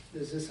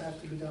 Does this have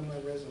to be done by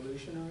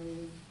resolution or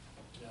anything?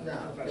 No,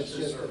 it's Professional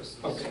just, services.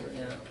 okay.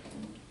 yeah.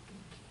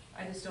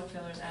 I just don't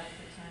feel there's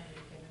adequate time to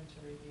get them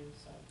to review,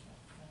 so that's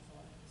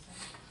all I have to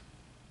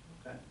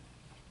say. Okay.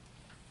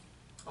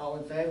 All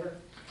in favor?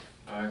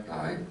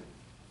 Aye.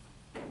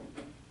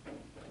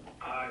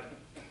 Aye.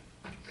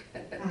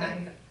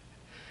 Aye.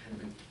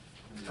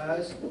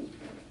 Opposed?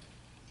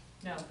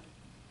 No,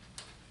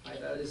 My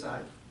vote is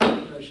aye.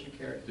 Motion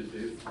carried. Did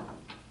Dave,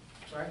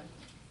 Sorry?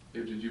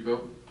 Dave, did you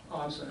vote?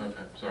 Oh, I'm sorry.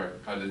 Okay, sorry,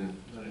 I didn't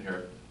hear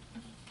it.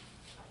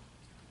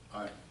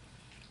 Aye.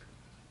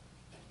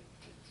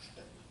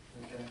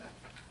 Okay,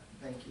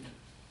 thank you.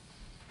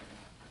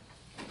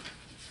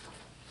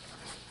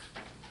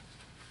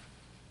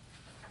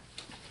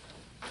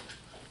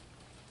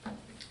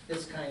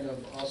 This kind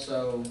of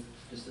also,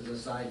 just as a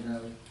side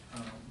note,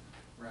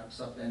 wraps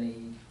up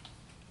any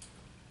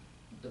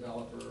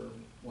developer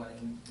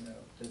wanting,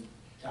 to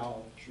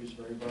tell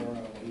Shrewsbury Borough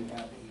we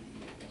have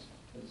EDUs,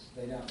 because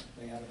they don't,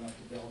 they have enough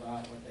to build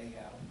out what they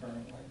have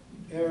currently.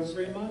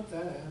 Every month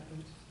that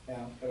happens.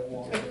 Yeah, but it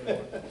won't.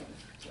 It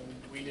So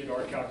we did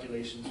our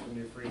calculations for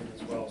New Freedom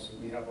as well, so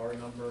we have our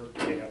number,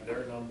 they have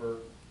their number,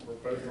 we're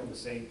both on the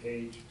same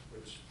page,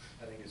 which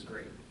I think is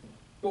great.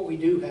 But we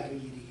do have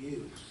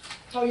EDUs.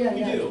 Oh, yeah, We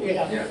yeah. do.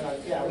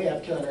 Yeah, we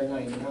have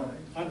 299.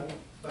 I don't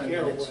But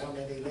care it's- how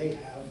many they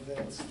have,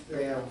 that's.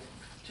 They have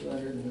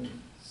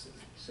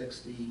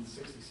 260,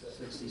 66.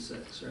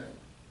 66, right?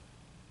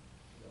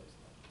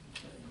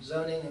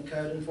 Zoning and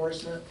code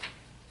enforcement?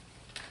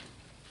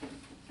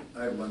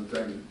 I have one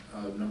thing,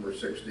 number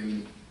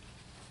 16,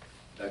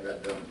 that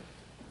got done.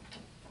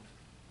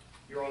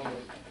 You're on the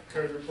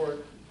code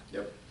report?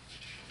 Yep,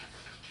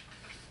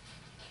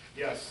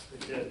 Yes,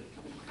 it did.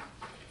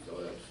 so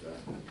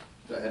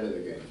that's ahead of the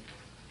game.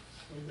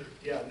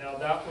 Yeah, now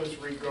that was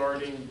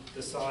regarding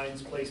the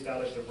signs placed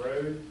out at the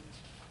road.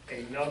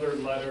 Another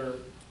letter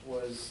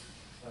was,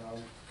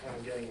 kind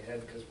of getting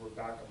ahead because we're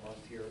back a month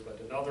here, but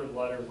another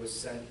letter was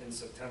sent in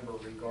September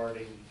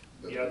regarding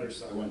the other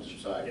signs. The ones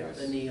inside. Yes.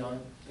 The neon?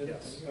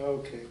 Yes.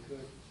 Okay,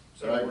 good.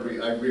 So I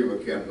agree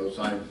with Kim, those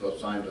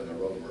signs on the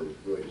road were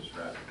really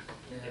distracting.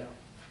 Yeah.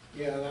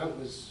 Yeah, that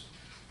was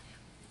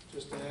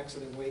just an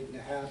accident waiting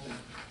to happen.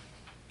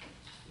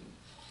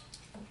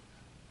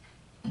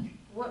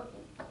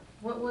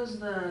 What was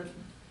the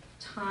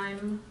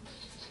time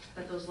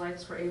that those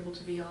lights were able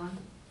to be on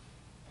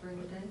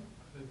during the day?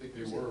 I didn't think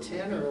they Was were. it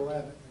 10 or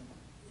 11?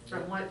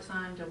 From what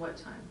time to what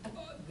time?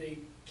 They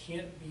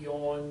can't be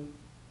on,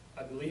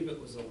 I believe it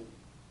was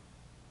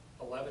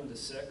 11 to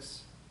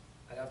 6.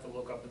 I'd have to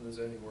look up in the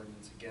zoning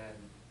ordinance again,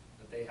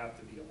 that they have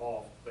to be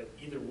off, but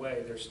either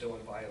way, they're still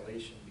in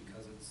violation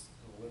because it's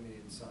an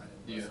illuminated sign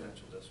in the Yeah.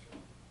 residential district.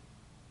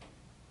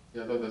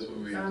 Yeah, I thought that's what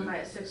we Found by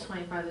did. at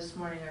 6:25 this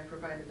morning, I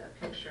provided that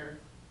picture.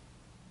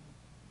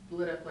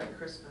 Lit up like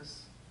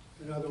Christmas.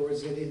 In other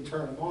words, they didn't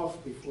turn them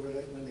off before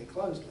when they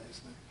closed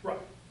last night. Right,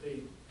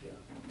 yeah.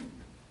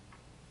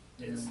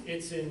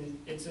 It's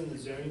in the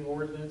zoning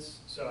ordinance,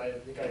 so I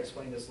think I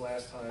explained this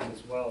last time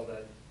as well,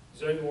 that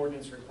zoning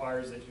ordinance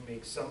requires that you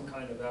make some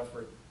kind of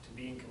effort to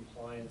be in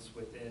compliance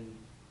within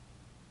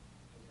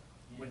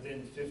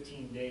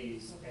 15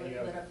 days, and you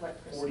Lit have up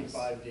like Christmas.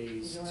 45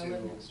 days You wanna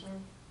live to, next door?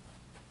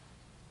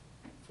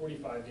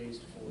 45 days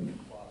to fully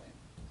comply.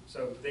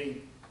 So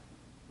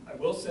I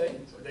will say,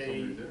 It's like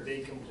somebody there. they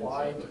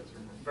complied Inside lights are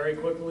on. very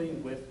quickly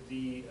with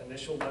the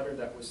initial letter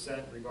that was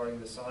sent regarding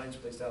the signs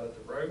placed out at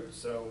the road,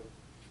 so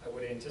I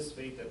would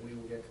anticipate that we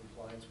will get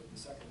compliance with the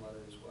second letter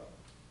as well.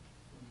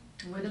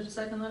 When did the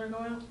second letter go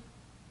out?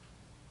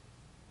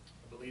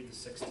 I believe the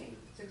 16th,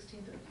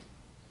 16th of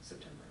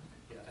September.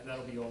 yeah, and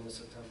that'll be on the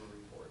September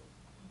report.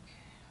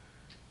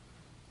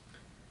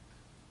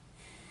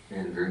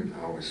 Andrew,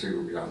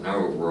 I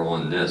know we're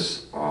on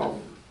this,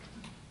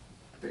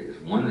 there's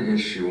one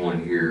issue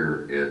on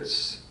here,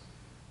 it's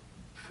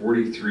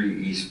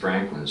 43 East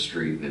Franklin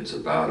Street, and it's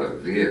about a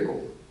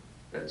vehicle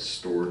that's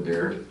stored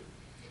there.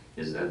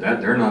 Is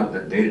they're not,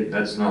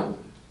 that's not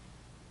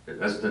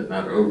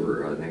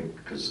over, I think,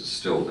 because it's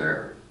still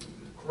there.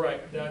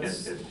 Correct,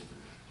 that's, It-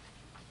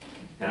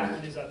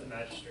 that is at the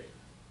magistrate.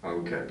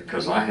 Okay,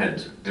 because I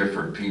had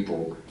different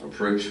people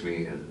approach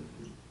me and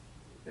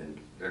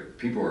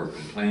people are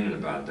complaining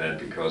about that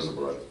because of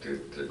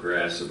the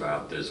grass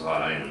about this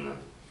high and the.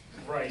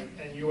 Right,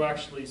 and you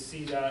actually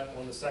see that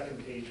on the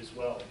second page as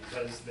well,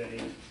 because they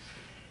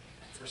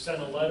were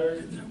sent a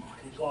letter,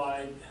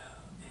 complied,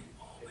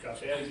 it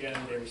got bad again,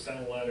 they were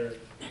sent a letter,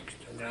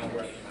 and now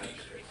we're at the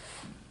magistrate.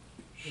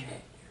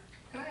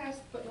 Can I ask,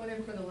 put one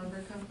in for the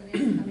lumber company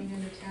coming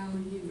into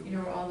town? You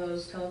know where all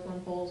those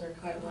telephone poles are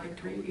cut like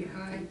 3 feet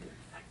high,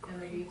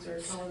 and the weeds are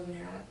taller than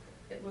that?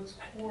 It looks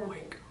horrible,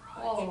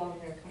 all along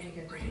there coming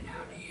into the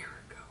town.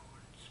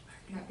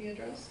 Can that be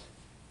addressed?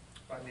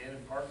 By Man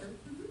and Parker?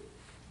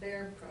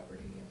 Their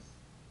property, yes.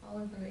 All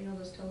in front of, you know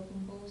those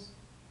telephone poles?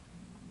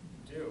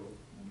 Do,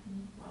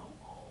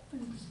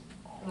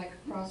 Like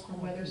across from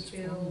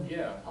Weathersfield,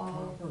 yeah.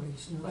 all,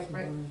 like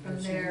right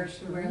from there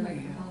to where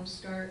like the homes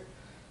start,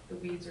 the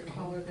weeds are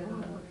taller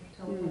than the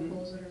telephone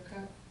poles that are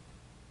cut.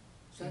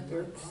 Is that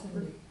their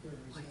property? Or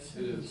is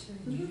that- It is.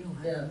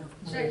 Yeah.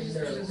 Check,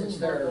 just- It's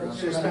their,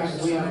 It's just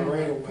that we have a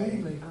right of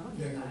way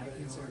there, but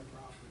it's our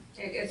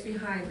property. It's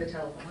behind the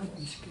telephone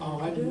poles. Oh,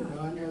 I do,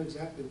 I know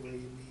exactly where you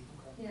mean.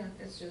 Yeah,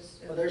 it's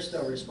just. well, they're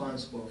still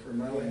responsible for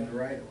mowing the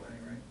right of way,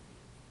 right?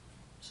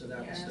 So that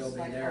Yeah, would still it's be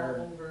like their,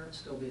 all over.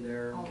 still be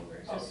their All over,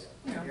 it's just,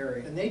 you know.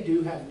 area. And they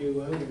do have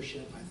new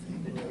ownership, I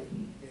think, right?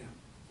 Yeah.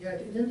 Yeah,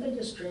 didn't they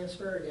just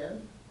transfer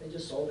again? They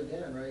just sold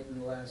again, right,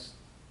 within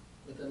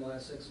the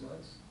last 6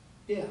 months?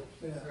 Yeah,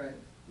 yeah, Right.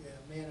 yeah,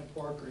 Man and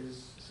Parker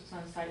is It's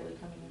unsightly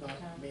coming into not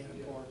town. Man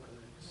and Parker,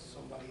 it's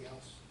somebody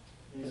else.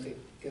 Yeah. I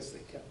guess they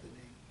kept the name.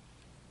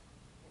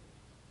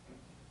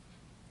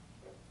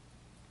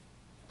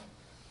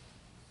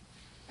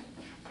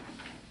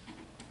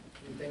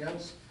 Anything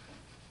else?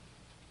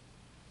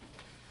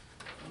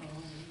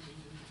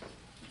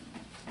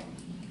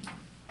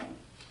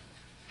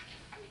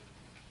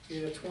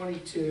 Yeah,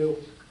 22.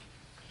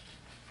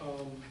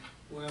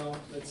 Well,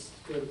 let's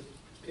go to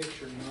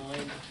picture 9.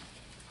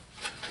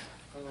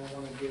 I don't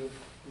want to give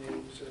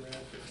their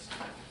address.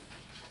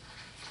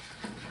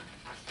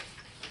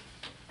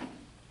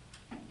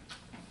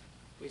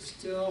 We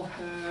still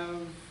have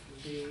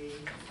the.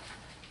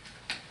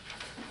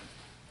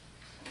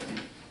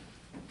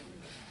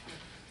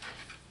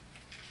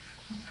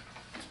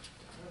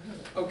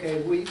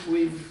 Okay,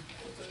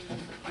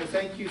 I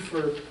thank you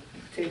for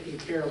taking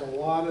care of a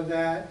lot of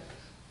that.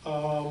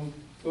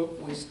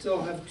 But we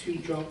still have 2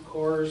 junk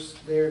cars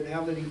there.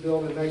 Now that he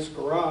built a nice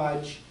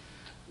garage,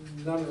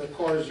 none of the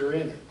cars are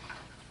in it.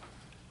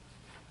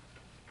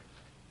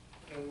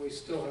 And we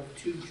still have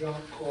 2 junk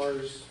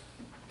cars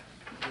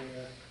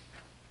there.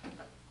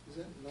 Is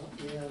that not,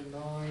 yeah,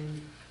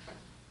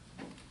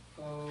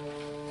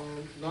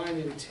 9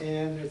 and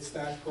 10, it's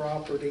that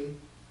property.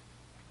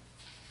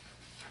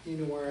 You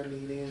know where I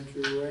mean,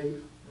 Andrew, right?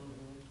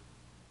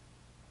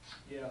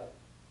 Yeah,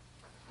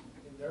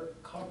 and they're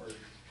covered.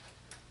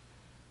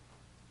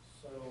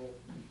 So.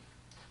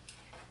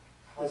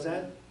 Is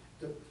that,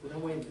 no,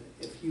 wait a minute,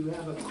 if you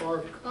have a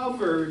car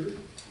covered,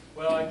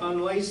 Well,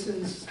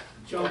 unlicensed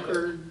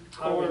junker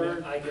How do we car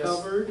know? I guess-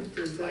 covered,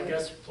 is I that?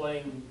 guess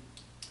playing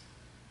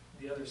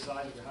the other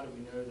side of it, how do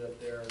we know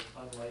that they're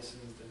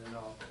unlicensed and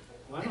inoperable?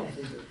 Well, I don't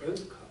think they're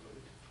both covered.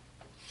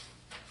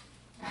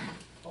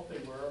 Thought they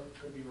were,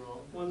 could be wrong.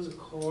 One's a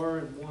car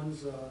and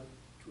one's a,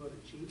 what,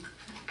 a Jeep?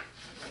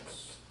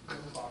 That's the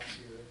box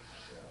here,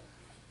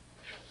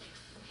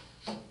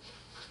 yeah.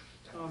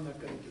 I'm not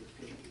gonna get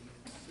picky,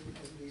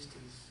 at least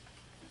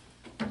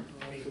I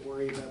don't have to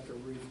worry about the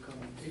roof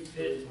coming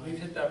through. We've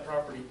hit that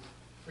property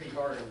pretty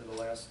hard over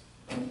the last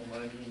couple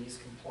months, and he's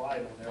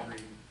complied on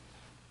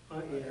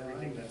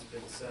everything that's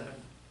been said.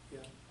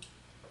 Yeah.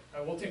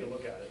 We'll take a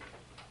look at it.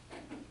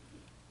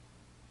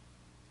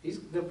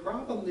 The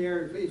problem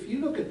there, if you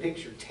look at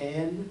picture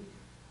 10,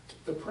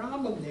 the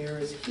problem there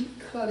is he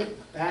cut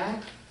it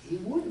back. He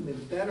would have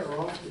been better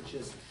off to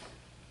just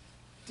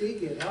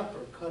dig it up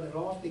or cut it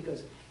off,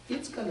 because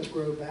it's gonna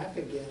grow back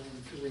again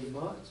in 3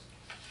 months.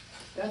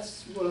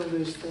 That's one of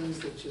those things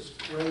that just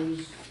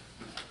grows,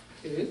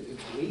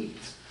 it's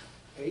weeds,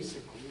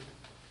 basically.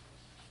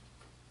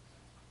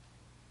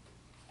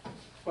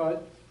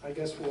 But I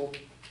guess we'll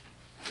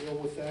deal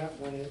with that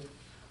when it,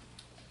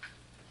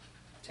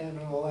 10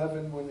 and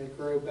 11, when they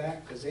grow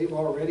back, because they've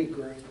already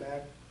grown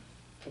back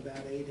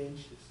about 8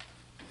 inches.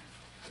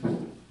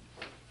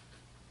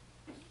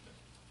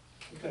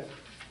 Okay,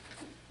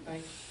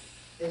 thanks.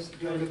 Is,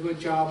 Doing a good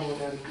job on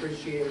that,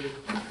 appreciate it.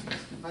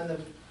 on the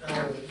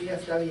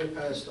VFW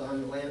post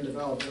on the land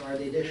development, are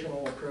the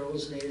additional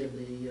approvals needed,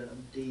 the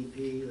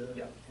DEP, the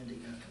Yeah.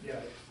 NDP?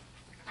 Yeah,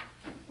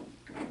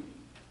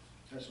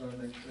 That's what I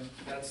make sure.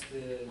 that's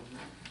the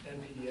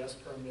NPDS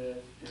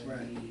permit Right.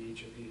 and the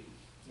HOP.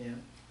 Yeah.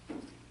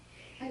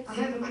 I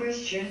have a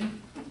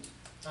question.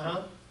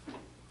 Uh-huh.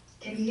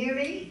 Can you hear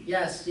me?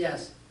 Yes,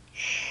 yes.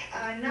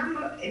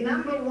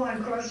 Number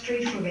 1, cross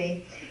street for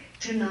me,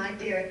 tonight,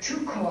 there are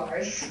 2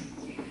 cars,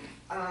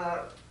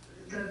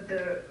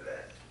 the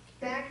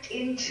backed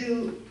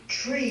into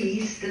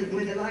trees,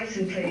 where the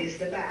license plate is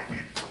the back.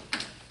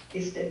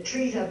 The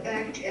trees are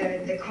backed,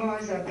 the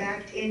cars are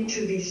backed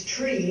into these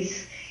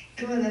trees.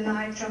 During the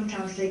night,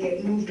 sometimes they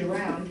get moved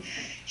around.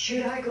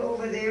 Should I go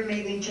over there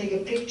maybe and take a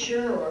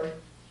picture, or?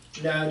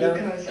 No,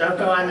 Because don't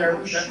go on there.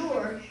 I'm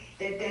sure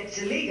that that's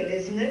illegal,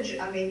 isn't it?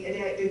 I mean,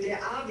 they're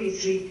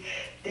obviously,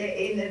 they're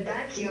in the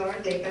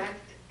backyard, they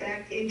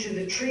backed into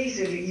the trees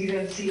so that you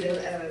don't see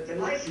the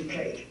license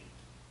plate.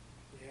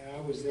 Yeah,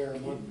 I was there a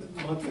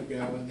month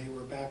ago, and they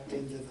were backed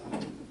into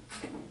the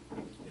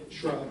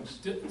shrubs.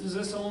 Does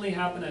this only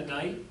happen at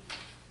night?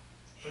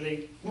 Or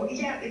they, Well,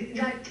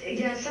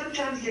 yeah,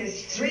 sometimes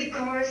there's 3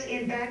 cars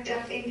backed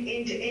up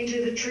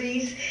into the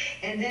trees,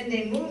 and then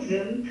they move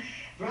them.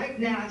 Right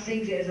now, I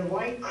think there's a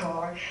white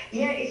car.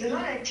 Yeah, it's a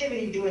lot of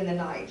activity during the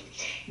night.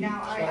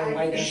 Now,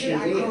 should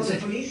I call the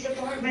police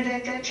department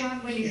at that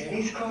time when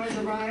these cars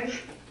arrive?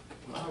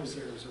 When I was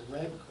there, it was a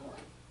red car.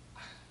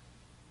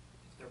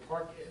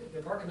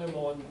 they're parking them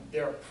on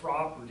their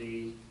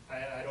property,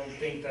 I don't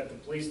think that the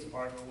police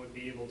department would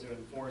be able to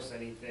enforce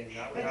anything.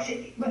 That would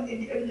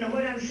have. No,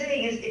 what I'm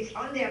saying is, it's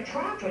on their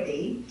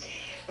property,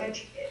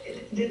 but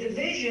the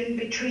division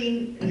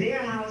between their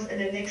house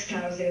and the next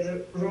house, there's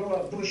a row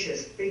of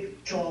bushes,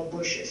 big, tall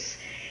bushes.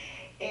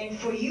 And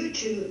for you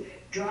to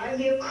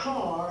drive your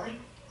car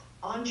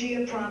onto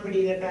your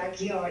property in the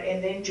backyard,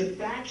 and then to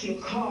back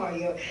your car,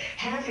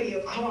 half of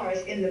your car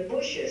is in the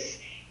bushes.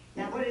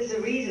 Now, what is the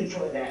reason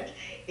for that?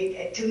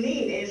 To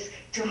me, it is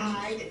to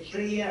hide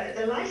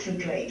the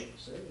license plate.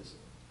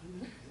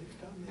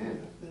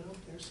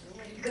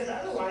 Because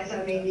otherwise,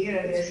 I mean,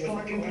 there's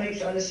parking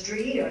places on the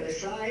street or the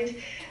side.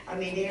 I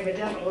mean, they have a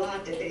double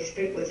lot that they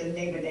split with the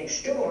neighbor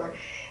next door.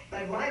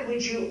 But why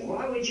would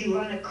you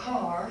run a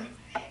car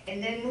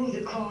and then move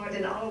the car,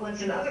 then all at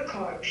once another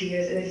car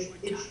appears and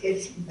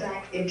it's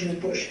back into the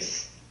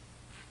bushes?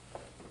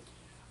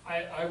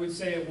 I would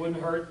say it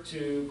wouldn't hurt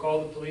to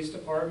call the police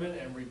department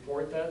and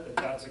report that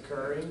that's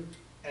occurring.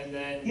 And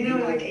then. You know,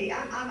 like,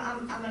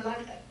 I'm a lot,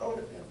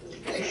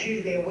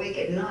 excuse me, awake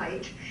at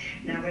night,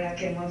 now when I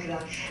came home for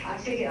that, I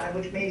figured I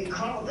would maybe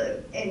call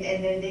them, and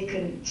then they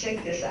can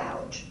check this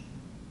out.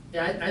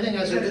 Yeah, I think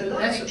that's a Because a good,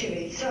 lot of that's,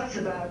 activity starts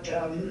about,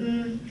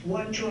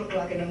 1, 2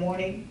 o'clock in the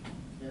morning.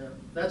 yeah,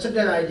 that's a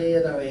good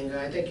idea though,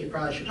 Inga. I think you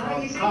probably should How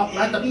do you think?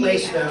 let the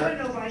police know. I don't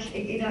know if I should,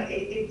 you know,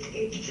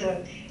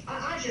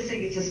 I just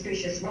think it's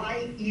suspicious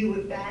why you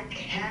would back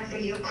half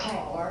of your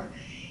car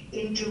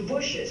into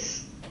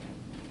bushes.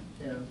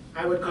 Yeah,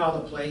 I would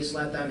call the police,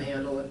 let them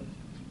handle it.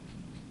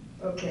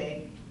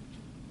 Okay.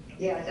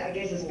 Yeah, I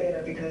guess it's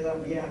better because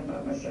I'm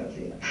by myself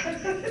here.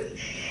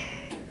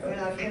 Well,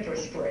 I pepper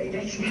spray,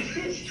 that's what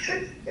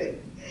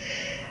it.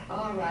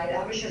 All right,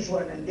 I was just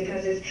wondering,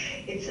 because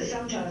it's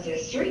sometimes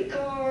there's 3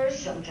 cars,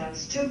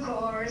 sometimes 2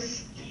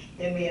 cars,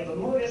 then we have a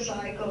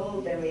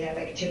motorcycle, then we have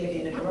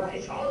activity in the garage,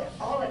 it's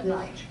all at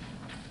night.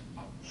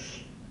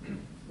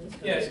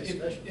 Yeah,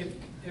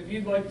 if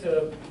you'd like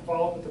to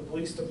follow up with the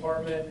police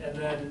department, and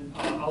then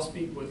I'll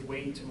speak with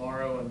Wade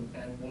tomorrow,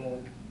 and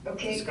we'll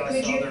Okay, discuss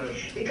could you, other.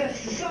 because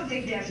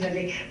something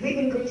definitely, we've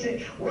been going to,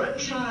 one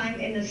time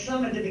in the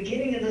summer, the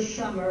beginning of the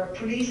summer, a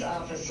police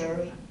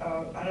officer, I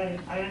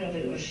don't know if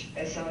it was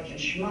Sergeant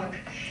Schmuck,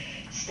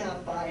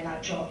 stopped by and I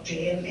talked to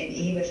him, and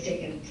he was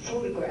taking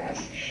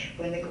photographs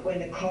when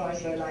the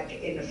cars were like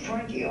in the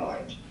front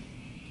yard.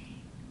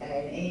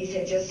 And he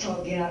said, just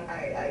talk, you know,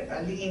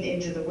 I leaned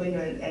into the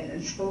window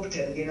and spoke to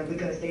them, you know,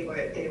 because they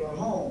were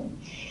home.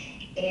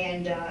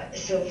 And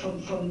so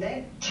from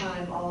that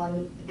time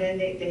on, then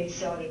they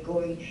started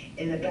going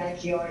in the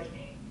backyard,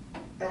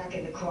 back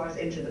in the cars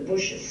into the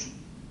bushes.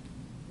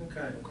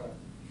 Okay.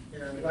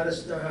 Yeah, let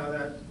us know how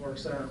that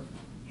works out.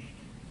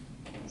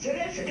 So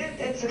that's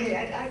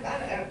okay.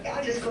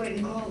 I'll just go ahead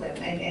and call them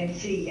and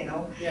see, you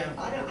know. Yeah.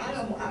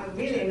 I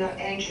really am not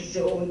anxious to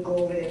go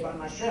over there by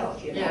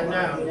myself, you know.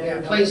 Yeah, no, You yeah,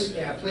 know. please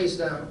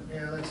don't.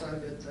 Yeah, that's not a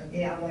good thing.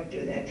 Yeah, I won't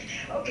do that.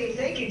 Okay,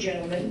 thank you,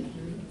 gentlemen.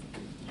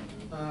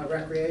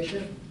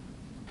 Recreation?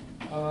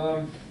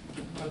 I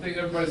think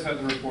everybody's had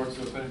the report,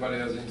 so if anybody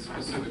has any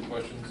specific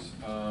questions,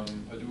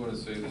 I do want to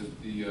say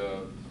that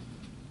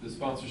the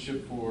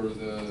sponsorship for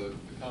the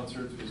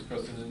concerts was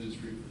Crescent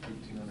Industry for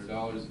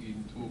 $1,500,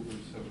 Eden Tool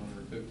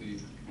for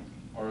 $750,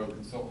 RO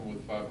Consultant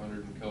with $500,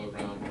 and Keller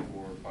Brown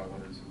for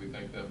 $500. So we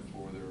thank them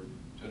for their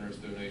generous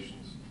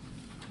donations.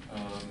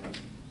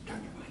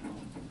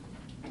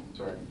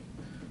 Sorry.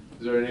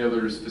 Is there any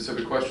other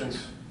specific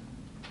questions?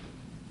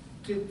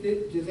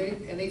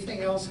 Did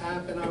anything else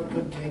happen? I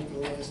couldn't make the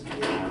last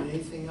meeting. Did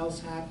anything else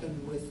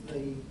happen with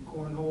the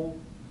cornhole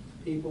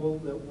people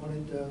that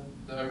wanted to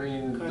I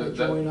mean, kind of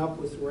join up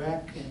with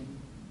rec and?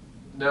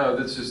 No,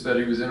 that's just that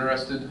he was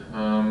interested.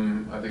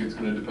 I think it's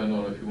going to depend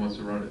on if he wants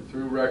to run it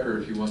through rec or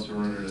if he wants to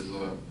run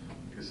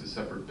it as a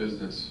separate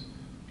business.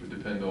 It would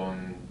depend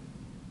on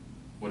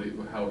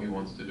how he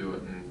wants to do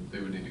it, and they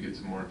would need to get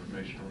some more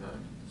information on that.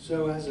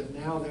 So as of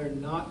now, they're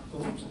not,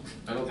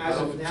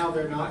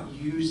 they're not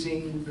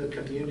using the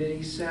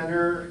community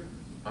center?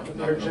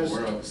 They're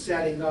just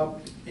setting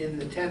up in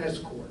the tennis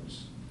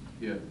courts?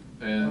 Yeah,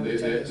 and they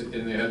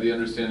had the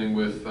understanding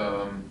with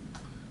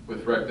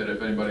rec that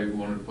if anybody who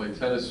wanted to play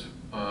tennis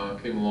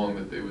came along,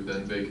 that they would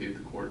then vacate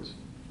the courts.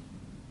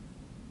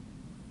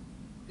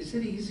 Is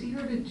it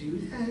easier to do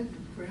that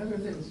rather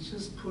than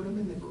just put them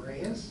in the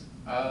grass?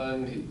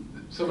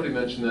 Somebody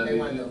mentioned that. They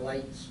want the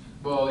lights.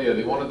 Well, yeah,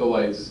 they wanted the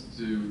lights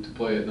to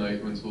play at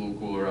night when it's a little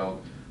cooler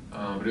out.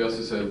 But he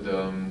also said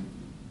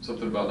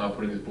something about not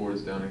putting his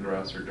boards down in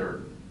grass or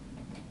dirt.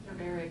 They're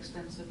very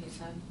expensive, he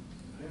said.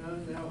 I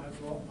don't know, I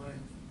bought my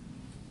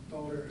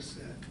daughter a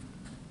set.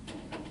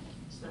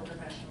 It's the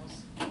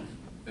professionals.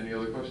 Any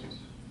other questions?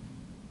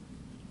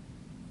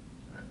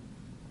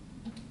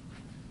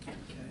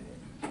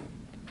 Okay.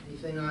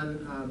 Anything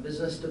on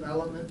business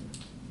development?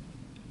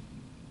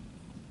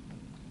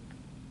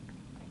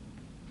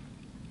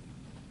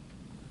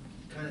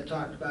 Kind of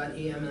talked about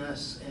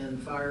EMS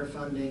and fire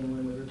funding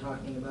when we were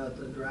talking about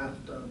the draft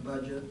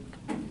budget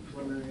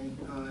preliminary.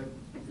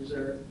 Is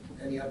there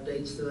any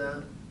updates to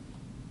that?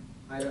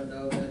 I don't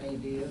know of any,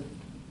 do you?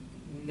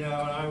 No,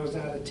 I was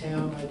out of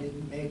town, I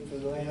didn't make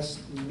the last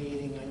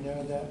meeting, I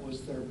know that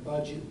was their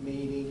budget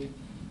meeting.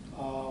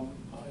 I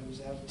was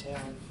out of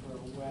town for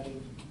a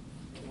wedding.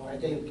 I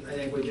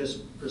think we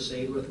just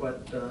proceed with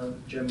what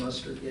Jim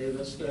Mustard gave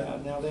us there. Yeah,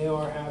 now they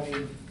are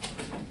having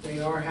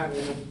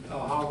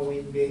a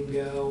Halloween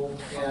bingo.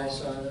 Yeah, I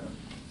saw that.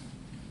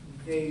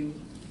 They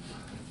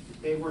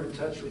were in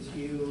touch with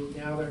you,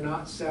 now they're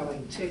not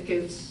selling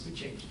tickets. We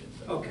changed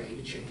it. Okay,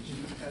 you changed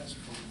it, that's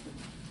fine.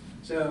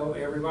 So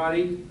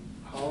everybody,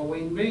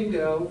 Halloween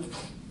bingo,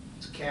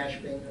 It's cash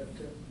bingo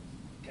too.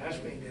 cash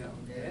bingo,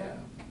 yeah.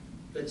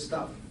 Good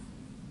stuff.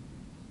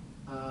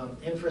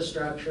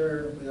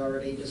 Infrastructure, we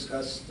already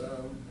discussed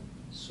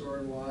sewer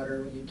and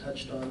water. You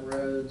touched on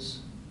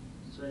roads.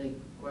 Is there any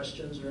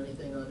questions or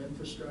anything on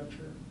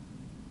infrastructure?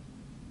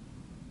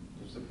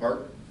 Is the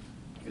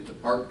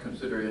park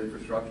considered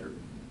infrastructure?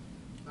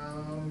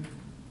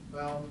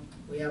 Well,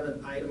 We have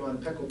an item on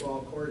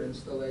pickleball court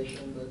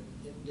installation, but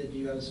did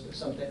you have a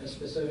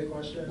specific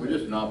question? Well,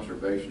 just an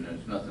observation,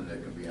 it's nothing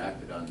that can be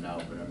acted on now,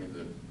 but I mean,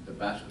 the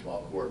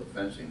basketball court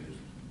fencing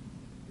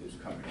is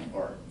coming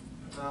apart.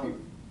 Oh.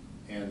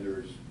 And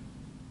there's,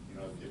 you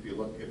know, if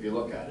you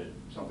look at it,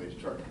 somebody's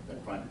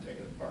been trying to take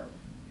it apart.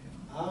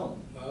 Oh.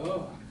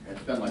 Oh. And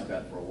it's been like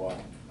that for a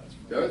while.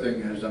 The other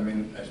thing is, I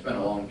mean, I spent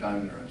a long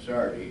time there on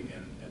Saturday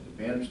and at the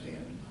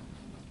bandstand,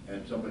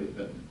 and somebody's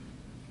been,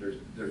 there's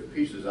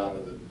pieces out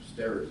of the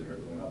stairs that are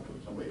going up to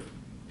it, somebody's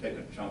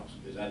taking chunks.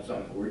 Is that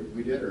something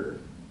we did, or?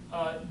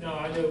 No,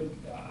 I know,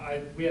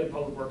 we had a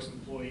public works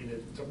employee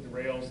that took the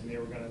rails and they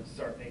were gonna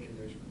start making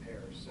those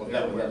repairs. So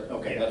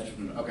Okay, yeah.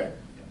 okay.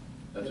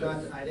 That's it.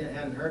 I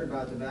hadn't heard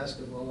about the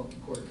basketball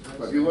court.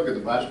 But if you look at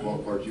the basketball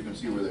courts, you can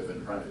see where they've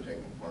been trying to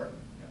take them apart.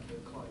 They're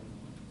climbing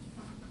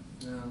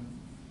on. No.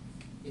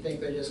 You think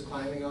they're just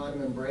climbing on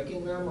them and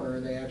breaking them, or are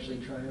they actually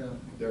trying to?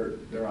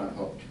 They're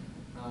unhooked.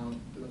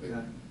 Okay.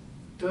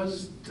 Do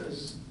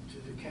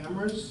the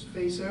cameras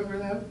face over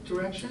that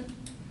direction?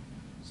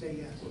 Say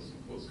yes.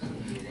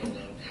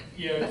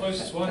 Yeah, the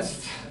closest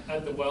one's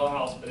at the well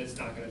house, but it's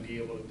not gonna be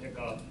able to pick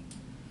up,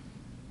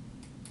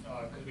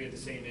 because we had the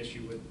same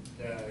issue with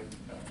the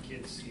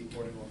kids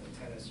skateboarding on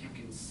the tennis. You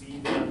can see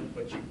them,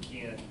 but you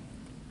can't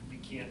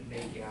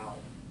make out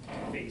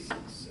faces,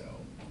 so.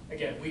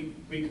 Again, we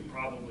could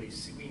probably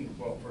see,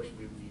 well, first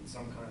we would need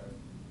some kind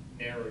of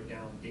narrowed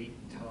down date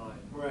and time.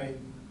 Right.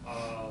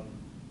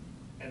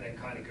 And then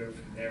kind of go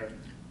from there.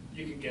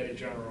 You can get a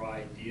general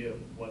idea of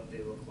what they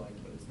look like,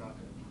 but it's not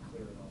gonna be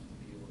clear enough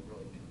to be able to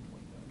really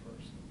pinpoint that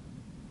person.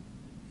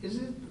 Is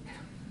it,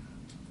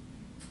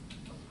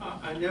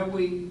 I know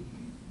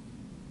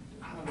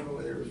I don't know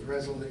whether it was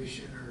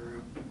resolution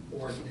or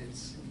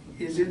ordinance.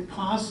 Is it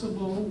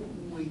possible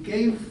we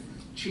gave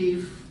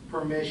chief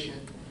permission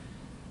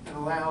and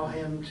allow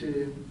him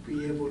to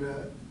be able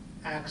to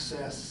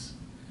access,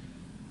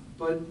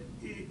 but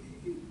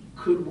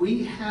could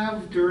we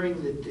have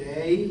during the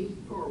day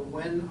or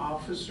when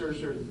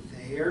officers are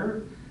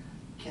there,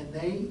 can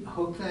they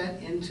hook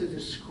that into the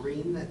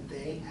screen that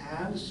they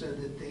have so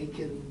that they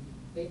can?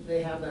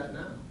 They have that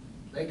now.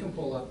 They can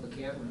pull up the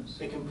cameras.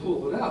 They can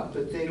pull it up,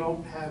 but they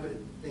don't have it,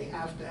 they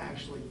have to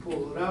actually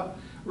pull it up.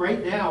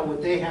 Right now,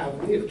 what they have,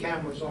 we have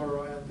cameras all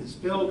around this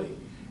building,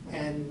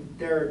 and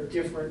there are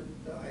different,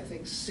 I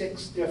think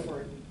 6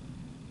 different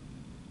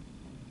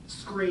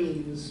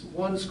screens,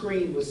 one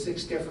screen with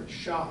 6 different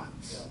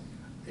shots.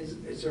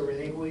 Is there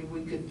anything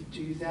we could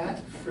do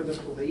that for the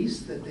police,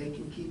 that they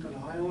can keep an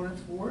eye on it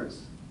for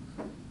us?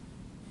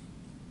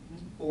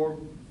 Or?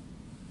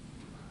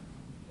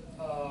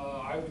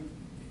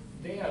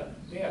 They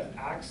have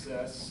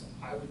access.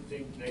 I would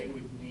think they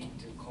would need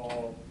to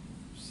call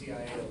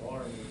CIA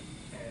alarm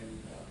and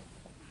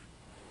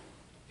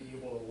be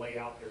able to lay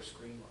out their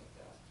screen like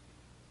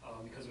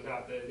that. Because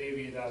they'd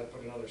either have to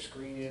put another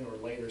screen in or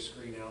lay their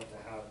screen out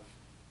to have.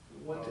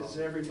 What does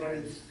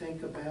everybody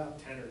think about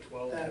 10 or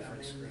 12 that?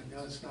 different screens. I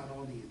know it's not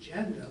on the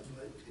agenda,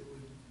 but it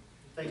would.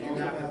 Thinking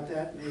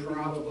that would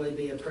probably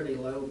be a pretty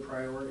low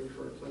priority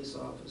for a police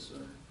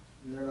officer.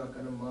 And they're not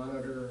gonna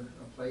monitor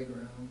a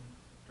playground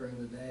during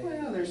the day.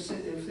 Well,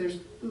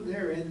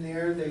 they're in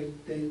there,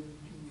 they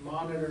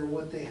monitor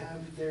what they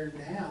have there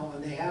now,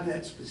 and they have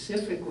that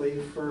specifically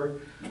for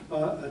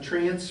a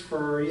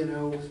transfer, you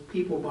know, if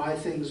people buy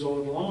things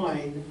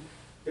online,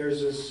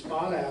 there's a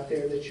spot out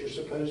there that you're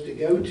supposed to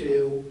go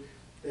to,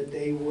 that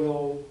they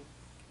will,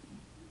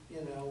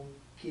 you know,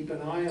 keep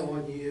an eye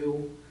on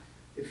you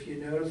if you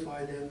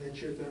notify them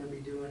that you're gonna be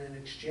doing an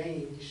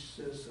exchange,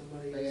 so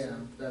somebody. Yeah,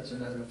 that's a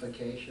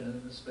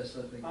notification, a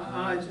specific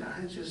I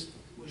time. just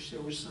wish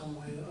there was some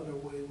other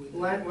way we.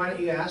 Why don't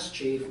you ask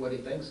Chief what he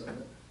thinks of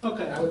it?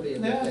 Okay, That would be a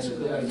good that's a thing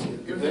to good do.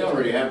 idea. If they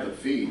already have the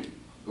feed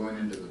going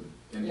into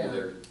Yeah.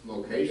 their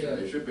location, Yeah.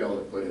 they should be able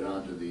to put it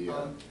onto the,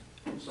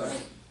 Sorry.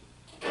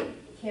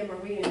 Kim, are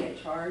we gonna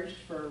get charged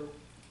for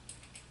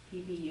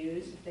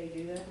PPUs if they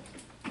do that?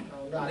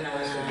 No, not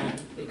unless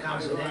it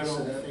becomes an I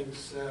don't incident. think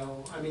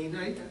so. I mean,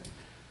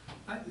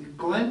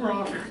 Glen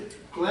Rock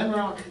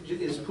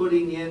is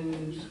putting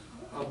in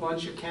a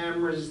bunch of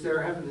cameras.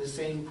 They're having the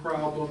same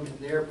problem in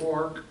their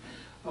park.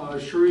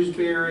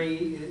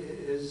 Shrewsbury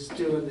is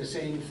doing the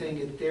same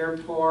thing at their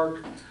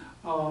park.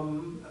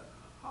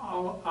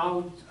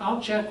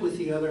 I'll check with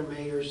the other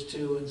mayors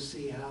too and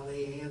see how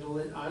they handle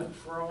it.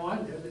 For all I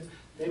know,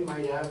 they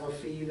might have a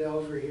feed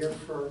over here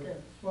for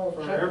Well,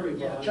 for check-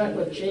 everybody. yeah, check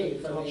with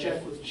Chief. I I'll mean,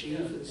 check with Chief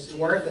and It's see.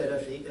 worth it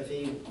if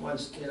he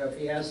wants, you know, if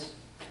he has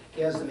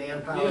the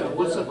manpower. Yeah, to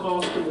what's do the it.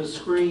 cost of a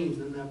screen?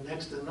 And then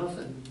next to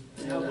nothing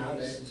nowadays.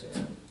 Nowadays,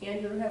 yeah.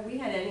 Andrew, have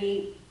we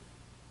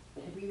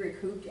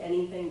recouped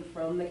anything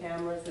from the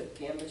cameras that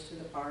damaged to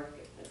the park?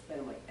 It's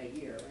been like a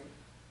year, right?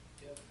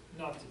 Yep.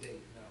 Not to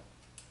date, no.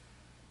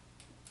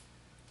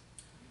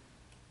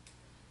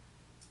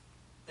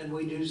 And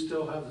we do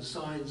still have the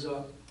signs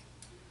up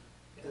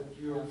that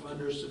you're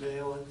under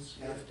surveillance.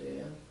 Have to,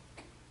 yeah.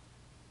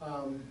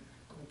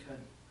 Okay.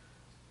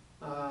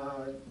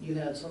 You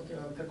had something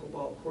on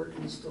pickleball court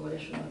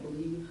installation, I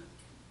believe?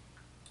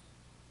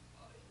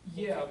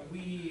 Yeah,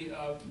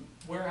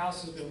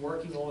 Warehouse has been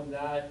working on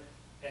that,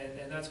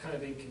 and that's kind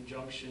of in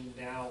conjunction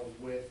now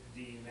with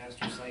the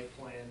master site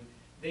plan.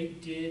 They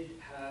did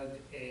have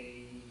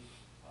a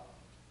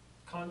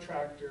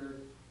contractor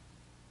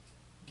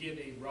give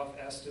a rough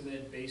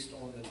estimate based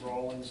on the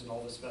drawings and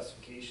all the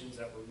specifications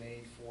that were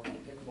made for the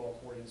pickleball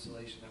court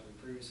installation that we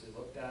previously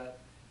looked at.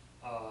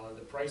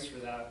 The price for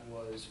that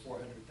was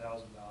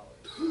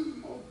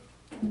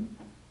 $400,000.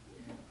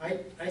 I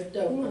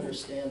don't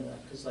understand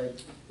that, because like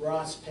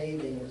Ross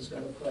Paving was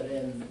gonna put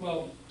in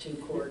Well, 2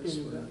 courts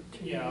for,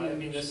 yeah, I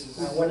mean, this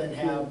is, I wouldn't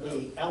have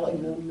the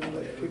elegant,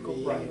 but it would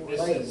be Right, this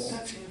playable. is-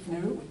 That's if now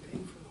we pay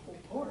for the whole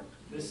park.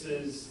 this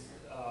is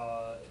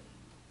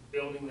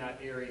building that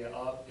area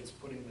up. It's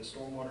putting the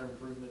stormwater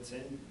improvements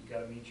in. You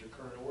gotta meet your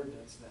current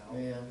ordinance now.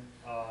 Yeah,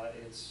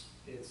 It's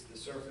the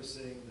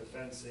surfacing, the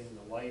fencing,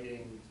 the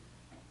lighting,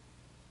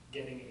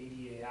 getting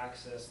ADA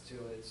access to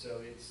it,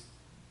 so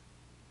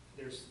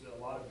there's a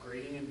lot of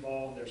grading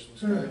involved, there's some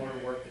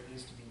stormwater work that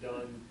needs to be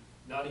done,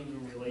 not even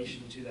in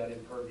relation to that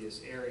impervious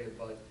area,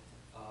 but,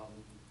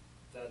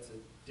 that's a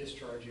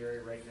discharge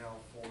area right now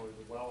for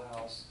the well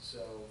house,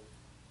 so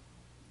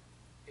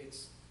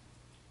it's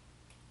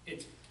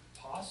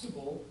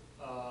possible,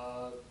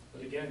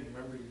 but again,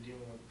 remember you're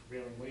dealing with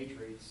prevailing wage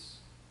rates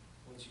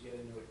once you get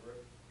into a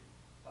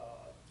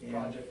Yeah.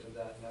 project of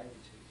that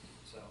magnitude,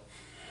 so.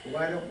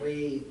 why don't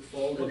we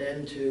fold it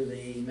into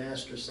the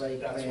master site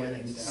That's what plan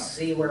and needs to happen.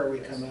 see where we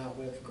come out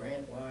with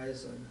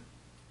grant-wise and,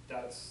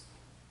 That's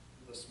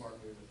the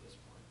smart move at this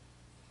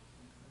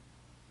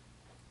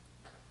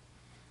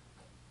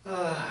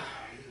point.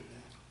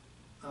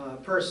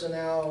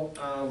 personnel,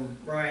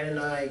 Ryan and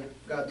I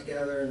got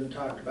together and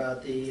talked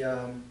about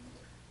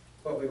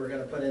what we were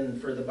gonna put in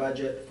for the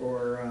budget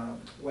for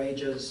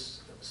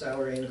wages,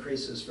 salary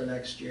increases for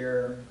next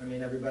year. I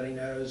mean, everybody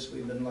knows,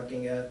 we've been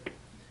looking at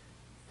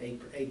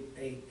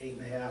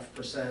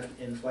 8.5%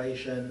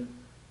 inflation.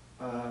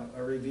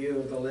 A review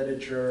of the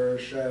literature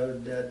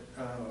showed that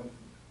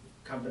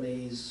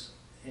companies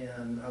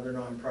and other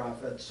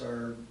nonprofits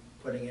are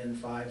putting in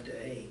 5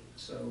 to 8,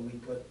 so we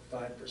put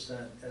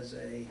 5% as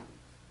a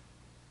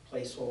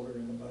placeholder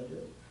in the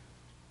budget.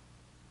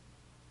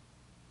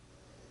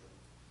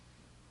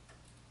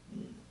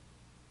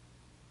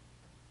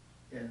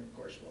 And of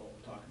course, we'll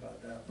talk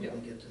about that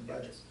when we get to the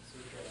budget.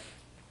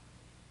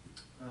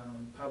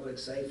 Public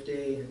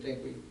safety, I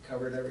think we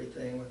covered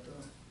everything with the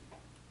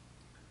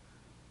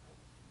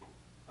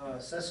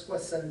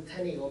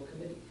sesquicentennial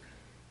committee.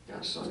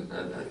 Yes,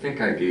 I think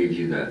I gave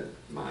you the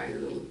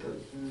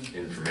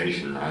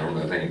information. I don't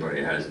know if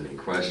anybody has any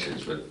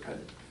questions, but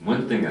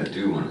one thing I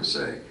do want to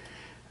say,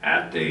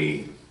 at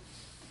the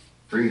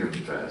Freedom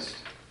Fest,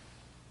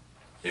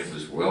 it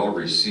was well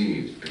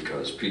received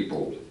because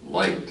people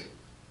liked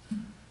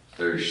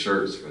those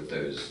shirts with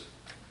those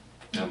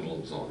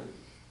emblems on it.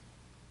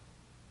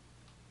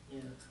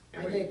 Yeah,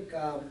 I think,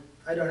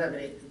 I don't have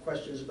any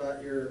questions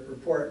about your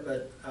report,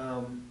 but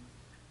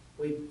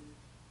we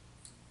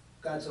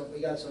got some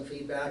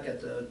feedback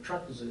at the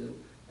truck zoo,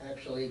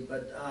 actually,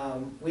 but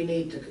we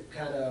need to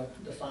kind of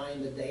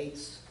define the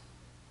dates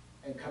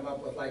and come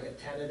up with like a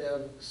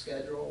tentative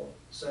schedule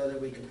so that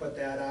we can put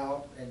that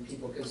out and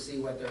people can see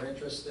what they're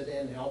interested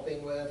in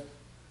helping with.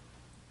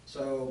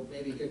 So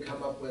maybe you could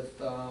come up with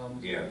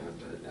Yeah.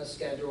 a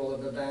schedule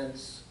of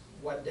events,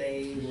 what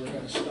day we're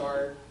gonna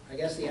start. I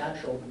guess the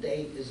actual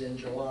date is in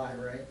July,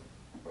 right?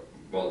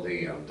 Well,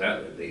 the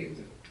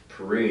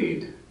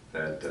parade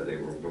that we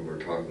were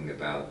talking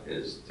about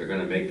is, they're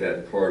gonna make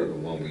that part of the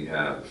one we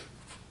have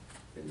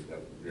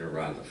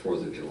around the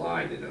 4th of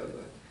July,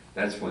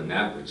 that's when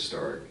that would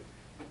start.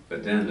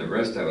 But then the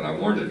rest of it, I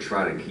wanted to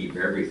try to keep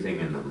everything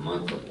in the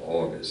month of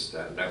August.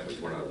 That was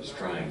what I was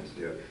trying to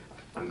do.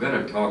 I'm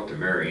gonna talk to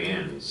Mary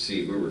Ann and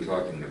see, we were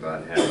talking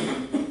about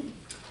having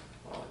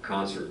a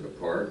concert in the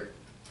park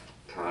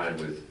tied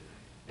with,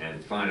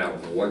 and find out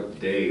what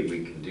day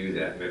we can do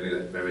that.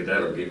 Maybe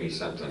that'll give me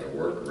something to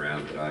work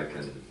around that I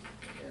can.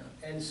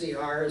 Yeah.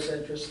 NCR is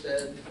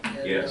interested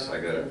in, Yes, I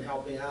got it. in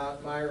helping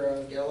out.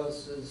 Myra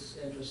Gillis is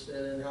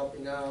interested in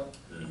helping out.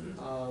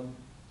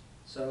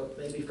 So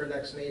maybe for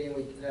next meeting,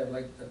 we can have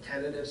like a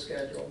tentative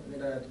schedule. It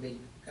doesn't have to be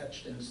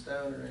etched in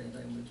stone or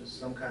anything, but just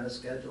some kind of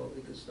schedule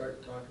we could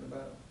start talking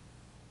about.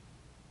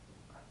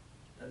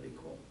 That'd be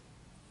cool.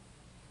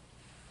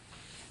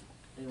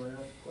 Anyone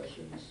have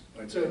questions?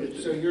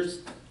 So you're,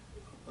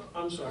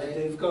 I'm sorry,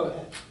 Dave, go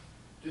ahead.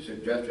 Just a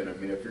suggestion, I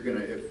mean, if you're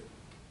gonna,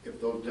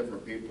 if those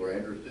different people are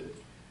interested,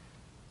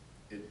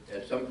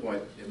 at some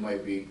point, it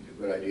might be a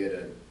good idea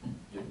to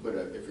just put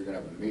if you're gonna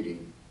have a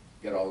meeting,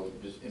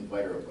 just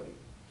invite everybody,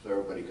 so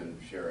everybody can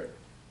share it.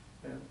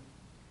 Yeah.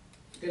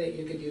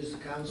 You could use the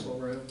council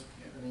room.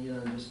 I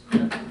mean, just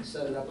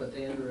set it up with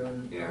Andrew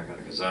and. Yeah,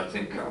 because I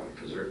think,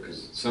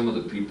 because some of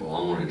the people, I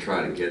want to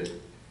try to get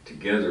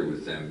together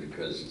with them,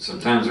 because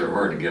sometimes they're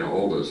hard to get a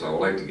hold of, so I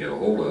would like to get a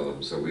hold of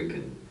them so we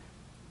can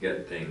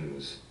get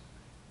things,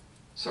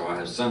 so I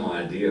have some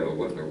idea of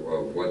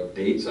what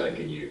dates I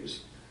can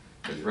use.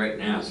 Because right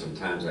now,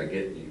 sometimes I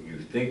get, you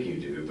think you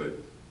do, but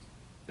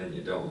then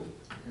you don't.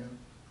 Yeah.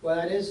 Well,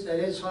 it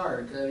is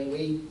hard, 'cause I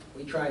mean,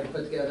 we tried to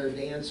put together a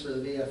dance for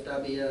the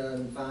VFW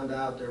and found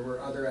out there were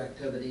other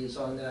activities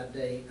on that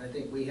date. I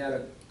think we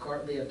had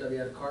VFW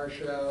had a car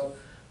show,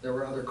 there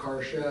were other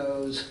car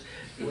shows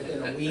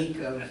within a week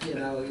of,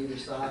 either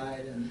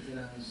side, and,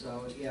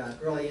 so, yeah, it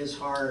really is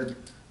hard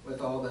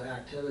with all the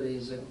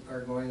activities that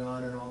are going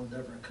on in all the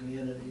different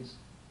communities.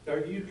 Are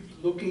you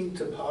looking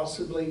to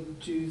possibly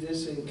do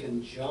this in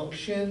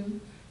conjunction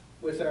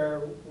with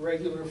our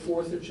regular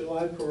 4th of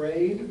July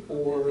parade,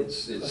 or a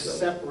It's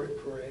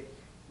separate parade?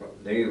 Well,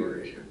 they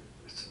were,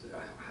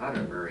 how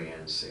did Mary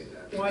Ann say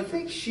that? Well, I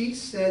think she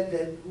said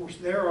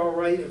that they're all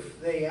right if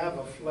they have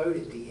a float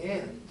at the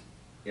end.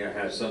 Yeah,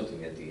 have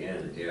something at the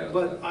end, yeah.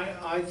 But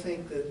I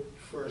think that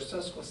for a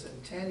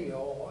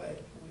sesquicentennial,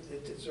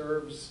 it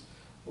deserves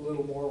a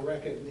little more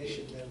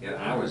recognition than.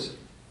 Yeah,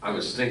 I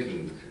was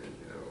thinking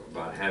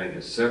about having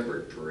a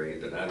separate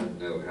parade, but I don't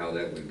know how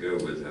that would go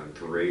with a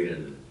parade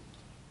in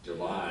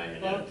July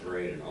and then a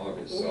parade in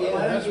August. So Yeah,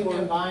 Why that's don't you what-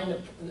 combine,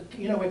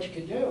 what you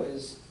could do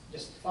is,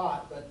 just a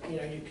thought, but, you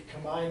could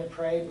combine the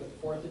parade with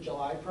the 4th of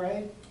July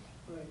parade,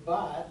 Right.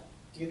 but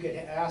you could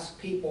ask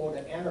people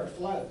to enter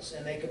floats,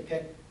 and they could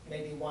pick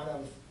maybe one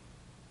of,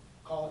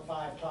 call it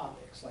 5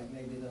 topics, like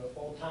maybe the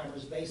old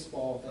timers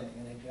baseball thing,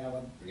 and they could have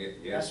a,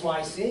 yeah,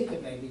 SYC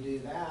could maybe do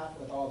that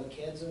with all the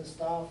kids and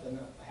stuff, and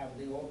have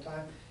the old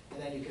time.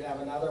 And then you could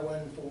have another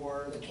one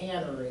for the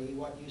cannery,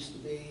 what used to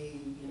be,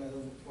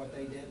 what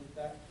they did.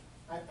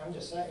 I'm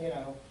just saying,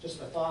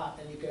 just a thought,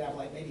 and you could have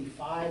like maybe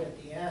 5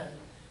 at the end,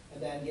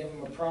 and then give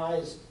them a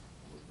prize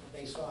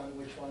based on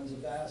which one's the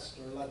best,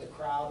 or let the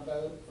crowd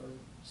vote, or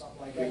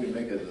something like You that. could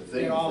make it the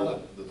thing Get all for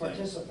the the thing.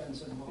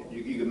 participants involved.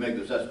 You could make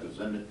the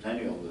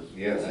sesquicentennial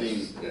Yeah, the that's-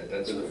 theme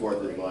that's for the what-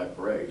 4th of July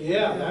parade.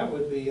 Yeah, that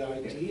would be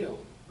ideal,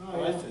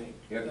 Oh, I yeah. think.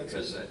 yeah, That's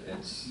because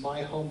it's,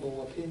 my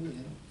humble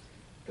opinion.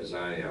 because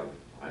I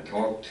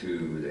talked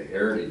to the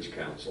Heritage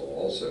Council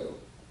also.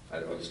 I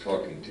was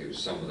talking to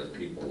some of the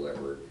people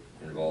that were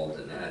involved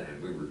in that,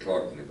 and we were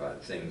talking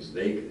about things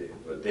they could,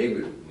 what they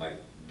might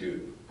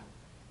do.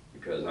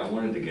 Because I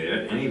wanted to get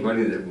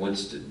anybody that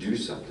wants to do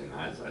something,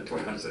 I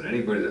said,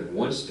 anybody that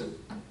wants to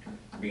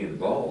be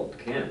involved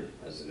can.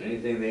 I said,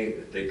 anything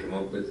that they come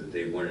up with that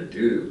they want to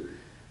do,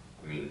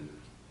 I mean,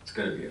 it's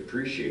gonna be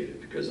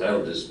appreciated, because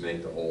that'll just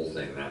make the whole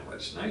thing that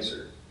much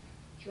nicer.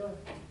 Sure,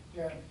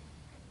 yeah.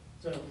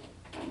 So,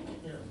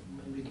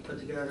 maybe we could put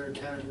together a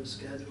tentative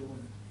schedule.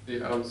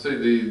 Yeah, I would say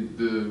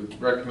the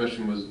rec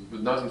commission was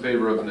not in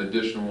favor of an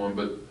additional one,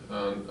 but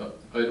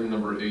item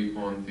number 8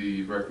 on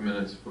the rec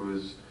minutes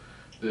was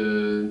the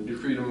New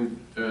Freedom,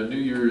 New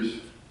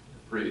Year's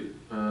parade.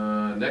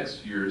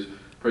 Next year's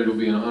parade will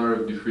be in honor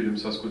of New Freedom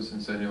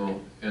sesquicentennial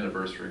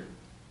anniversary.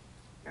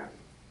 Yeah.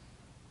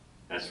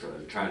 That's what I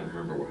was trying to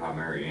remember how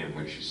Mary Ann,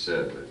 what she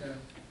said, but, Yeah.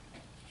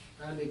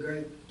 That'd be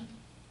great.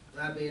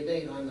 That'd be a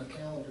date on the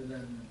calendar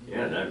then.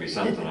 yeah, that'd be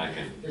something I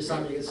can, There's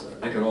something to get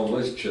started. I can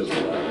almost chisel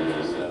out of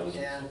this.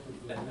 Yeah,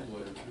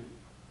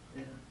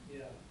 yeah.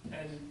 Yeah,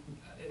 and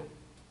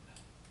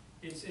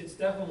it's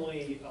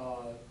definitely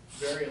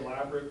very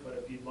elaborate,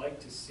 but if you'd like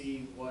to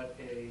see what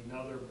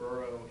another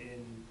borough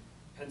in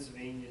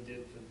Pennsylvania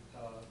did for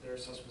their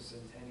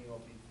sesquicentennial,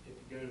 if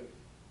you go to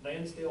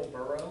Lansdale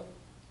Borough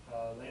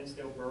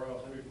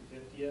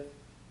 150th,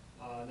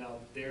 now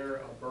they're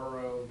a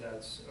borough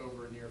that's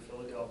over near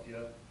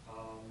Philadelphia,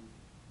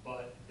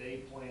 but they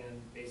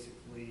plan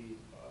basically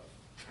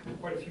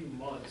quite a few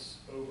months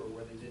over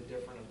where they did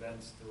different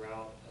events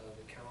throughout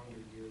the calendar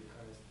year to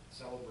kind of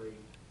celebrate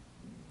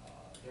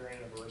their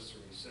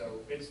anniversary. So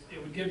it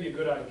would give you a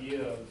good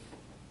idea of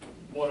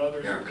what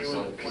others Yeah, are doing.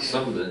 and because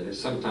planning.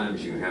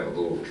 sometimes you have a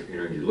little,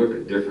 you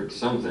look at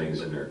some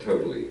things and they're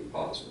totally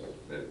impossible.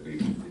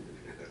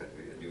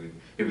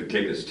 It would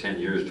take us 10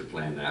 years to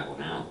plan that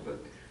one out, but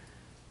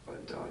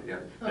yeah.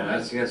 Oh, And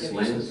that's, yes, give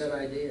you some Lans, good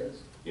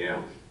ideas.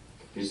 yeah.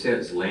 You said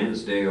it's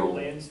Lansdale,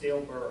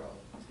 Lansdale Borough,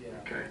 yeah.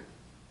 okay.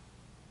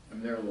 I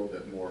mean, they're a little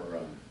bit more,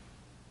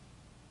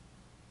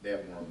 they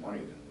have more money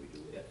than we do.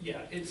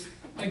 Yeah,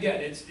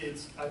 again,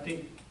 I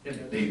think, The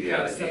they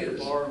kind of set idea the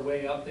is- bar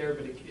way up there,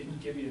 but it can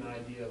give you an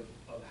idea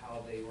of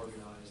how they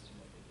organized and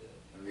what they did.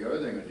 And the other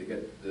thing is to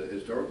get the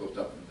historical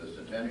stuff from the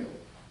centennial,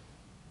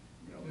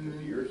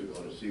 50 years ago,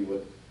 to see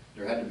what,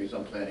 there had to be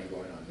some planning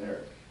going on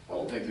there. I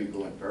don't think we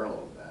go in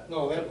parallel with that.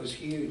 No, that was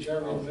huge, I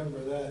remember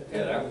that.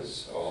 Yeah, that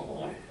was,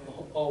 oh my.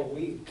 All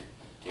week.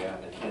 Yeah.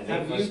 and they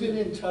Have you must- been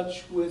in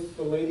touch with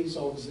the ladies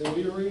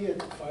auxiliary at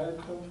the fire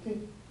company?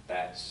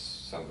 That's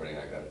somebody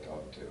I gotta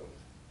talk to,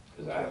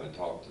 because I haven't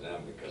talked to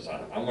them, because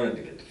I wanted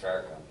to get the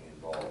fire company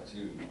involved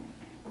too,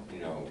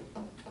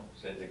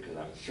 because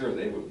I'm sure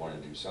they would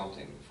want to do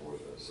something for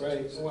this.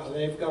 Right, well,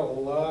 they've got a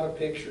lot of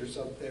pictures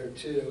up there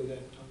too that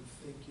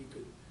I think you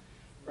could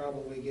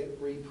probably get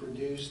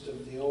reproduced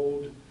of the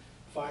old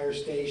fire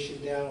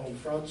station down on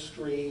Front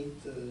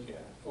Street, the Yeah.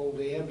 old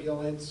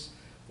ambulance,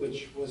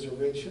 which was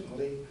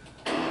originally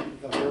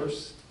the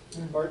hearse,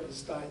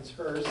 Bartenstein's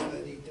hearse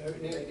that he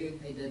donated.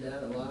 They did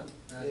that a lot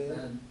back Yeah,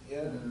 then.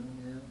 yeah.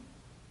 Yeah.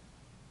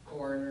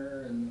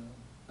 Coroner and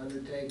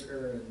undertaker.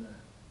 caretaker and,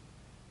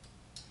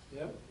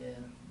 Yep. yeah.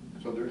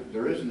 So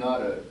there is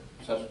not a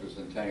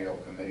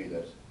sesquicentennial committee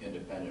that's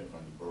independent from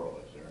the borough,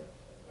 is there?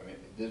 I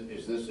mean,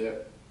 is this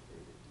it?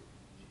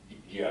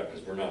 Yeah,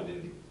 because we're not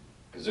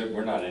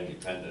we're not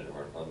independent,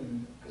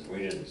 Mhm. because we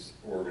didn't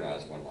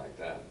organize one like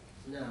that.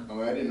 No. I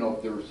mean, I didn't know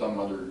if there was some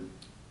other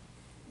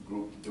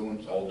group doing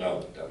something.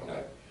 Oh,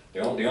 no.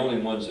 The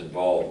only ones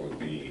involved would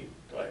be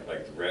like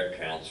the Rec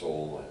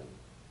Council and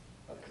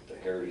like the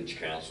Heritage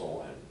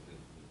Council and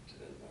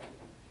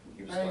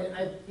he was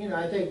like.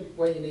 I think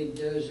what you need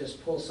to do is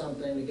just pull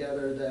something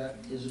together that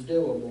is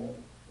doable.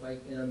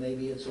 Like,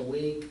 maybe it's a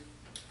week,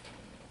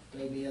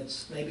 maybe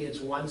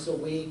it's once a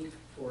week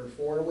for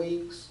 4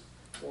 weeks,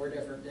 4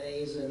 different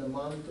days in a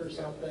month or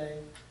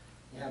something.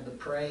 You have the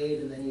parade,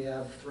 and then you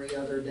have 3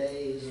 other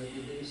days that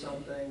you do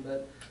something,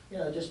 but,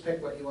 just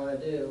pick what you wanna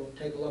do.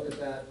 Take a look at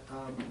that,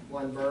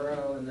 one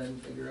borough, and then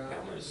figure out.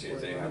 I'm gonna see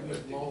if they have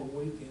Maybe a long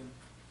weekend.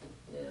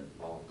 Yeah,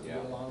 Oh, could be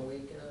yeah. a long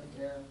weekend,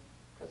 yeah.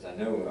 Because I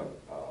know,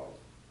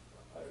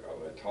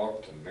 I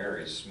talked to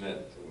Mary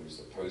Smith, who was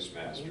the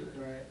postmaster,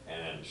 Right.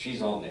 and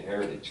she's on the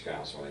Heritage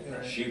Council, and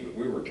Right.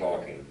 we were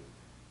talking,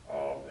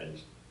 and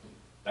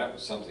that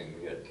was something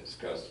we had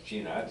discussed, she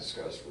and I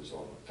discussed, was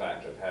on the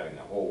fact of having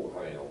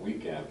a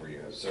weekend where you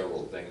have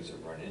several things that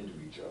run into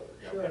each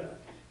other. Sure.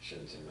 I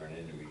shouldn't say run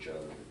into each other,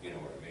 but you know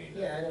what I mean?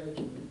 Yeah, I know what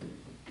you mean.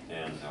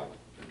 And,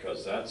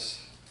 because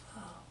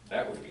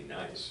that would be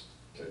nice,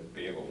 to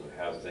be able to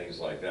have things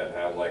like that,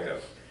 have like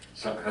have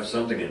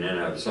something and then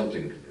have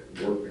something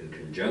work in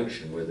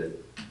conjunction with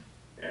it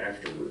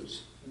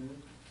afterwards.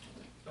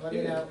 Let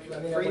me know.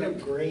 Freedom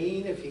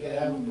Green, if you could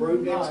have a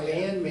Broadneck's Oh, yeah.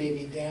 band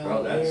maybe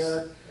Well, down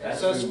there.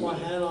 that's who-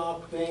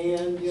 Susquehannock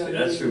band. See,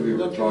 that's who we were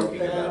looking at talking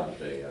that.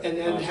 about. And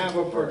then have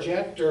a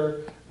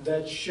projector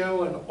that's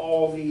showing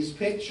all these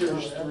pictures Oh,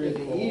 that'd through be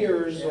the cool.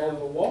 years Yeah. on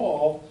the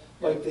wall,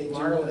 like they do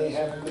when they Marlins,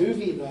 have yeah.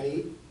 movie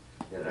night,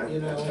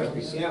 That'd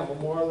be yeah,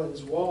 on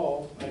Marlin's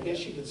wall. I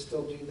guess you could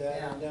still do that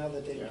Yeah. now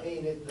that they Yeah.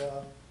 painted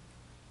the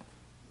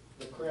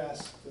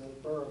crest, the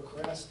borough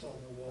crest on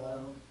the wall.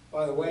 Um,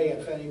 By the way,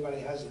 if anybody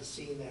hasn't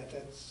seen that,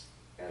 that's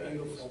Yeah, that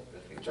beautiful. was- I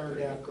think it's Turned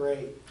pretty out good.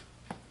 great.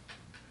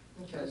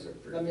 Okay, Those are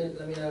pretty let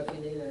me good. know if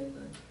you need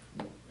anything.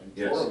 And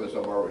Yes. 4 of us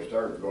have already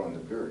started growing the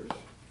beards.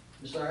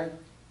 I'm sorry?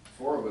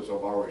 4 of us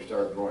have already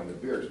started growing the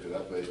beards, because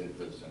that's what they did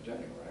for the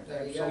centennial, right?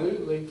 There you go.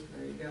 Absolutely.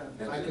 There you go. If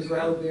That's I could just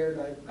grow a fine.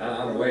 beard,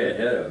 I'm way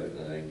ahead of it,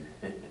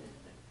 I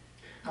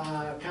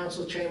think.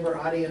 Council chamber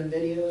audio and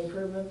video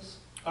improvements?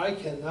 I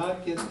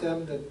cannot get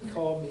them to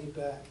call me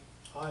back.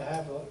 I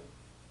have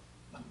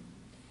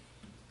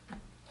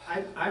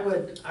I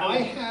would,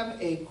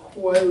 a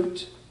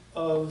quote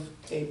of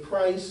a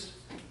price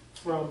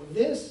from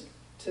this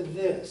to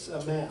this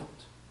amount.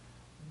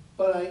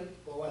 But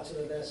well, what's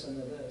the this and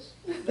the this?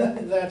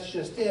 that's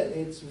just it.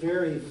 It's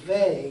very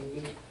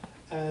vague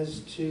as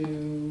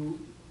to,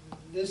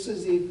 this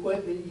is the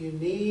equipment you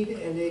need,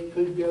 and it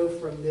could go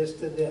from this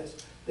to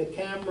this. The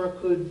camera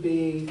could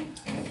be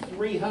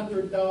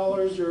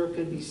 $300, or it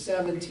could be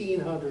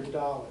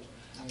 $1,700.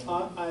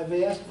 I've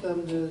asked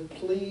them to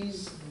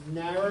please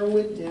narrow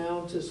it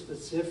down to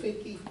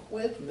specific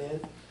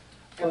equipment.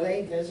 Have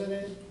they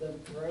visited the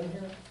room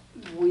here?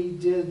 We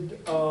did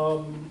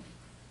a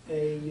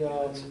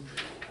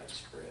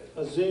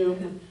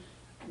Zoom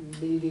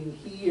meeting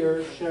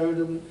here, showed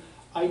them,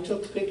 I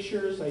took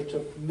pictures, I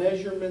took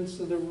measurements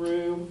of the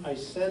room, I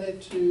sent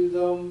it to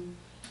them,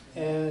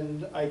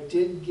 and I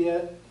did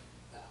get,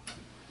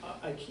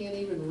 I can't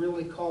even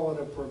really call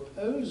it a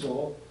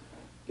proposal,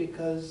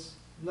 because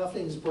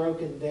nothing's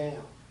broken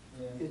down.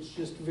 It's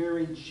just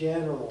very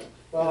general.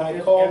 Well, And I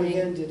if- called I mean-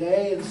 again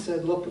today and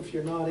said, look, if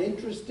you're not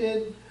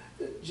interested,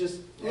 just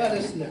let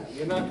us know.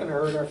 You're not gonna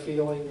hurt our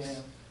feelings.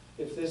 Yeah.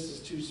 If this is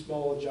too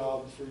small a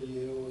job for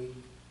you,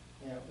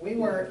 Yeah, we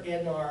were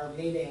in our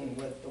meeting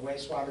with the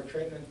wastewater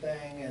treatment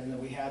thing,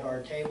 and we had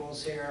our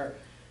tables here.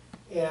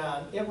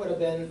 And it would have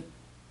been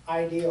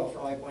ideal for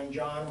like when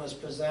John was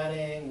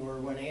presenting, or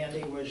when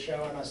Andy was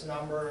showing us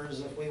numbers,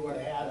 if we would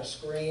have had a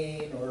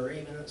screen, or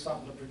even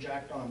something to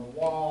project on the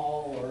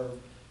wall, or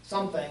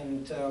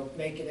something to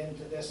make it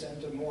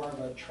into more of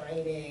a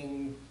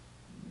training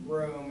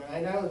room.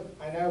 And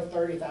I know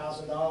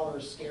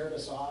 $30,000 scared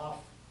us off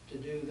to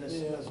do this,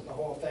 Yeah. the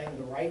whole thing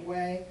the right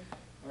way.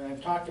 And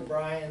I've talked to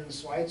Brian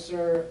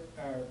Schweitzer,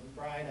 or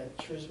Brian at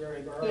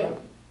Shrewsbury Borough. Yeah. Did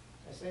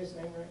I say his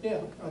name right?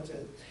 yeah, that's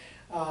it.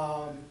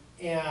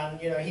 And,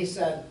 he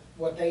said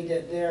what they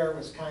did there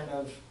was kind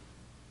of,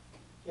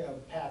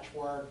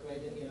 patchwork. They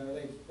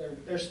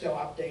didn't, they're still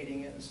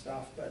updating it and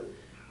stuff, but,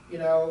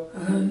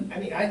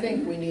 I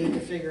think we need to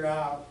figure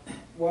out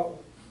what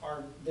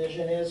our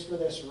vision is for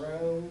this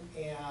room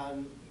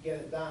and get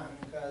it done,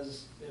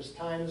 because there's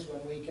times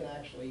when we can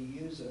actually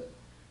use it.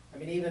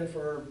 Even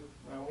for,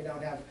 we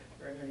don't have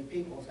very many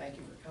people, thank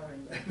you for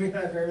coming, but we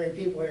don't have very many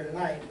people here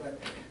tonight, but,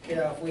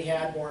 if we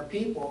had more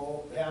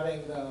people,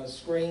 having the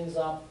screens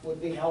up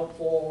would be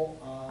helpful,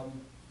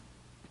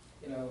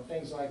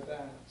 things like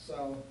that.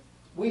 So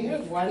We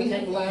have Why don't you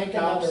take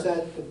laptops another-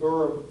 that the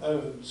borough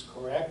owns,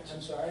 correct?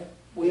 I'm sorry?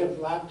 We have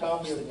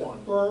laptops We have that the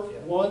one, borough, yeah.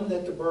 one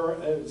that the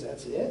borough owns,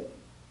 that's it?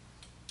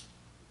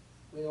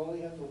 We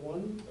only have the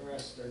one? The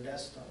rest are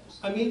desktops.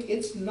 I mean,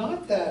 it's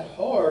not that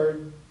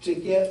hard to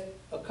get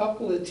a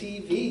couple of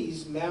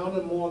TVs, mount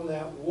them on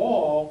that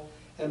wall,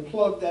 and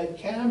plug that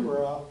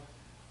camera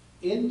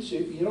into,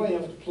 you don't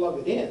even have to plug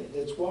it in,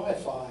 it's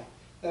Wi-Fi.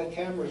 That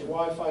camera's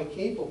Wi-Fi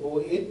capable,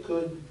 it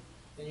could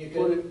And you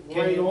put can, it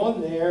right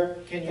on there.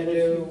 can you and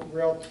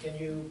if can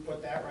you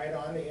put that right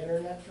on the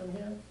internet from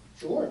here?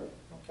 Sure,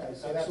 Okay,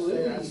 so that's,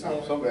 Absolutely. that's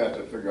not. Somebody has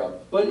to figure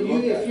out. but you,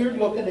 look at if it. you're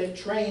looking at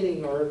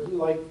training, or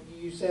like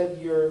you said,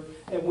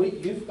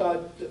 you've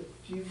got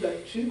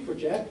 2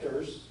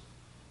 projectors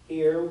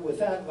here, with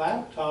that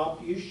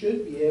laptop, you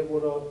should be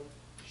able to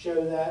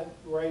show that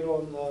right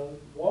on the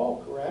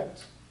wall,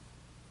 correct?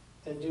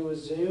 And do a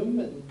zoom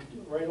and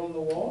right on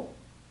the wall?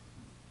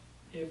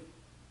 If,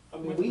 I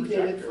mean, With we did it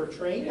projector. for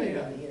training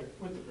Yeah, in here.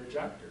 with the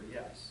projector,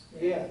 yes.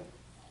 Yeah,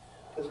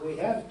 because we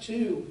have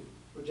 2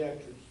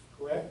 projectors,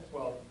 correct?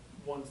 Well,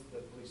 one's the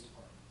police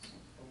department's,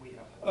 and we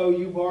have one. Oh,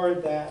 you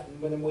borrowed that,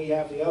 and then we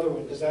have the other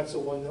one, because that's the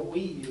one that we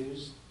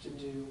use to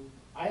do.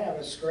 I have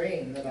a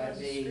screen that I'd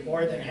be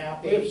more than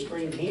happy. We have a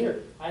screen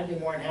here. I'd be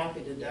more than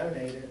happy to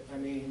donate it. I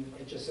mean,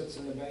 it just sits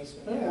in the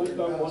basement. Yeah, we've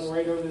got one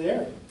right over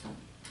there.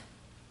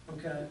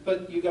 Okay.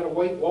 But you got a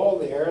white wall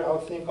there, I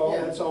think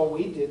Yeah. that's all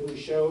we did, we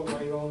show it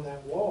right on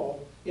that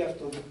wall. You have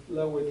to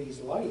lower these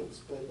lights,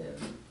 but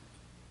Yeah.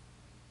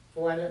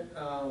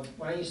 Well,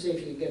 why don't you see if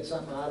you can get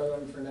something out of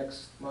them for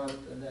next month,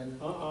 and then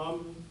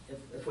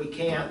if we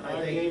can't,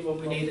 I I gave think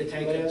them we need to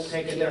take last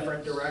take a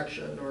different chance.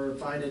 direction or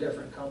find a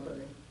different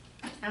company.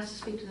 Has to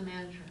speak to the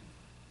manager.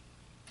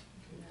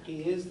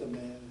 he is the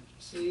manager.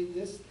 See,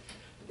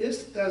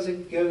 this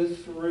doesn't go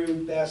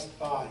through Best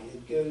Buy,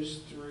 it goes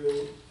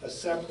through a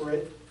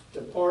separate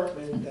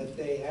department that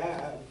they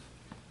have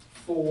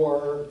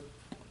for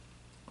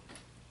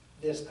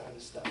this kind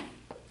of stuff.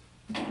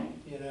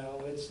 You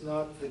know, it's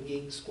not the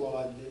Geek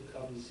Squad that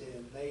comes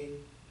in, they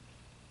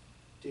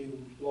do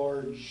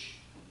large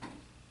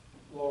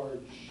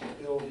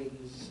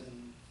buildings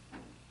and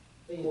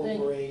But you think- I mean,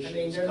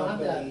 corporations, they're not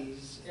that,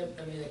 companies.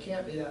 I mean, it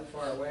can't be that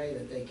far away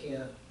that they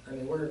can't, I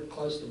mean, we're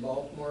close to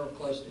Baltimore,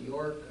 close to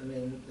York. I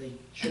mean, they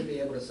should be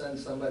able to send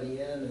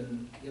somebody in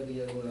and you'll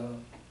be able to,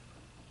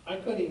 I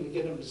couldn't even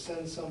get them to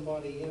send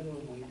somebody in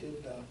when we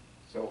did the,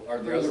 So are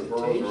the other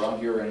boroughs around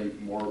here any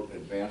more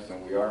advanced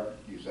than we are?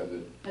 You said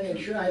that, I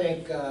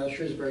think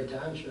Shrewsbury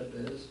Township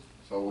is.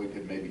 so we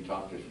could maybe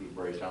talk to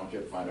Shrewsbury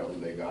Township, find out who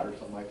they got or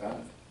something like that?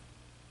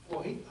 well,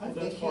 I Well, think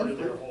that's part of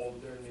their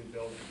new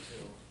building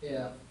too.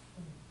 Yeah.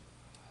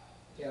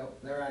 Yeah,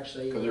 they're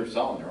actually, Because they're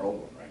selling their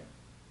old one, right?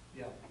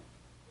 Yeah.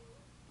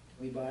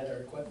 we buy their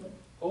equipment.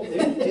 Oh,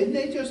 didn't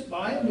they just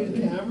buy a new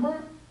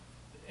camera?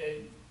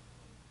 I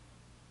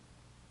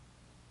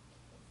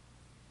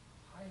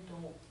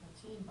don't,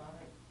 The team bought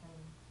it from,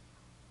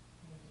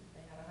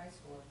 they had a high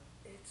school.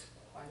 It's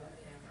quite a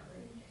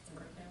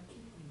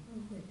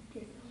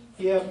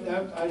Yeah,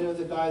 I know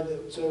the guy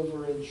that's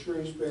over in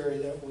Shrewsbury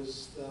that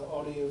was the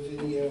audio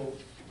video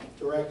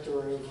director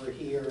over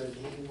here, and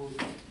he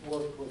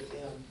worked with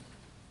him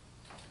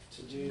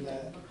to do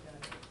that.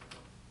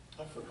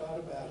 I forgot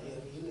about him,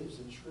 he lives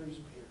in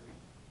Shrewsbury.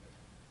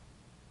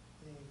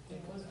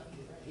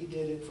 He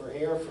did it for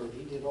Hereford,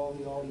 he did all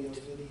the audio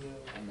video.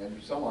 And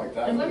maybe something like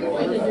that. And maybe would we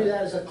be could do better.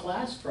 that as a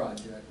class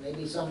project.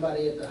 Maybe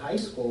somebody at the high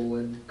school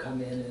would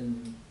come in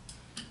and,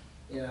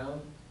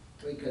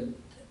 we could,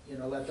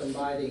 let them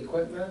buy the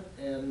equipment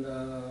and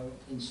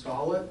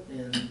install it,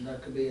 and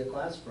that could be a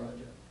class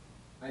project.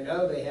 I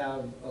know they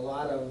have a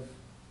lot of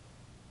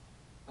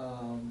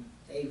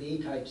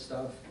AV type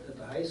stuff at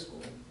the high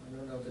school. I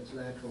don't know if it's an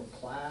actual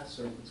class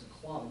or if it's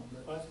a club,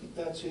 but I think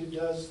that's who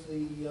does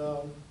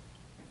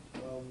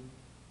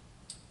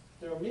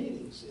their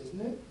meetings, isn't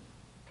it?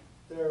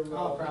 Their,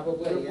 Oh,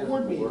 probably, their yeah.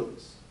 board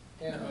meetings.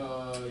 yeah.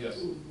 Yes.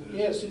 it is.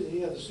 Yes,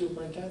 yeah, the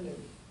superintendent.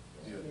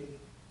 Yeah. meeting.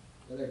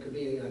 Well, there could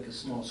be like a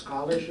small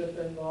scholarship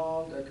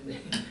involved, there could be,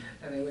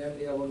 I mean, we have to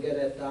be able to get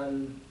it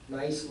done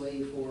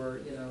nicely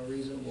for, a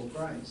reasonable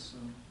price, so.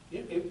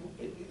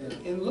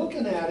 In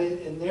looking at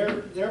it, in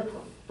their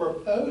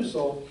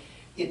proposal,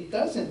 it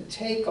doesn't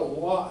take a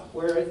lot.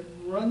 Where it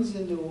runs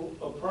into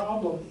a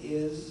problem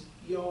is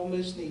you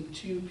almost need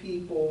 2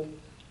 people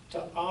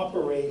to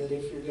operate it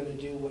if you're gonna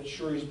do what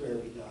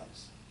Shrewsbury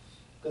does.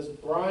 Because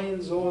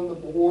Brian's on the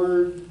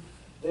board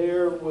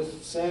there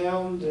with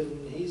sound,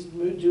 and he's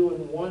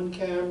doing one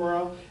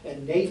camera,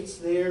 and Nate's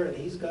there, and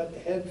he's got the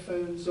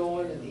headphones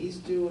on, and he's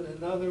doing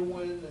another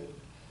one, and,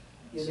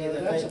 See, the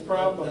that's a thing-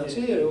 problem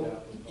too.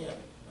 Yeah.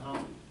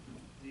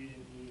 You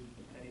didn't need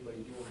anybody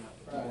doing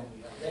that.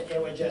 Right.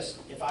 It would just,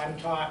 if I'm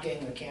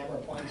talking, the camera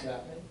points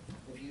at me.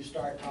 If you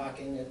start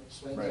talking, it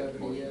swings Right, over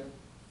to you.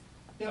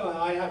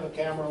 I have a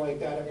camera like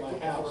that at my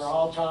If we're house.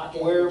 all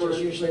talking, Where which is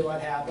we're- usually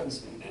what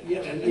happens.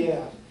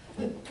 Yeah.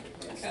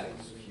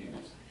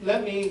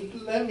 Let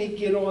me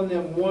get on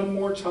them one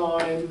more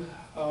time.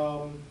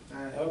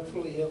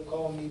 Hopefully he'll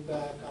call me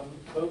back. I'm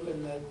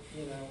hoping that,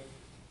 you know,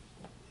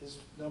 his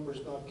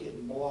number's not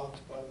getting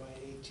blocked by my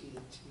AT&T.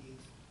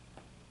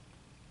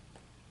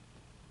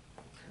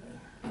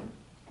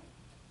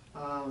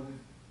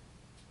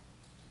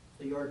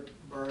 The York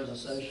Boroughs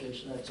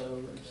Association, that's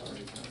over, sorry,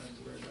 I don't have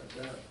to worry about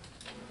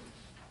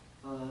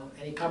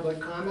that. Any public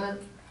comment?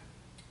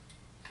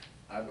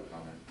 I have a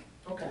comment.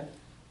 Okay.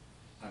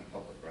 I'm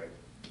public, right?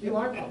 You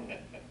are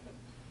public.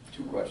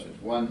 Two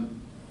questions.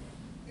 One,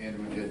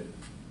 Andrew, did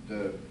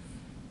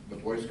the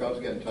Boy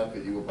Scouts get in touch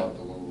with you about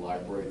the little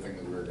library thing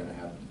that we were gonna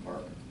have at the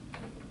park?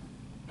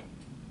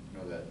 You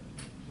know that?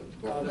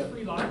 The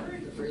free library?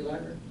 The free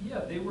library? Yeah,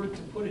 they were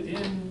to put it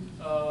in,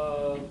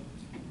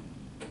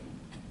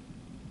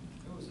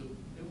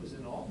 it was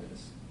in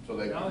August. So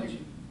they, Now that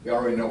you- you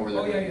already know where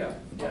they're. Oh,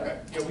 yeah. Okay.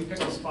 Yeah, we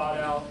picked a spot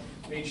out,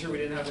 made sure we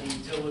didn't have any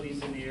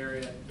utilities in the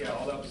area. Yeah,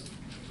 all that was,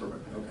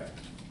 Perfect, okay.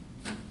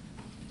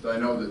 So I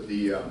know that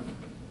the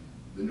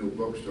new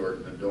bookstore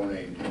has been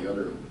donating to the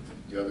other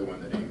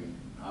one that Amy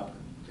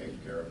Hopkins takes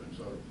care of, and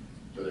so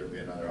there'd be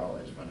another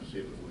outlet. I just wanted to see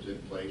if it was in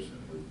place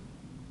and would.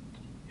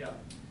 yeah.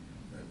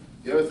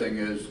 The other thing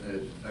is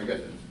I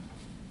guess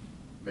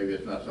maybe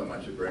it's not so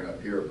much to bring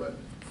up here, but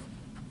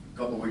a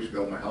couple of weeks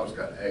ago, my house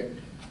got egged.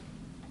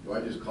 Do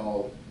I just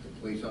call the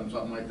police on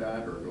something like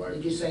that, or do I?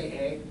 Did you say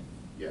egg?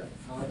 Yeah.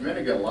 I mean,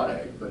 I get a lot of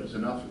eggs, but it's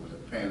enough with a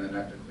pain in the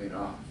neck to clean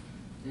off.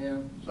 Yeah.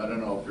 So I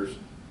don't know if there's,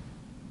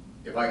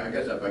 I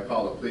guess if I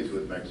call the police, it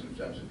would make some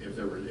sense. If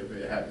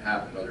it had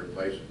happened other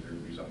places,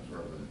 there'd be some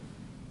sort of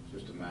a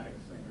systematic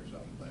thing or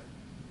something, but.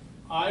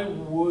 I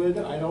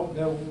don't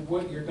know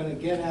what you're gonna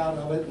get out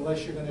of it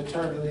unless you're gonna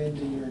turn it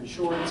into your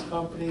insurance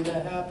company.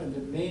 That happened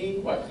to me.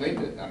 Well, I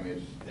cleaned it, I mean,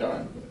 it's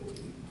done.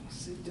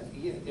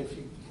 Yeah,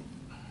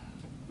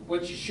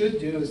 what you should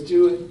do is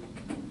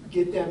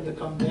get them to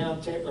come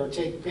down,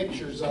 take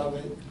pictures of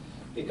it,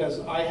 because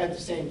I had the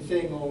same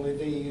thing, only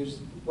they used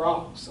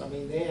rocks. I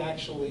mean, they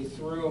actually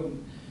threw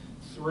them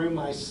through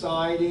my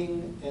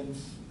siding and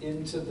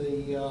into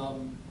the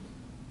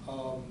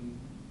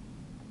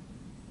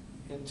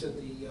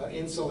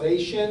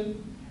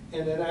insulation,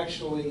 and it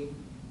actually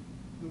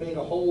made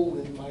a hole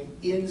in my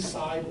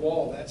inside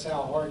wall. That's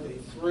how hard they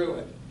threw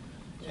it.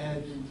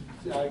 And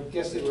I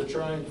guess they were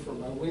trying for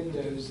my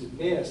windows and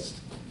missed,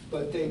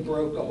 but they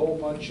broke a whole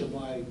bunch of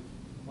my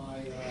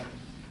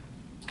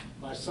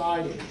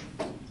siding,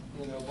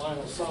 you know,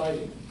 vinyl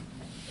siding.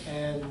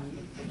 And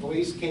the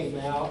police came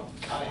out,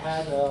 I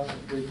had a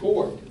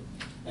report.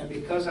 And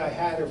because I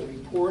had a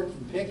report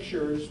and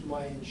pictures,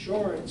 my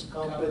insurance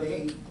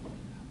company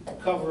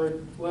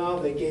covered, well,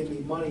 they gave me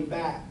money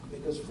back,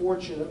 because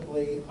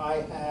fortunately, I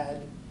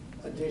had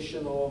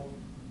additional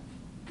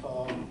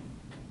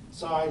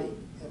siding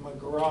in my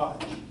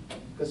garage,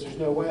 because there's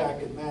no way I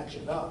could match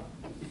it up.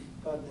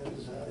 God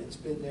knows, it's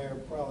been there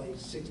probably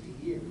 60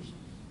 years,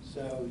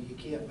 so you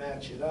can't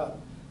match it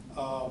up.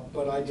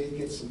 But I did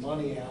get some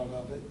money out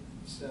of it,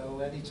 so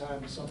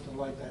anytime something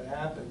like that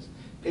happens,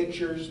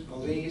 pictures,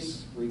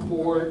 police,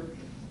 report,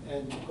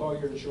 and call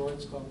your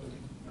insurance company.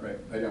 All right,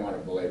 I didn't want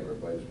to belabor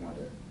it, but I just wanted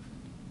to.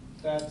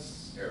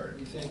 That's, Eric.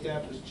 you think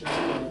that was just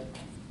a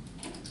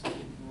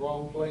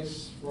wrong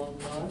place, wrong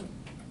time?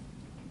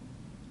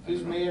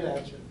 Who's mad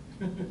at you?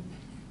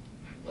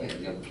 Like,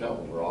 you can tell,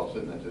 we're all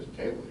sitting at this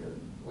table here,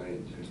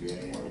 waiting to be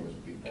anywhere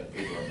with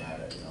people are mad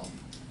at, you know.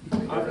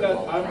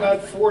 I've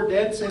got 4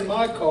 dents in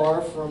my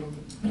car from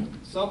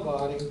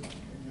somebody. Do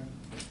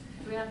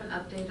we have an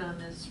update on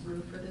this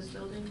roof for this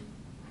building?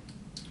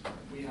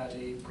 We had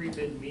a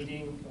pre-bid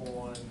meeting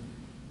on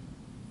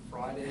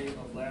Friday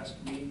of last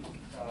week.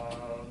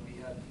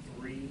 We had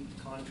 3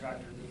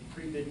 contractors. The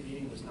pre-bid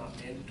meeting was not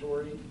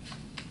mandatory.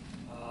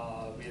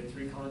 We had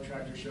 3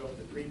 contractors show up at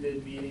the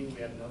pre-bid meeting.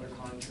 We had another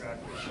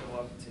contractor show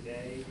up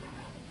today.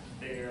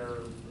 Their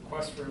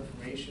requests for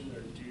information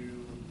are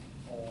due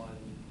on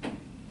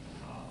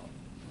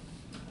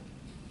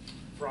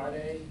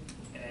Friday,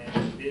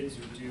 and bids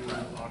are due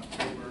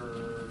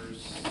October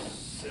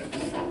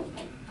 6th.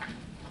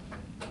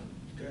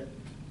 Good.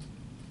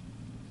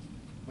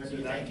 What do So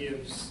you that think?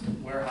 gives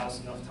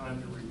warehouse enough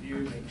time to review,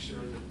 make sure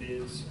the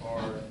bids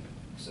are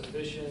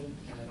sufficient,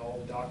 and that all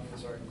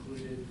documents are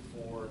included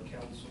for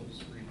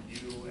council's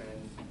review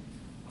and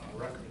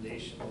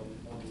recommendation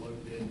on the low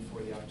bid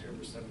for the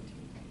October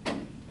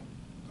 17th.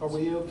 Are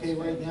we okay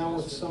right now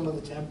with some of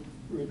the temp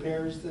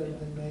repairs that have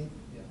been made?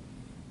 Yeah.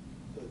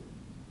 Good.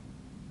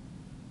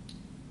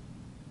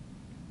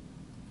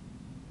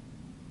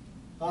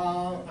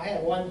 I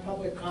have one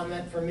public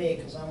comment for me,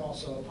 because I'm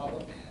also a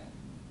public.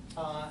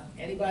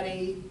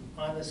 Anybody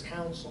on this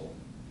council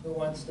who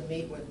wants to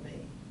meet with me,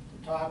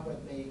 to talk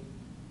with me,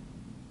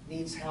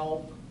 needs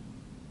help,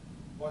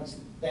 wants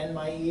to bend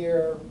my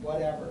ear,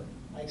 whatever,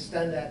 I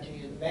extend that to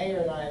you. The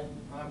mayor and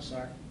I'm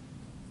sorry,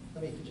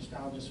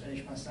 I'll just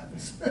finish my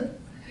sentence.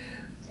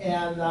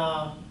 And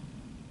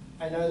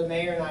I know the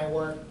mayor and I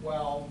work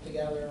well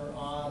together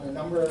on a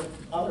number of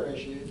other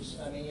issues.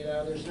 I mean, you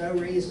know, there's no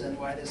reason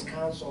why this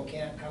council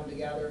can't come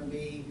together and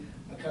be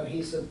a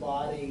cohesive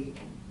body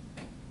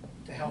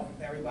to help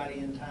everybody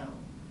in town.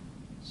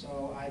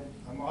 So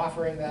I'm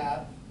offering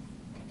that.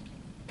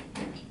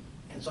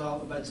 It's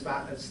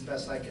the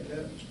best I can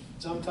do.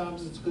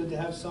 Sometimes it's good to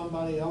have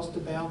somebody else to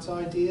bounce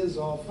ideas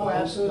off Oh, of.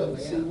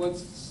 absolutely, See yeah. what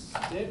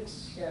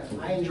sticks. Yeah,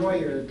 I enjoy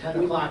your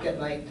 10 o'clock at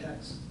night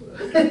text.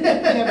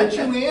 Yeah, but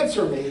you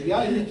answer me.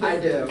 I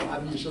do,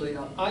 I'm usually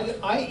on.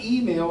 I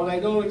email and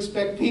I don't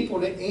expect people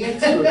to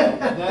answer them.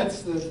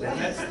 That's the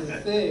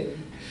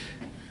thing.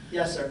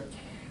 Yes, sir.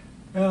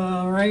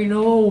 Right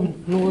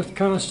on North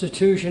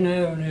Constitution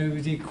Avenue.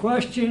 The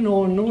question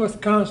on North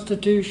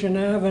Constitution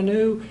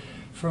Avenue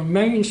from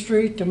Main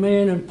Street to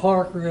Manning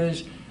Parker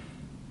is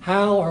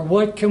how or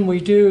what can we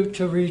do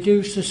to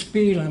reduce the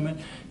speed limit?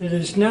 It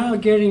is now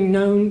getting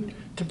known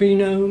to be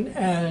known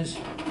as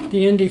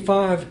the Indy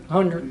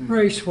 500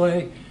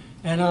 Raceway,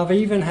 and I've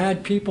even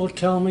had people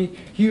tell me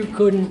you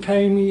couldn't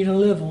pay me to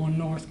live on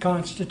North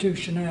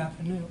Constitution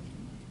Avenue.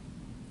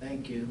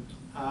 Thank you.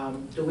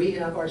 Do we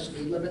have our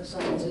speed limit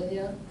signs in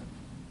yet?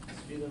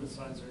 Speed limit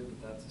signs are,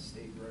 but that's a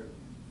state road.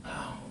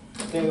 Oh.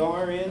 They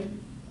are in?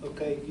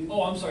 Okay.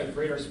 Oh, I'm sorry, the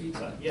radar speed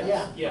sign,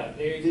 yes, yeah,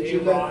 Did they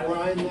you let arrive.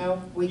 Ryan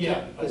know? We Yeah,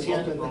 can't, I we talked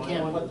can't, to we Brian.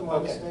 can't put them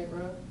on the Okay. state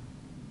road?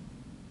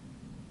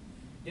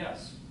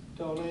 Yes.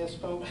 Don't ask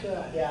folks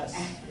that. Yes.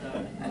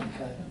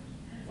 Okay.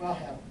 Well,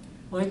 hell.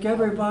 Like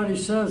everybody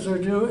says they're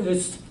doing,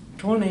 it's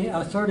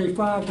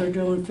 35, they're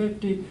doing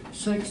 50,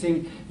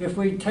 60. If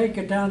we take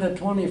it down to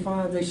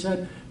 25, they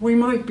said, we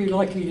might be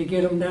lucky to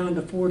get them down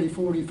to 40,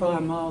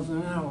 45 miles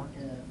an hour.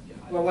 Yeah.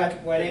 Well,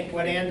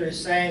 what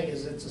Andrew's saying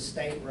is it's a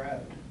state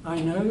road. I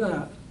know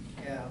that.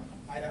 Yeah.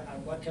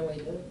 What can we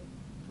do?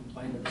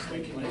 Complain to the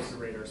state police for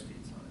radar speed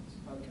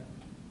signs.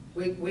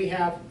 Okay. We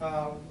have,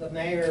 the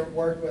mayor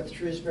worked with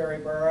Shrewsbury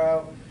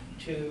Borough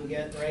to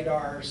get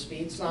radar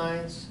speed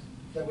signs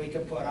that we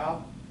could put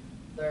up.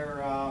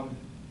 They're,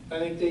 I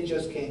think they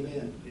just came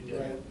in. They did.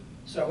 right.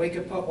 So we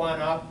could put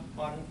one up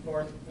on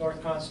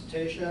North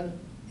Constitution,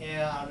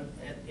 and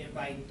it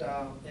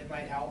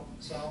might help.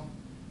 So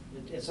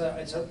it's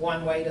a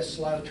one way to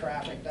slow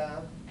traffic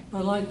down.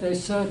 But like they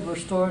said, we're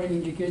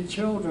starting to get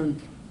children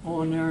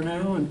on there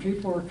now, and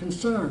people are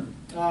concerned.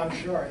 Oh, I'm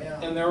sure, yeah.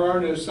 And there are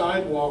no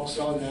sidewalks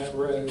on that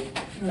road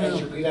as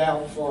you get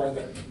out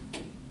farther.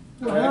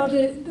 Well,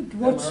 Correct?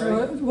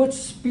 what's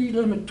the speed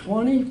limit,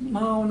 20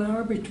 mile an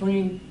hour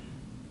between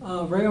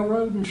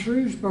Railroad and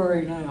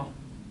Shrewsbury now?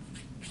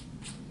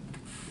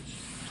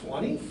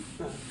 20?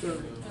 That's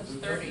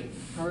 30.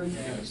 Or- Yeah,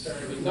 it's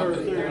 30. I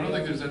don't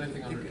think there's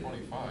anything under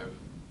 25.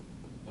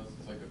 Unless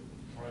it's like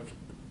a private.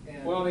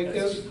 Yeah. Well, it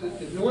goes, the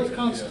North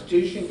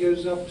Constitution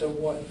goes up to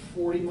what,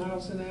 40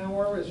 miles an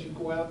hour as you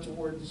go out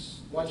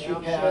towards the Once you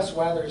township? pass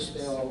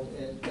Weathersfield,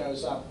 it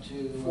goes up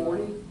to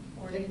 40?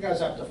 I think it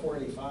goes up to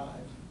 45.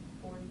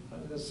 I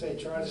was gonna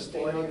say, try to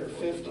stay under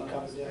 50 coming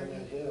down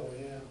that hill,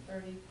 yeah.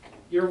 30.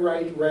 You're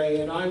right, Ray,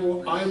 and I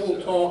will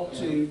talk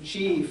to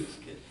Chief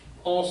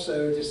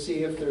also to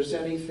see if there's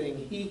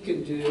anything he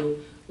can do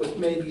with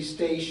maybe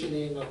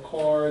stationing a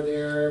car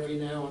there every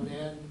now and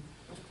then.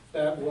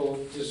 That will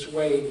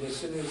dissuade. As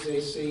soon as they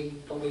see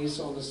police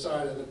on the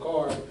side of the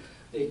car,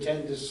 they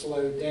tend to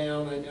slow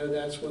down. I know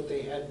that's what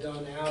they had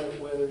done out at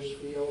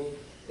Weathersfield.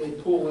 They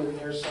pull in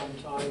there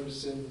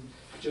sometimes and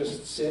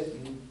just sit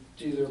and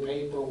do their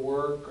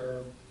paperwork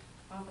or.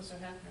 Officer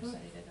Hefner said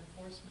he did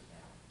enforcement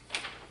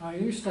there. I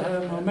used to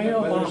have my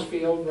mailbox.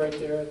 Weathersfield right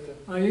there at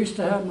the. I used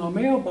to have my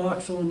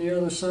mailbox on the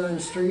other side of the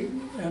street,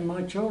 and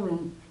my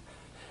children,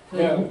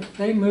 Yeah.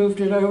 they moved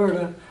it over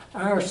to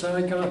our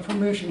side, got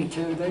permission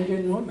to. They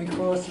didn't want me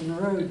crossing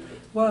the road.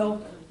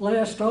 Well,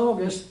 last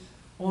August,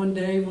 one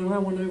day when I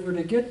went over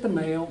to get the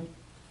mail,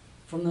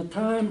 from the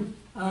time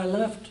I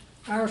left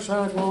our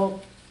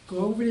sidewalk, go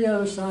over the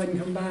other side and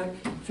come back,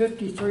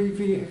 53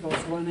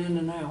 vehicles went in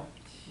and out.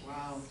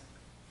 Wow.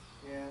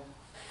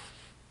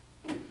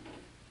 Yeah.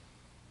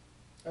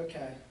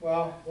 Okay,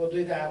 well, we'll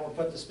do that. We'll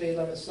put the speed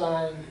limit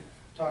sign,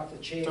 talk to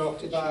Chief Talk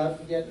to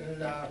about getting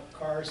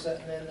cars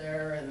sitting in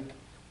there and,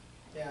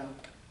 yeah.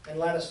 And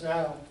let us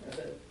know if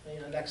it,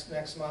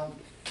 next month.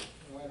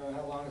 I don't know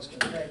how long it's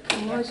gonna take.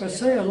 Well, like I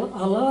say, a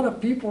lot of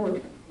people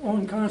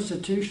on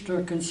Constitution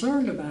are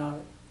concerned about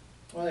it.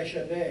 Well, they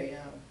should be,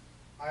 yeah.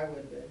 I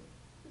would be.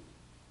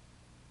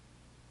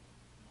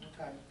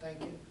 Okay,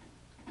 thank you.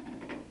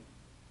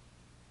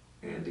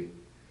 Andy,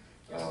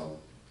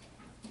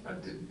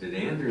 did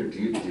Andrew,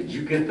 did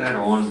you get that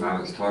on? I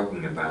was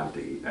talking about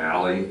the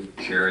alley,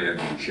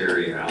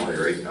 Cherry Alley,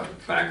 right up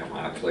back of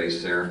my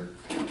place there.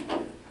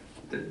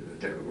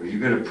 Were you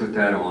gonna put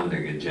that on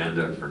the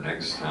agenda for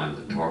next time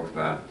to talk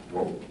about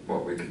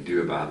what we could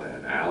do about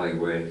that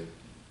alleyway?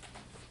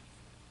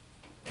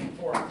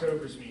 For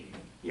October's meeting.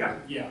 Yeah,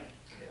 Yeah.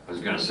 I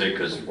was gonna say,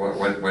 because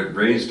what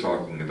Ray's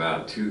talking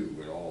about too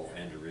would all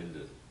enter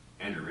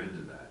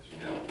into that,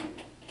 you know?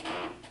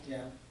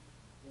 Yeah,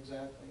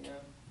 exactly,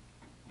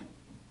 yeah.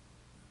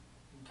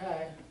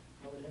 Okay,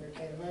 I would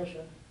entertain a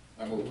motion.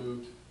 I will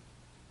move.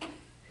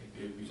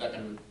 Moved.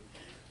 Second.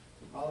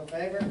 All in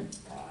favor?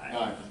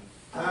 Aye.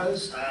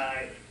 Opposed?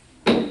 Aye.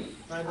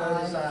 My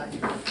vote is aye.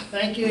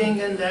 Thank you,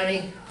 Inga and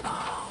Denny.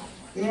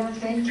 Yeah,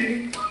 thank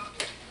you.